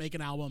that doesn't make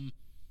an album.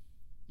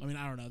 I mean,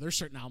 I don't know. There's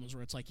certain albums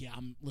where it's like, yeah,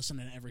 I'm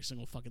listening to every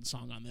single fucking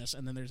song on this,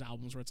 and then there's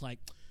albums where it's like,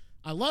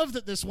 I love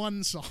that this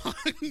one song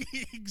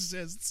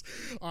exists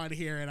on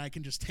here, and I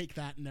can just take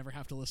that and never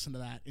have to listen to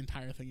that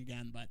entire thing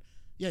again. But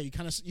yeah, you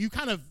kind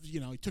of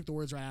you took the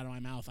words right out of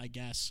my mouth, I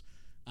guess,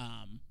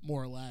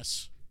 more or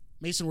less.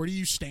 Mason, where do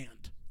you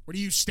stand? Where do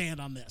you stand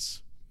on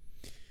this?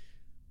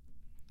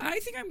 I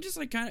think I'm just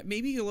like kind of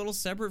maybe a little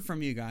separate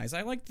from you guys.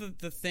 I like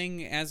the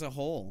thing as a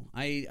whole.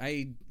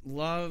 I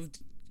loved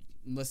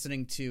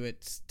listening to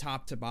it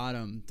top to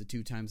bottom the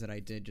 2 times that I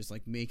did, just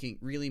like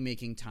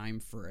making time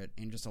for it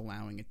and just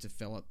allowing it to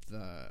fill up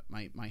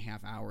my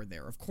half hour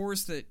there. Of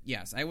course that,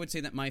 yes, I would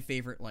say that my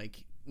favorite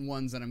like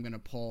ones that I'm going to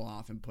pull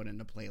off and put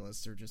into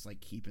playlists or just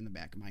like keep in the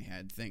back of my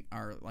head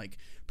are like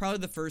probably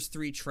the first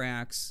 3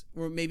 tracks,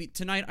 or maybe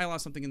Tonight I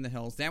Lost Something in the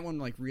Hills. That one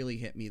like really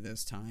hit me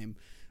this time.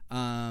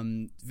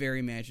 Very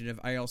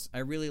imaginative. I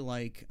really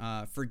like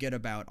Forget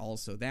About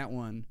also. That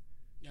one.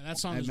 Yeah, that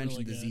song is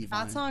really good. Zevon.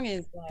 That song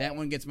is like, that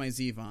one gets my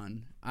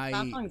Zevon.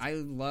 I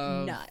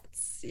love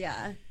nuts.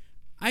 Yeah.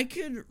 I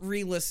could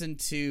re-listen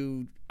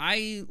to.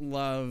 I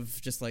love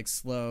just like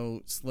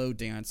slow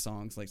dance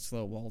songs, like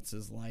slow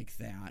waltzes like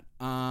that.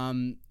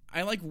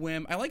 I like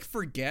Whim. I like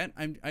Forget.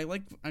 I'm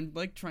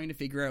like trying to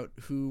figure out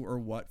who or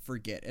what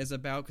Forget is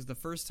about, because the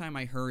first time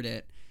I heard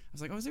it, I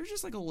was like, oh, is there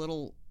just like a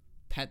little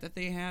pet that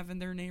they have in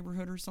their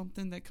neighborhood or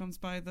something that comes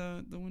by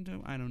the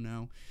window? I don't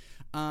know.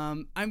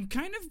 I'm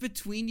kind of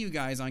between you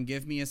guys on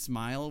Give Me a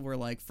Smile, where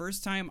like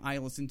first time I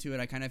listened to it,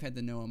 I kind of had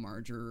the Noah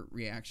Marger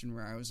reaction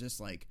where I was just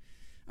like,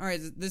 all right,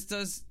 this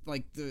does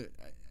like the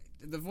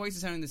voice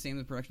is sounding the same,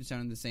 the production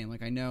sounding the same.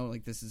 Like I know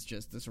like this is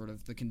just the sort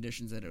of the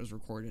conditions that it was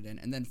recorded in,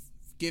 and then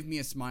Give Me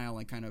a Smile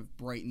like kind of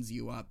brightens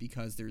you up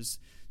because there's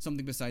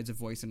something besides a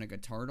voice and a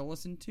guitar to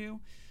listen to.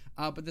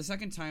 But the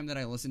second time that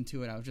I listened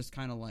to it, I was just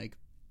kind of like,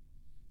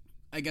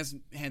 I guess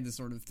had this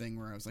sort of thing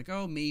where I was like,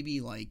 oh,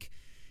 maybe like,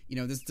 you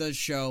know, this does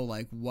show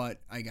like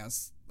what I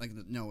guess like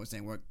Noah was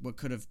saying, what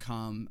could have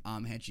come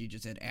had she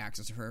just had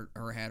access to her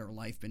or had her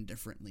life been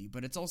differently.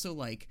 But it's also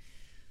like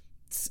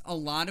a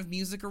lot of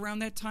music around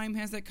that time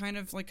has that kind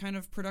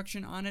of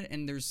production on it,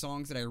 and there's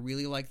songs that I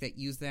really like that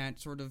use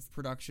that sort of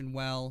production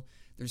well.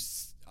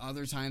 There's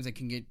other times I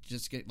can get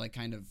like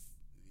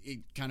it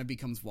kind of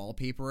becomes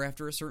wallpaper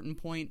after a certain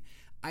point.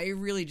 I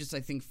really just I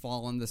think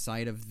fall on the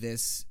side of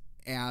this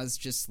as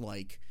just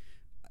like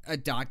a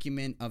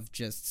document of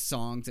just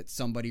songs that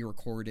somebody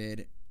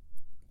recorded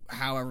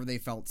however they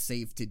felt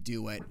safe to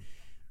do it.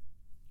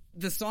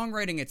 The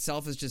songwriting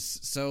itself is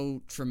just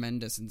so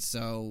tremendous and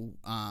so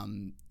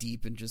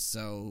deep and just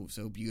so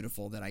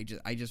beautiful that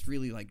I just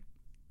really like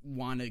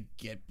want to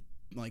get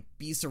like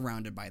be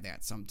surrounded by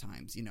that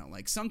sometimes, you know,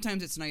 like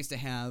sometimes it's nice to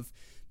have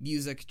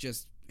music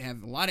just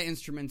have a lot of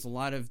instruments, a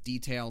lot of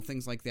detail,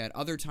 things like that.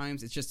 Other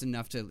times it's just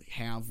enough to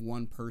have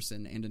one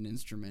person and an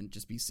instrument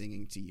just be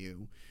singing to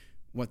you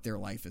what their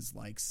life is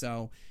like.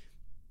 So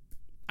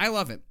I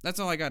love it. That's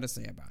all I got to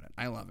say about it.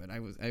 I love it. I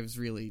was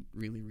really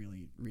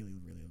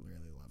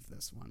love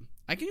this one.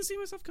 I can see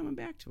myself coming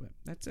back to it.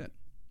 That's it.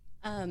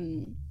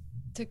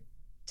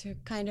 To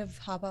kind of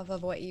hop off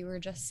of what you were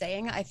just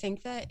saying, I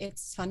think that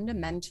it's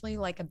fundamentally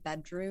like a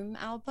bedroom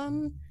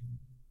album,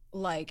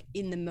 like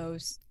in the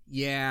most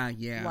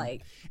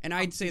like, and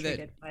I'd say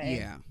that way.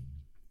 Yeah,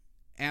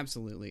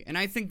 absolutely. And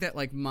I think that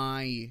like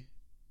my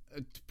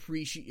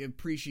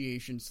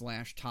appreciation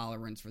 /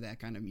 tolerance for that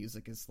kind of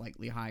music is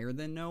slightly higher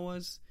than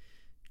Noah's.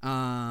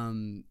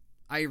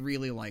 I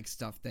really like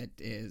stuff that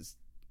is,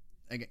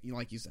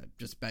 like you said,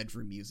 just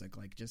bedroom music,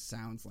 like just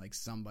sounds like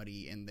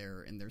somebody in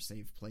their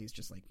safe place,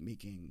 just like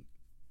making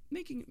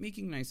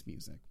nice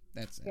music.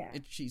 That's it.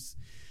 Yeah.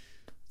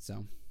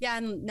 So yeah,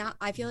 and now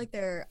I feel like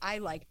I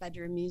like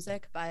bedroom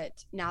music,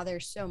 but now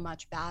there's so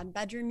much bad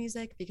bedroom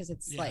music because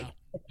it's like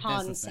the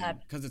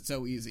concept, because it's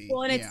so easy.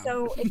 Well, and it's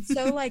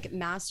so like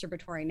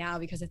masturbatory now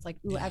because it's like,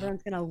 ooh,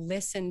 everyone's gonna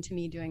listen to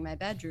me doing my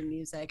bedroom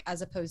music,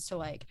 as opposed to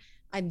like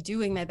I'm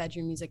doing my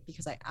bedroom music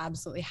because I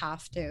absolutely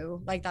have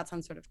to. Like that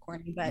sounds sort of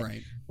corny, but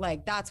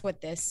like that's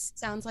what this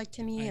sounds like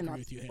to me, and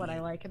that's what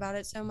I like about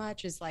it so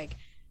much is like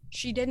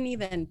she didn't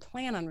even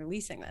plan on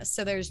releasing this.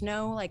 So there's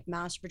no like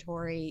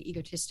masturbatory,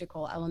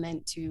 egotistical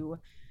element to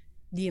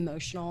the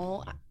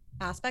emotional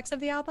aspects of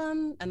the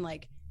album and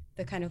like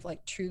the kind of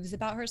like truths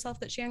about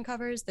herself that she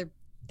uncovers.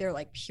 They're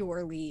like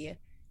purely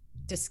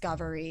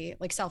discovery,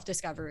 like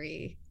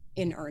self-discovery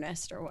in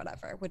earnest or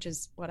whatever, which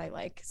is what I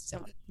like so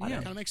much. Yeah, it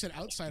kind of makes it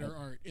outsider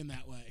art in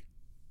that way.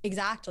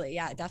 Exactly.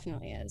 Yeah, it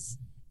definitely is.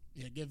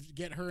 Yeah,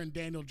 get her and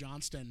Daniel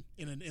Johnston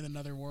in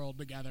another world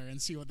together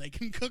and see what they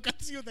can cook up.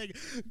 See what they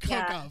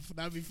cook up.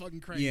 That'd be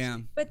fucking crazy. Yeah,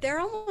 but they're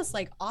almost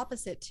like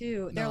opposite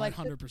too. They're like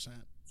 100%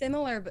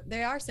 similar, but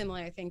they are similar,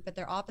 I think. But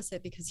they're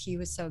opposite because he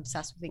was so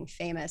obsessed with being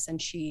famous, and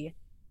she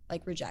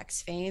like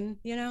rejects fame.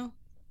 You know.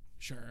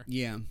 Sure.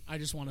 Yeah. I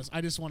just want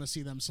to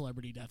see them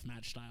celebrity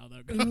deathmatch style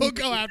though.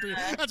 Go after it.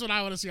 That's what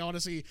I want to see. I want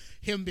to see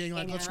him being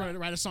like, let's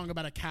write a song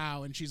about a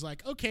cow, and she's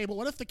like, okay, but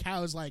what if the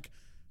cow is like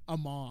a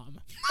mom?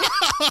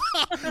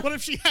 What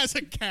if she has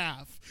a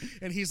calf?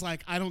 And he's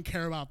like, I don't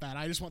care about that.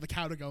 I just want the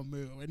cow to go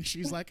moo. And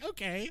she's like,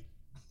 okay.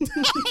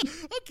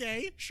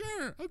 Okay,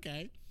 sure,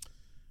 okay.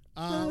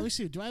 Let me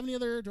see. Do I have any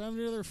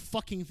other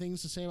fucking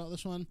things to say about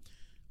this one?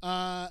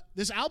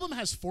 This album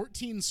has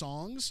 14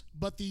 songs,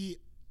 but the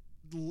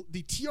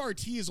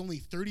TRT is only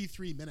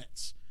 33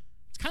 minutes.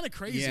 It's kind of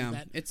crazy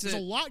that there's a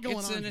lot going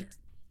on here.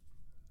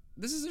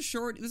 This is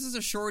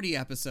a shorty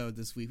episode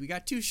this week. We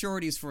got 2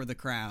 shorties for the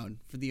crowd,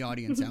 for the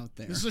audience out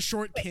there. This is a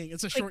short king.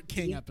 It's a short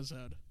king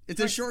episode.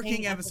 It's a short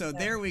king episode.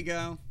 There we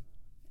go.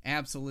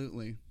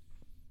 Absolutely.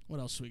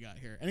 What else do we got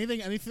here?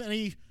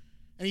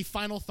 Any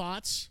final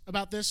thoughts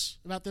about this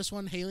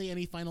one, Haley?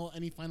 Any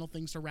final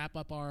things to wrap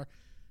up our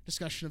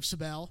discussion of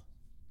Sibel?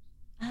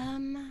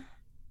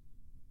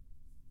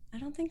 I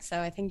don't think so.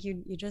 I think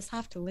you just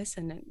have to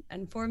listen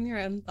and form your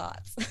own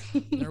thoughts.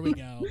 There we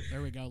go.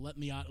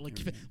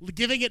 Letting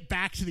giving it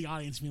back to the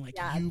audience, being like,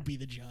 you be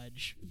the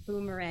judge. The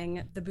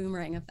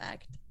boomerang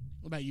effect.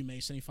 What about you,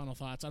 Mace? Any final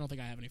thoughts? I don't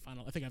think I have any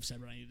final. I think I've said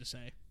what I need to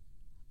say.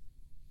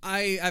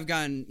 I've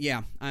gotten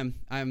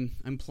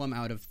I'm plumb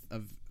out of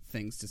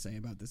things to say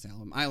about this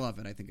album. I love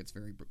it. I think it's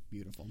very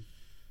beautiful.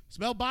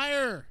 Sibel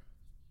Bayer,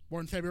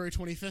 born February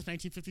 25th,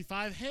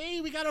 1955. Hey,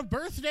 we got a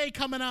birthday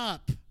coming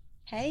up.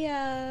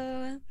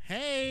 Heyo.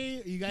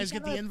 Hey, you guys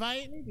get the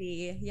invite?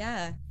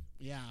 Yeah.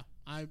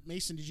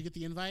 Mason, did you get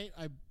the invite?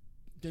 I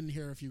didn't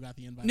hear if you got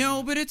the invite.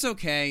 No, but it's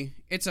okay.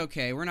 It's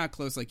okay. We're not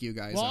close like you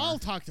guys are. I'll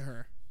talk to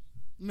her.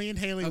 Me and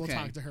Haley will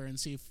talk to her and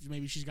see if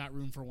maybe she's got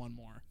room for one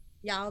more.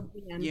 Yeah, I'll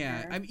DM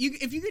her.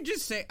 If you could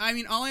just say,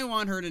 all I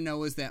want her to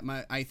know is that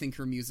I think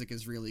her music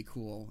is really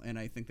cool, and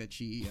I think that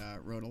she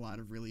wrote a lot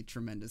of really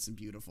tremendous and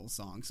beautiful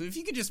songs. So if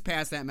you could just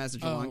pass that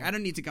message along, I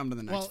don't need to come to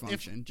the next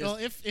function.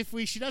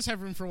 If she does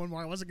have room for one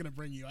more, I wasn't going to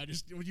bring you.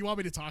 Would you want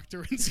me to talk to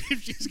her and see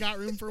if she's got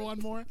room for one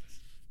more?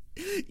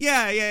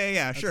 Yeah.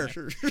 Okay.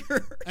 Sure.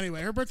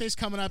 Anyway, her birthday's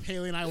coming up.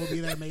 Haley and I will be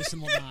there.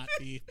 Mason will not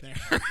be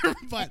there,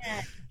 but.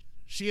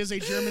 She is a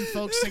German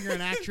folk singer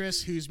and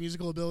actress whose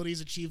musical abilities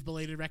achieved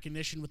belated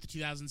recognition with the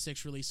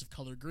 2006 release of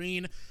Color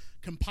Green,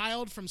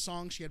 compiled from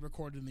songs she had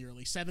recorded in the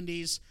early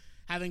 70s.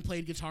 Having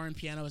played guitar and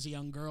piano as a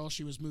young girl,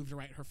 she was moved to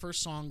write her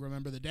first song,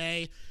 Remember the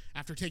Day,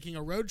 after taking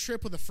a road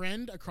trip with a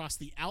friend across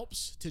the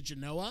Alps to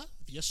Genoa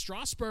via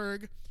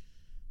Strasbourg.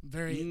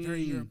 Very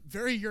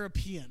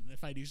European,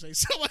 if I do say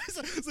so.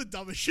 It's the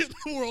dumbest shit in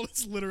the world.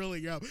 It's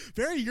literally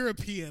very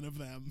European of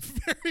them.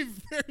 Very,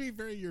 very,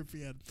 very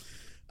European.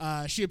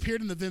 She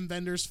appeared in the Wim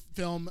Wenders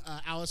film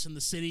Alice in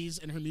the Cities,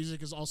 and her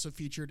music is also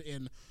featured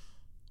in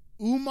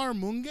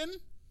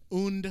Umarmungen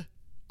und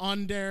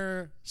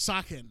Ander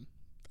Sachen.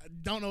 I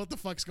don't know what the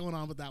fuck's going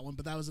on with that one,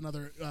 but that was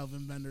another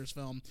Wim Wenders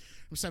film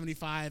from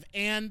 1975,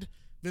 and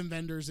Wim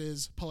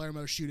Wenders'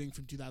 Palermo Shooting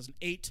from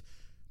 2008.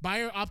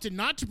 Bayer opted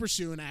not to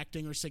pursue an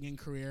acting or singing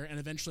career and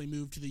eventually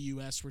moved to the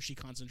U.S., where she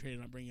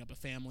concentrated on bringing up a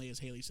family, as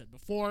Haley said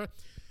before.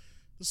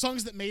 The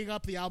songs that made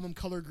up the album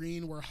Color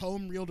Green were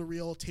home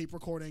reel-to-reel tape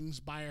recordings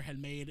Bayer had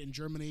made in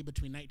Germany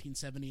between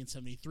 1970 and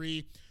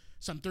 73.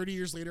 Some 30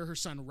 years later, her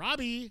son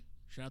Robbie,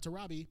 shout out to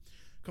Robbie,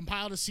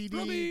 compiled a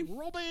CD.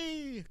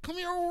 Robbie! Come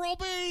here,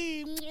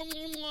 Robbie!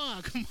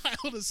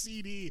 Compiled a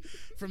CD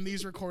from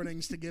these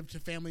recordings to give to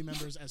family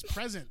members as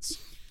presents.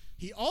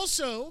 He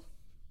also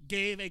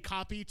gave a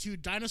copy to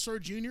Dinosaur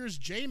Jr.'s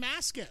Jay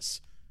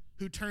Mascis,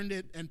 who turned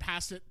it and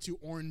passed it to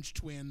Orange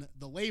Twin,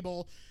 the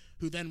label,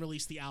 who then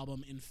released the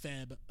album in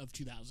Feb of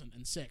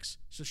 2006.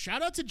 So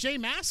shout out to Jay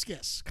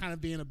Mascis, kind of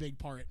being a big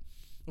part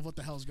of what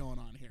the hell's going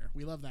on here.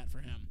 We love that for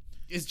him.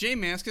 Is Jay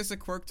Mascis a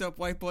quirked up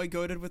white boy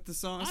goated with the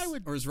sauce?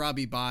 Or is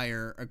Robbie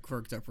Bayer a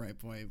quirked up white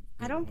boy?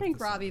 I don't think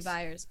Robbie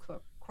Bayer's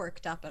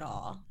quirked up at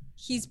all.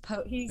 He's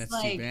That's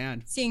like too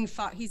bad. seeing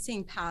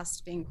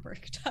past being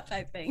quirked up,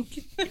 I think.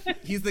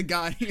 He's the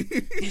guy.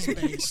 He's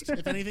based.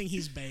 If anything,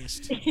 he's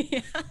based. Yeah.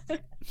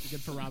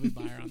 Good for Robbie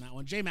Bayer on that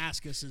one. Jay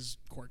Mascis is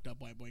quirked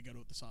up white boy, good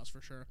with the sauce for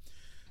sure.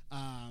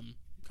 Kind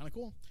of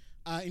cool.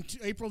 In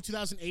April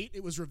 2008,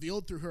 it was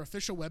revealed through her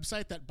official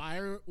website that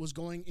Bayer was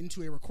going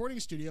into a recording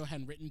studio and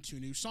had written 2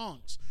 new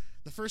songs.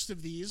 The first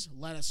of these,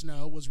 Let Us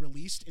Know, was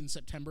released in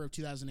September of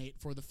 2008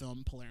 for the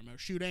film Palermo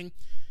Shooting.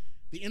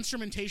 The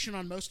instrumentation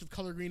on most of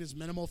Color Green is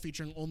minimal,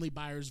 featuring only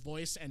Bayer's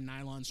voice and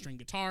nylon string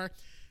guitar.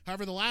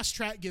 However, the last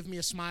track, Give Me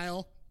a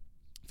Smile,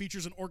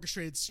 features an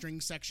orchestrated string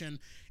section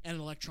and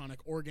an electronic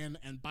organ,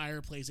 and Bayer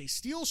plays a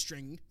steel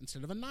string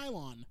instead of a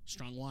nylon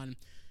strung one.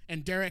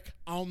 And Derek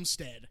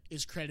Almstead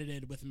is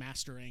credited with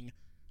mastering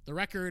the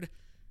record.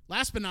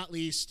 Last but not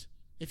least,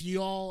 if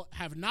you all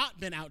have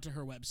not been out to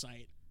her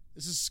website,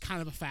 this is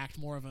kind of a fact,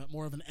 more of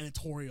an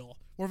editorial,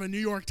 more of a New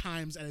York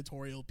Times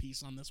editorial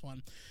piece on this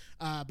one.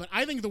 But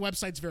I think the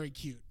website's very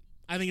cute.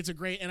 I think it's a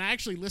great, and I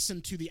actually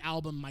listened to the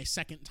album my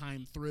second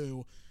time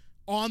through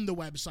on the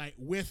website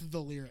with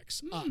the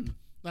lyrics up.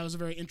 That was a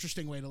very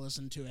interesting way to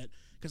listen to it,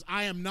 because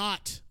I am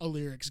not a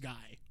lyrics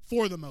guy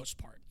for the most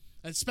part,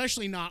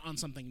 especially not on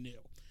something new.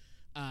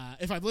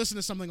 If I've listened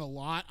to something a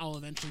lot, I'll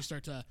eventually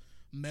start to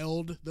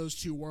meld those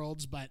two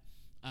worlds, but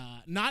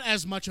not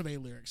as much of a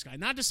lyrics guy.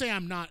 Not to say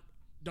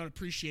don't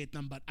appreciate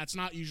them, but that's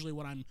not usually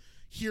what I'm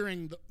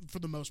hearing for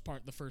the most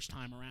part the first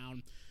time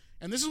around.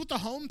 And this is what the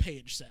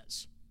homepage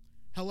says.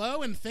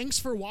 Hello, and thanks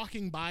for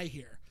walking by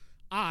here.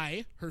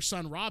 I, her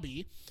son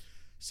Robbie,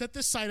 set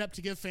this site up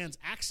to give fans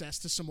access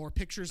to some more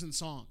pictures and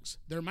songs.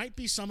 There might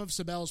be some of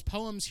Sibel's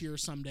poems here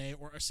someday,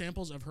 or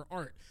samples of her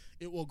art.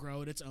 It will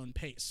grow at its own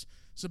pace.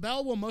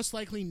 Sibel will most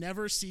likely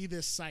never see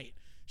this site.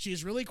 She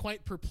is really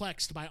quite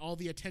perplexed by all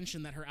the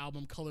attention that her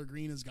album Color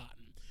Green has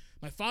gotten.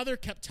 My father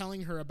kept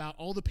telling her about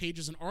all the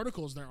pages and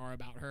articles there are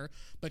about her,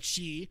 but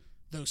she,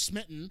 though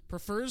smitten,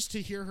 prefers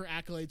to hear her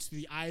accolades through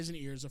the eyes and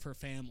ears of her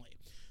family.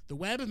 The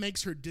web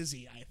makes her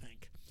dizzy, I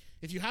think.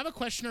 If you have a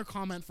question or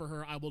comment for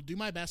her, I will do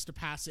my best to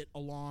pass it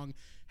along.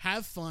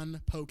 Have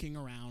fun poking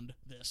around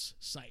this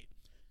site.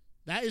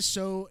 That is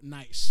so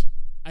nice.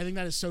 I think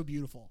that is so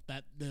beautiful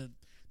that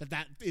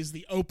is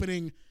the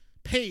opening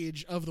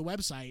page of the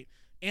website,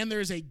 and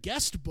there's a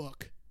guest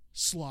book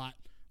slot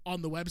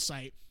on the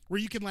website where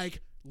you can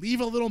like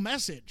leave a little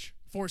message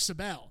for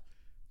Sibel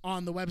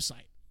on the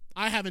website.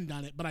 I haven't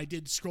done it, but I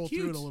did scroll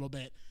through it a little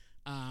bit.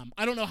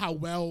 I don't know how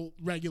well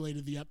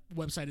regulated the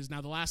website is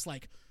now. The last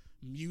like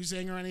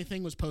musing or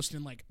anything was posted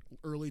in like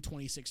early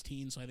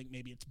 2016, so I think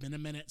maybe it's been a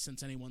minute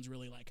since anyone's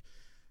really like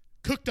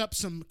cooked up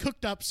some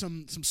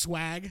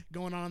swag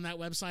going on that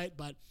website,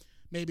 but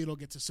maybe it'll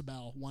get to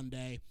Sibel one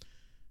day.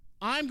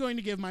 I'm going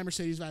to give my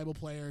Mercedes Valuable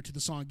Player to the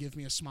song Give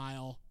Me a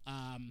Smile,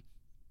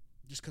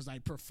 just because I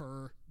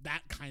prefer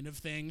that kind of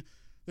thing.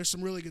 There's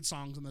some really good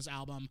songs on this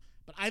album,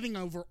 but I think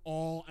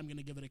overall I'm going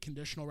to give it a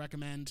conditional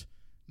recommend,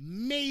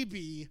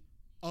 maybe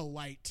a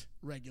light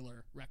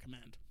regular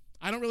recommend.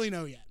 I don't really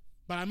know yet,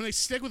 but I'm going to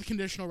stick with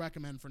conditional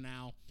recommend for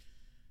now.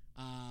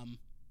 I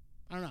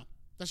don't know.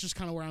 That's just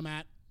kind of where I'm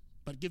at,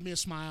 but Give Me a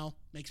Smile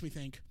makes me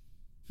think,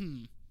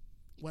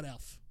 what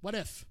if? What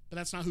if? But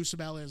that's not who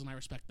Sibel is, and I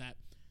respect that.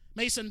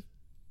 Mason,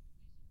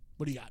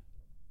 what do you got?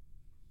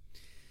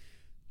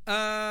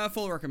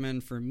 Full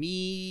recommend for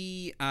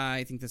me.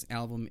 I think this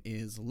album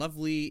is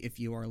lovely if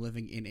you are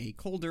living in a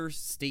colder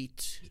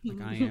state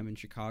like I am in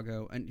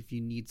Chicago, and if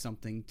you need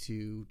something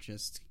to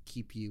just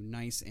keep you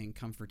nice and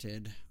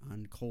comforted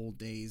on cold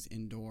days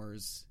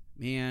indoors.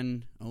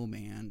 Man, oh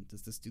man,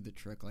 does this do the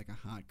trick like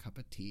a hot cup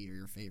of tea or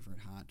your favorite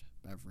hot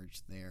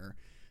beverage there.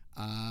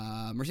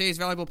 Mercedes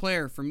Valuable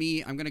Player, for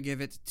me, I'm going to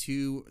give it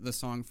to the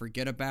song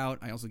Forget About.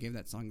 I also gave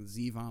that song to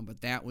Zevon,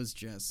 but that was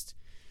just,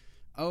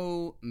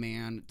 oh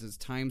man, does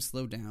time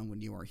slow down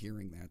when you are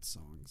hearing that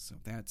song? So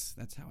that's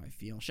how I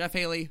feel. Chef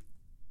Haley,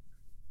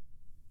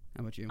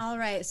 how about you? All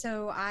right,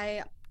 so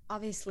I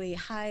obviously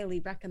highly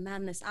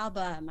recommend this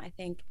album. I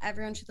think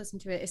everyone should listen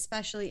to it,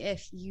 especially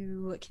if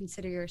you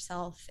consider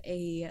yourself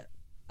a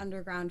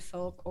underground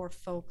folk or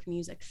folk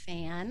music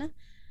fan.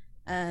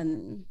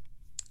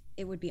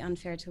 It would be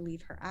unfair to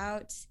leave her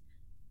out.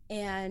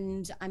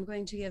 And I'm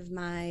going to give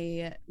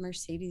my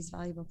Mercedes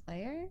Valuable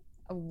Player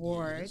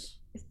award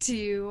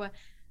to,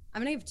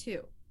 I'm going to give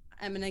two.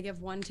 I'm going to give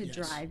one to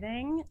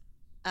Driving,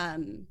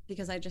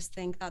 because I just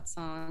think that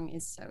song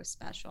is so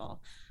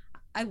special.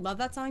 I love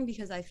that song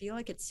because I feel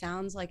like it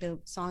sounds like a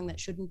song that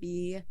shouldn't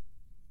be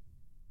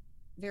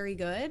very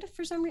good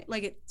for some reason.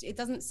 Like it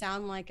doesn't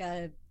sound like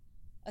a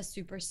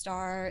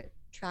superstar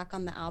track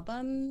on the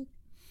album,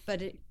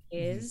 but it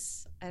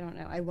is. I don't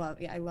know. I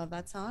love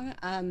that song.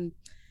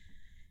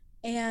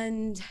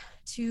 And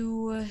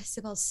to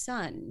Sibel's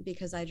Son,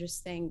 because I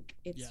just think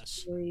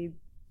it's really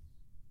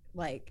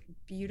like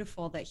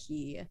beautiful that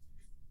he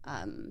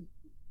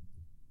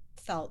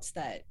felt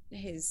that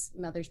his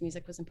mother's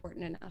music was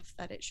important enough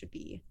that it should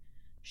be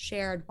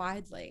shared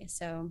widely.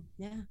 So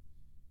yeah.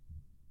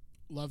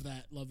 Love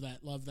that.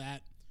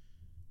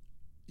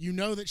 You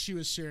know that she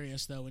was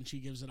serious though when she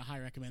gives it a high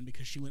recommend,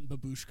 because she went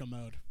babushka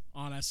mode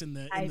on us in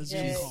the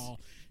Zoom call.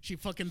 She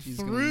fucking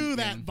threw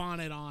that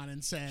bonnet on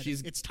and said,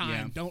 it's time.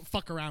 Yeah. Don't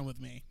fuck around with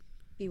me.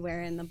 Be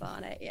wearing the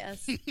bonnet,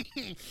 yes.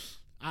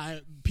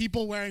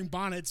 People wearing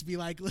bonnets be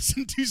like,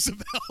 listen to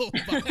Sibel.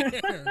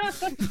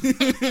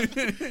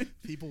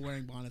 People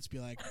wearing bonnets be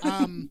like,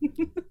 well,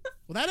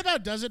 that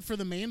about does it for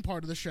the main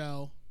part of the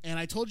show. And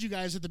I told you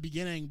guys at the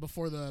beginning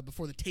before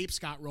the tapes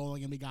got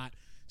rolling and we got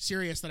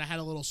serious that I had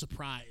a little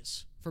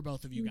surprise for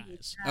both of you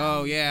guys.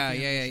 Oh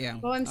yeah.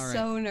 Oh, I'm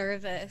so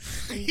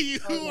nervous. You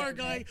are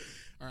going.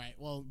 All right.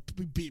 Well,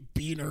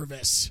 be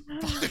nervous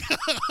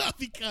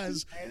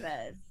because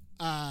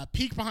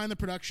peek behind the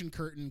production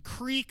curtain.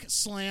 Creak,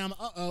 slam.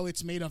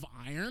 It's made of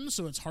iron,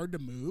 so it's hard to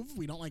move.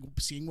 We don't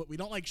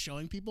like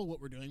showing people what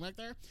we're doing back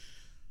there.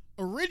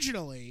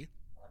 Originally,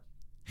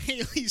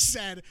 Haley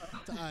said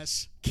to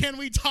us, "Can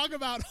we talk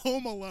about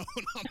Home Alone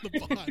on the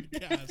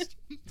podcast?"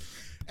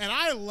 And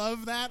I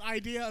love that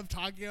idea of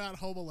talking about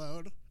Home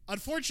Alone.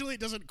 Unfortunately, it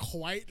doesn't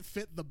quite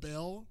fit the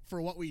bill for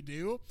what we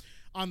do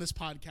on this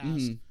podcast.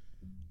 Mm-hmm.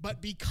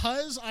 But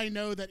because I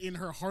know that in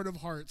her heart of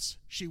hearts,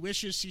 she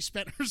wishes she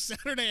spent her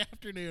Saturday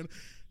afternoon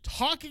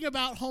talking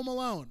about Home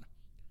Alone,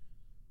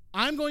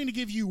 I'm going to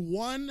give you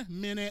 1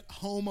 minute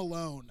Home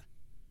Alone.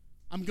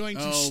 I'm going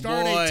to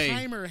start a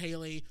timer,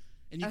 Haley,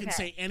 and you can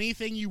say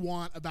anything you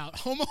want about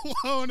Home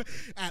Alone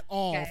at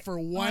all for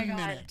 1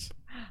 minute.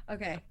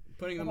 Okay.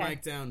 Putting the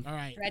mic down. All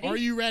right. Ready? Are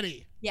you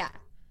ready? Yeah.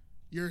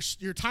 Your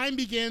time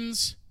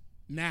begins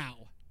now.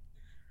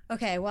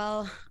 Okay,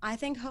 well, I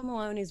think Home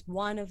Alone is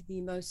one of the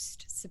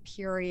most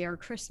superior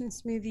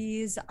Christmas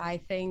movies. I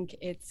think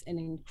it's an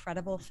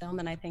incredible film,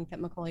 and I think that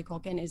Macaulay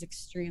Culkin is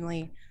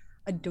extremely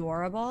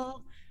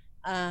adorable.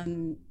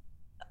 I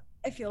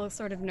feel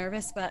sort of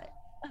nervous, but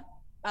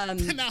Now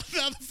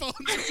the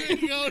phone's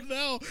ringing. Oh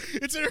no,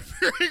 it's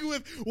interfering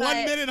with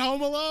 1 minute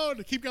Home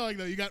Alone. Keep going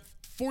though. You got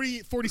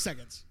 40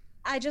 seconds.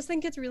 I just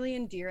think it's really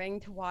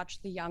endearing to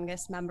watch the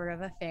youngest member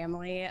of a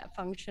family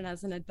function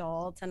as an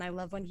adult, and I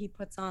love when he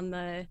puts on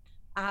the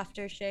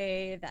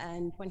aftershave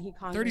and when he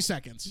 30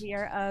 seconds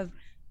here of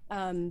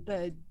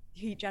the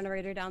heat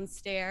generator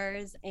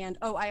downstairs. And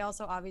I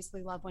also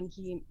obviously love when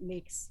he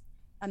makes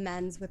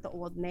amends with the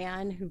old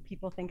man who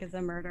people think is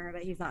a murderer,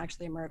 but he's not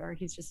actually a murderer.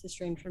 He's just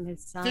estranged from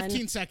his son.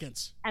 15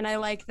 seconds. And I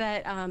like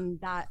that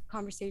that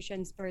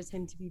conversation spurs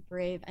him to be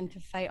brave and to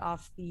fight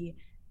off the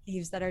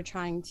thieves that are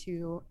trying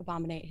to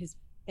abominate his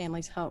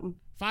family's home.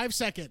 5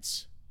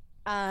 seconds.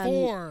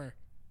 4,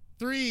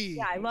 3.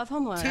 Yeah, I love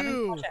Home Alone.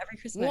 2, watch it every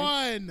Christmas.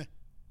 1.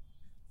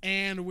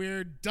 And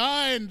we're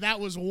done. That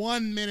was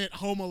 1 minute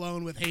Home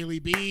Alone with Haley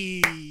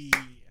B.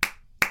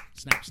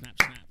 Snap, snap,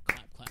 snap.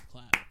 Clap, clap,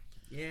 clap.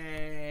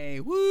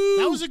 Yay. Woo.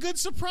 That was a good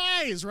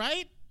surprise,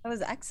 right? That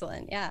was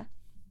excellent. Yeah.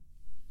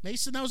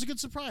 Mason, that was a good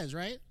surprise,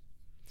 right?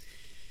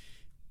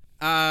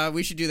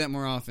 We should do that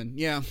more often.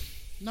 Yeah.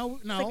 No.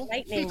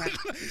 Like lightning.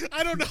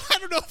 I don't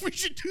know if we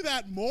should do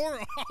that more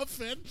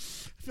often.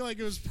 I feel like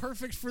it was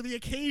perfect for the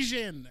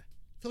occasion.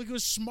 I feel like it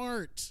was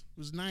smart. It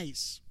was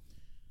nice.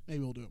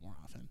 Maybe we'll do it more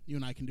often. You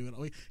and I can do it.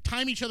 We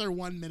time each other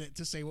 1 minute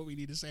to say what we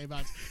need to say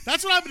about it.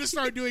 That's what I'm going to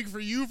start doing for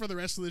you for the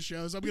rest of the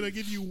shows. I'm going to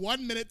give you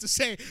 1 minute to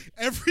say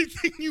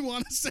everything you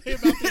want to say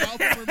about the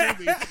album or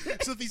movie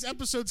so that these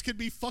episodes can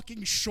be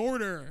fucking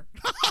shorter.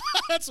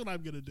 That's what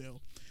I'm going to do.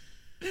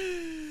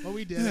 Well,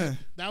 we did it.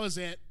 That was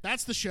it.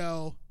 That's the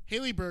show.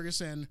 Haley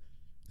Bergeson,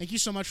 thank you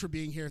so much for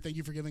being here. Thank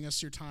you for giving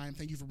us your time.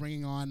 Thank you for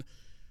bringing on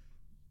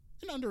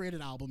an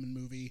underrated album and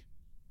movie.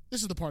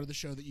 This is the part of the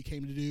show that you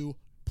came to do.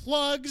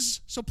 Plugs.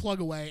 So plug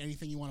away.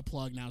 Anything you want to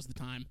plug, now's the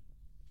time.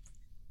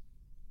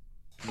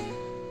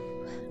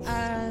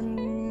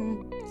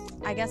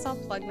 I guess I'll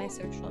plug my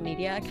social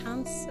media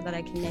accounts so that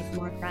I can make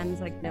more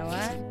friends like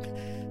Noah.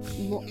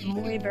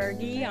 Muy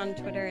Bergie on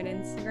Twitter and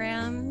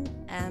Instagram.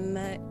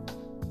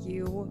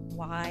 MUYBERGIE.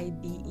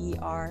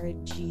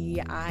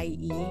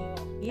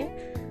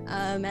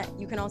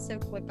 You can also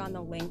click on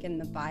the link in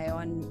the bio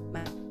on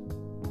my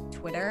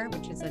Twitter,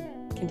 which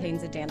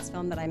contains a dance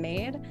film that I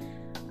made,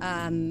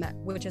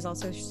 which is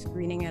also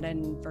screening at a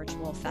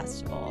virtual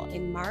festival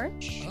in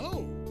March.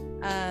 Oh.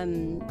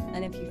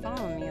 And if you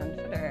follow me on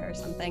Twitter or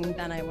something,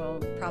 then I will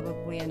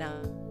probably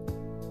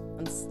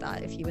announce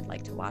that if you would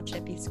like to watch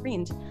it be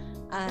screened.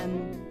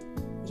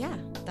 Yeah,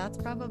 that's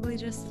probably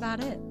just about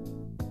it.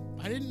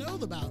 I didn't know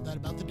about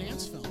the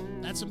dance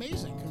film. That's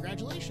amazing.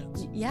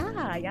 Congratulations. Yeah,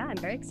 I'm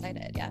very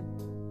excited. Yeah.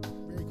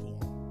 Very cool.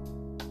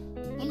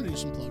 I'm going to do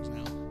some plugs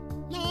now.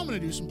 No, I'm going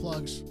to do some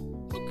plugs.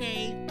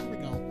 Okay, here we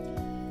go.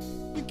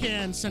 You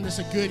can send us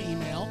a good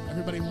email.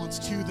 Everybody wants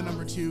to, the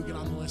number 2, get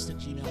on the list at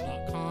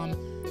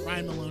gmail.com.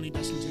 Ryan Maloney,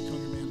 Dustin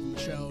Titconer, man from the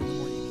show. No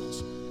more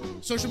emails.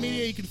 Social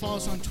media, you can follow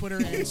us on Twitter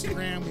and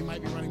Instagram. We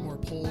might be running more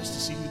polls to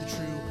see who the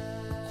true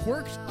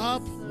quirked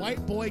up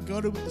white boy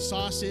goated with the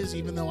sauce is,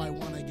 even though I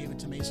gave it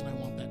to Mason. I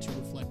want that to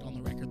reflect on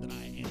the record that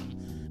I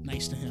am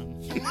nice to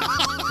him.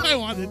 I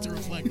wanted it to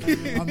reflect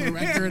on the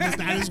record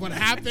that is what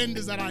happened,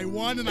 is that I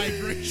won and I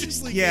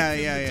graciously gave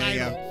him the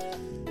title.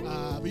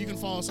 But you can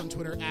follow us on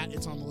Twitter at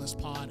It's On The List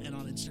Pod and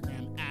on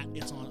Instagram at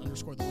It's On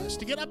 _the List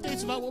to get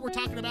updates about what we're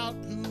talking about,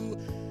 who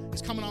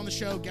is coming on the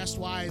show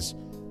guest-wise.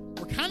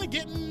 We're kind of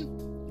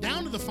getting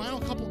down to the final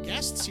couple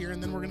guests here,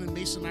 and then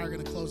Mason and I are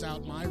going to close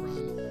out my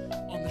run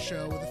on the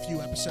show with a few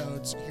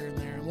episodes here and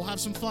there, and we'll have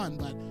some fun.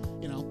 But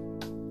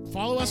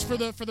follow us for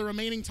the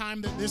remaining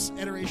time that this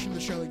iteration of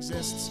the show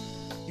exists.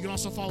 You can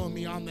also follow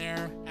me on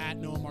there at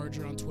Noah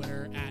Marger on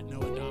Twitter, at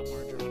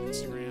Noah.Marger on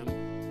Instagram,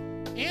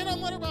 and on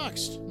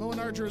Letterboxd, Noah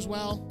Marger as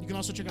well. You can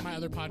also check out my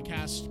other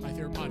podcast, my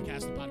favorite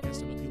podcast, the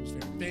podcast about people's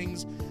favorite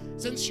things.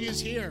 Since she is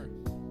here,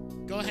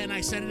 go ahead, and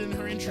I said it in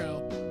her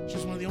intro,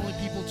 she's one of the only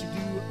people to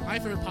do my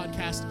favorite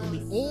podcast in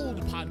the old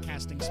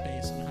podcasting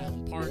space in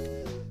Highland Park.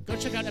 Go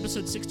check out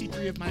episode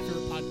 63 of My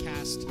Favorite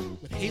Podcast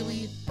with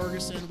Haley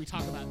Bergeson. We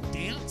talk about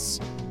dance,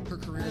 her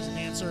career as a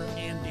dancer,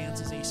 and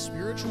dance as a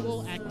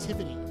spiritual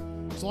activity.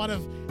 There's a lot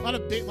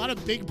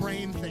of big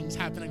brain things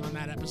happening on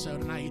that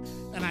episode, and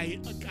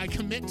I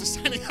commit to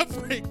signing up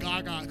for a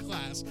Gaga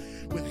class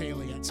with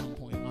Haley at some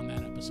point on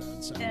that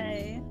episode. So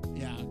Yay.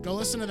 Yeah, go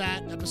listen to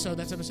that episode.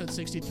 That's episode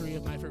 63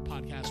 of My Favorite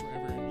Podcast,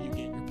 wherever you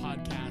get your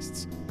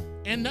podcasts.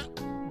 And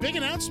big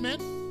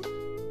announcement.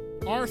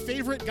 Our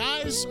favorite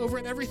guys over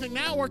at Everything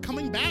Now are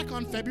coming back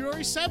on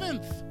February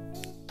 7th.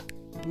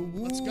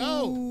 Let's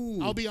go.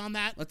 I'll be on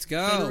that. Let's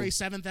go. February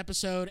 7th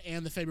episode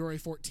and the February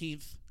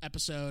 14th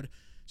episode.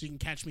 So you can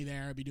catch me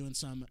there. I'll be doing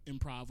some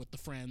improv with the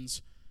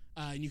friends.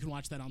 And you can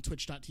watch that on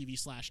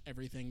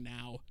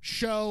twitch.tv/everythingnow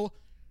show.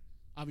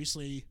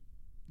 Obviously,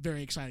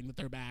 very exciting that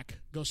they're back.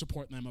 Go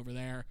support them over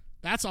there.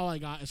 That's all I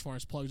got as far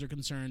as plugs are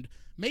concerned.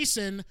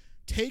 Mason,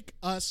 take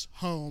us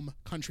home,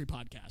 country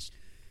podcast.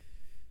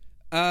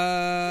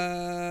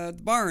 The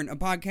Barn, a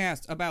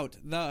podcast about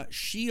The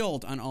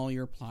Shield on all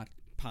your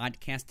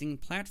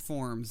podcasting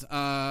platforms.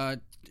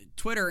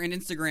 Twitter and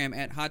Instagram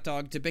at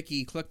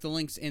HotDogTabicki. Click the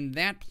links in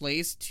that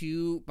place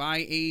to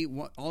buy a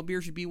All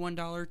Beer Should Be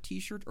 $1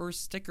 t-shirt or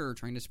sticker,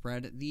 trying to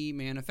spread the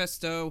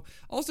manifesto.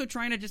 Also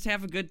trying to just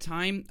have a good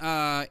time.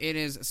 It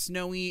is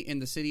snowy in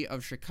the city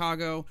of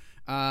Chicago,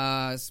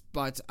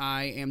 but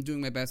I am doing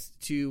my best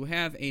to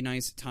have a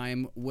nice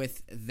time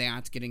with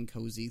that, getting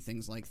cozy,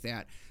 things like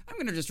that. I'm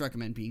going to just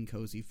recommend being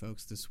cozy,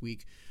 folks, this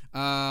week.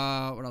 What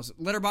else?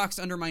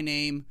 Letterboxd under my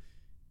name.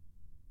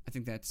 I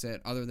think that's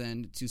it, other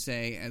than to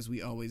say, as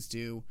we always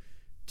do,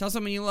 tell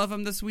someone you love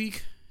them this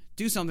week.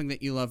 Do something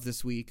that you love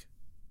this week.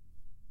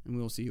 And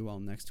we will see you all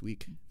next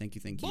week. Thank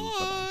you.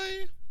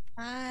 Bye.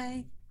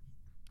 Bye.